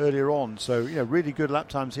earlier on. So really good lap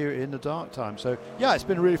times here in the dark time. So it's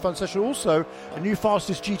been a really fun session. Also a new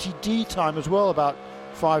fastest GTD time as well, about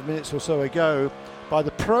 5 minutes or so ago, by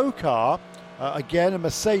the Pro car. Again, a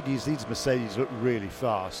Mercedes. These Mercedes look really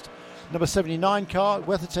fast. Number 79 car,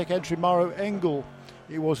 WeatherTech entry, Mauro Engel,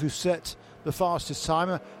 it was who set the fastest time,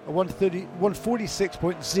 a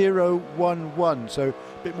 146.011, so a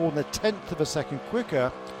bit more than a tenth of a second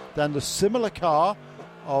quicker than the similar car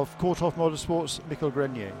of Korthoff Motorsports' Michael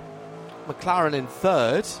Grenier. McLaren in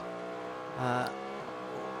third.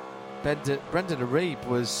 Brendan Arieb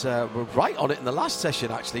was right on it in the last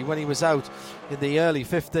session, actually, when he was out in the early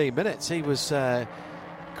 15 minutes. He was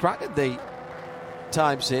cracking the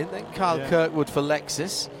times in. Then Kyle Kirkwood for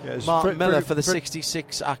Lexus, Mark Miller for the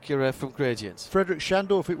 66 Acura from Gradients. Frederick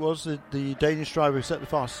Schandorf, it was the Danish driver who set the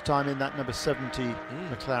fastest time in that number 70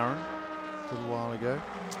 McLaren a little while ago.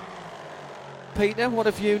 Peter, what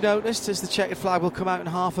have you noticed as the checkered flag will come out in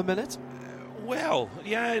half a minute? Well,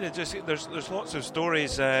 there's lots of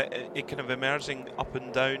stories kind of emerging up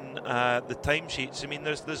and down the timesheets. I mean,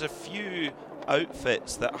 there's a few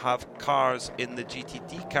outfits that have cars in the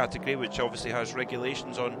GTD category, which obviously has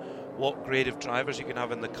regulations on what grade of drivers you can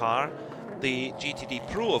have in the car. The GTD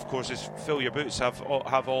Pro, of course, is fill your boots, have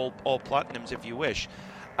all platinums if you wish.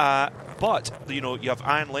 But you have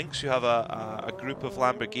Iron Lynx, you have a group of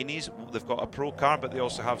Lamborghinis. They've got a pro car, but they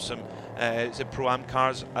also have some Pro-Am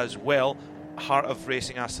cars as well. Heart of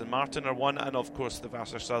Racing Aston Martin are one, and of course the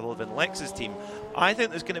Vasser Sullivan Lexus team. I think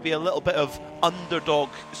there's going to be a little bit of underdog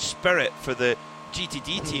spirit for the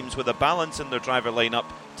GTD teams with a balance in their driver lineup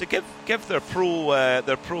to give their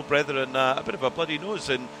pro brethren a bit of a bloody nose,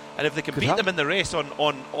 and if they can beat them in the race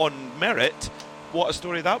on merit, what a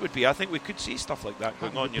story that would be. I think we could see stuff like that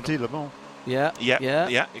going on. Petit Le Mans. Yeah,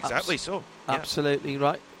 exactly. Absolutely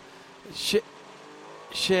right.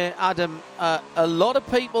 Adam, a lot of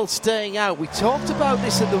people staying out. We talked about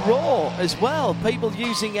this at the Raw as well. People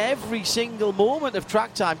using every single moment of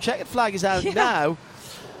track time. Checkered flag is out now.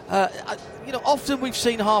 Often we've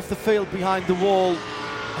seen half the field behind the wall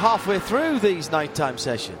halfway through these nighttime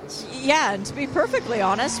sessions. Yeah, and to be perfectly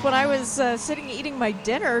honest, when I was sitting eating my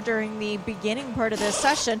dinner during the beginning part of this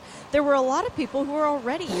session, there were a lot of people who were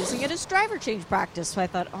already using it as driver change practice. So I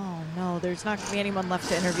thought, oh no, there's not going to be anyone left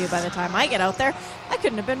to interview by the time I get out there. I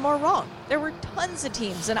couldn't have been more wrong. There were tons of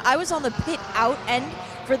teams, and I was on the pit out end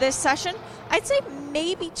for this session. I'd say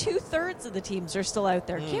maybe 2/3 of the teams are still out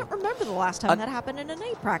there. Can't remember the last time that happened in a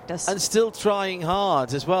night practice. And still trying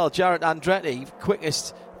hard as well. Jarrett Andretti,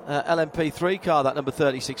 quickest LMP3 car, that number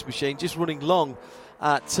 36 machine, just running long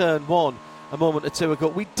at turn one a moment or two ago.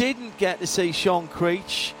 We didn't get to see Sean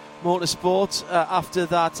Creech Motorsport after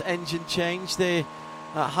that engine change. They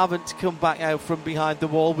haven't come back out from behind the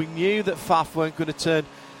wall. We knew that FAF weren't going to turn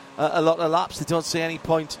a lot of laps. They don't see any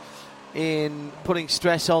point in putting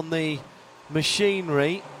stress on the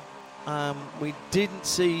machinery. We didn't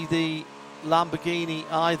see the Lamborghini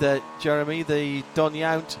either, Jeremy, the Don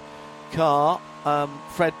Yount car.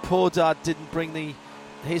 Fred Podard didn't bring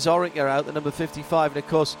his Oreca out, the number 55, and of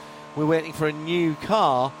course we're waiting for a new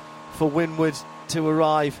car for Winward to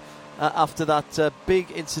arrive after that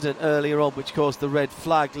big incident earlier on which caused the red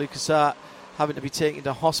flag. Lucas Hart having to be taken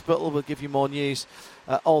to hospital. We'll give you more news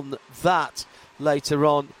on that later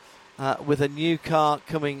on, with a new car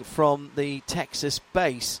coming from the Texas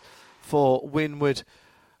base for Winward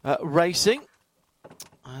Racing.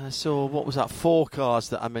 So what was that? 4 cars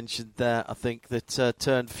that I mentioned there, I think, that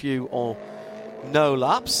turned few or no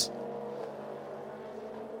laps.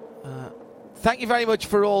 thank you very much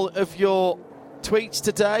for all of your tweets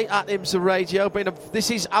today at IMSA Radio.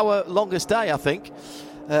 This is our longest day, I think,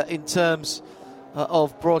 in terms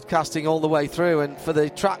of broadcasting all the way through, and for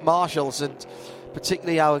the track marshals and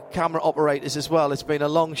particularly our camera operators as well. It's been a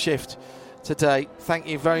long shift today. Thank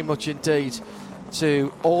you very much indeed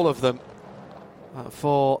to all of them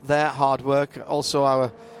for their hard work. Also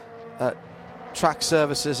our track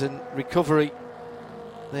services and recovery,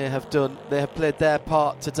 they have played their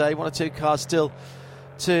part today. 1 or 2 cars still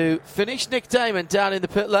to finish. Nick Damon down in the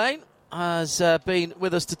pit lane has been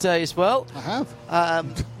with us today as well. I have.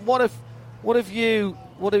 What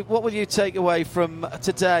will you take away from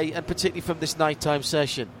today, and particularly from this nighttime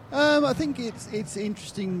session? I think it's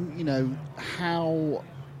interesting, how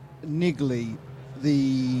niggly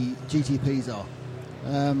the GTPs are.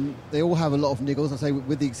 They all have a lot of niggles. I say,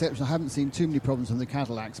 with the exception, I haven't seen too many problems from the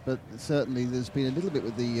Cadillacs, but certainly there's been a little bit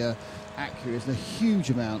with the Acuras and a huge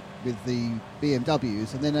amount with the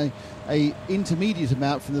BMWs, and then a intermediate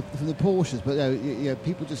amount from the Porsches. But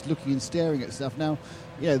people just looking and staring at stuff now.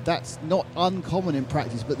 That's not uncommon in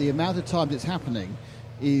practice, but the amount of times it's happening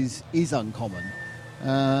is uncommon.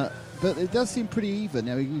 But it does seem pretty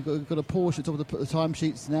even. We've got a Porsche at the top of the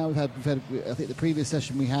timesheets now. We've had. I think the previous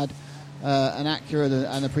session we had an Acura,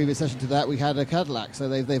 and the previous session to that we had a Cadillac. So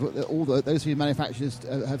they've all those three manufacturers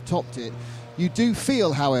have topped it. You do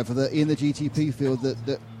feel, however, that in the GTP field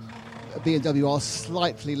that BMW are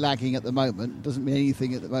slightly lagging at the moment. Doesn't mean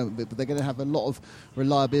anything at the moment, but they're going to have a lot of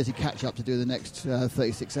reliability catch-up to do the next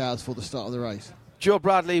 36 hours for the start of the race. Joe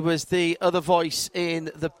Bradley was the other voice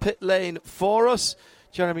in the pit lane for us.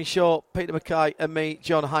 Jeremy Shaw, Peter Mackay and me,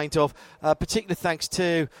 John Hindhaugh. Particular thanks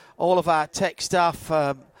to all of our tech staff,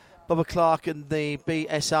 Bubba Clark and the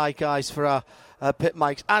BSI guys for our pit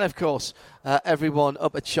mics, and of course everyone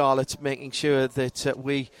up at Charlotte making sure that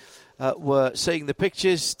we were seeing the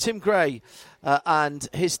pictures. Tim Gray and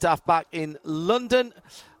his staff back in London.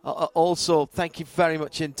 Also, thank you very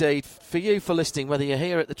much indeed for you for listening, whether you're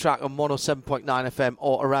here at the track on 107.9 FM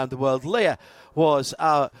or around the world. Leah was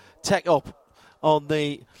our tech up on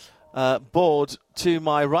the board to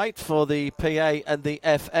my right for the PA and the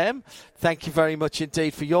FM. Thank you very much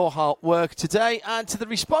indeed for your hard work today, and to the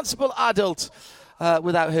responsible adult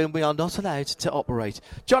without whom we are not allowed to operate.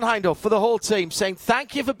 John Hindhaugh for the whole team saying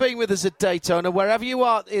thank you for being with us at Daytona. Wherever you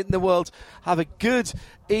are in the world, have a good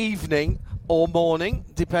evening or morning,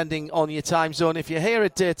 depending on your time zone. If you're here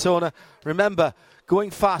at Daytona, remember,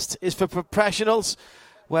 going fast is for professionals.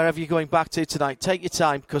 Wherever you're going back to tonight, take your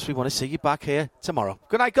time, because we want to see you back here tomorrow.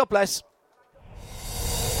 Good night, God bless.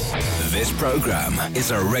 This programme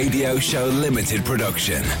is a Radio Show Limited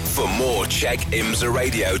production. For more, check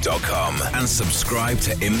imsaradio.com and subscribe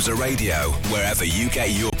to IMSA Radio wherever you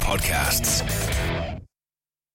get your podcasts.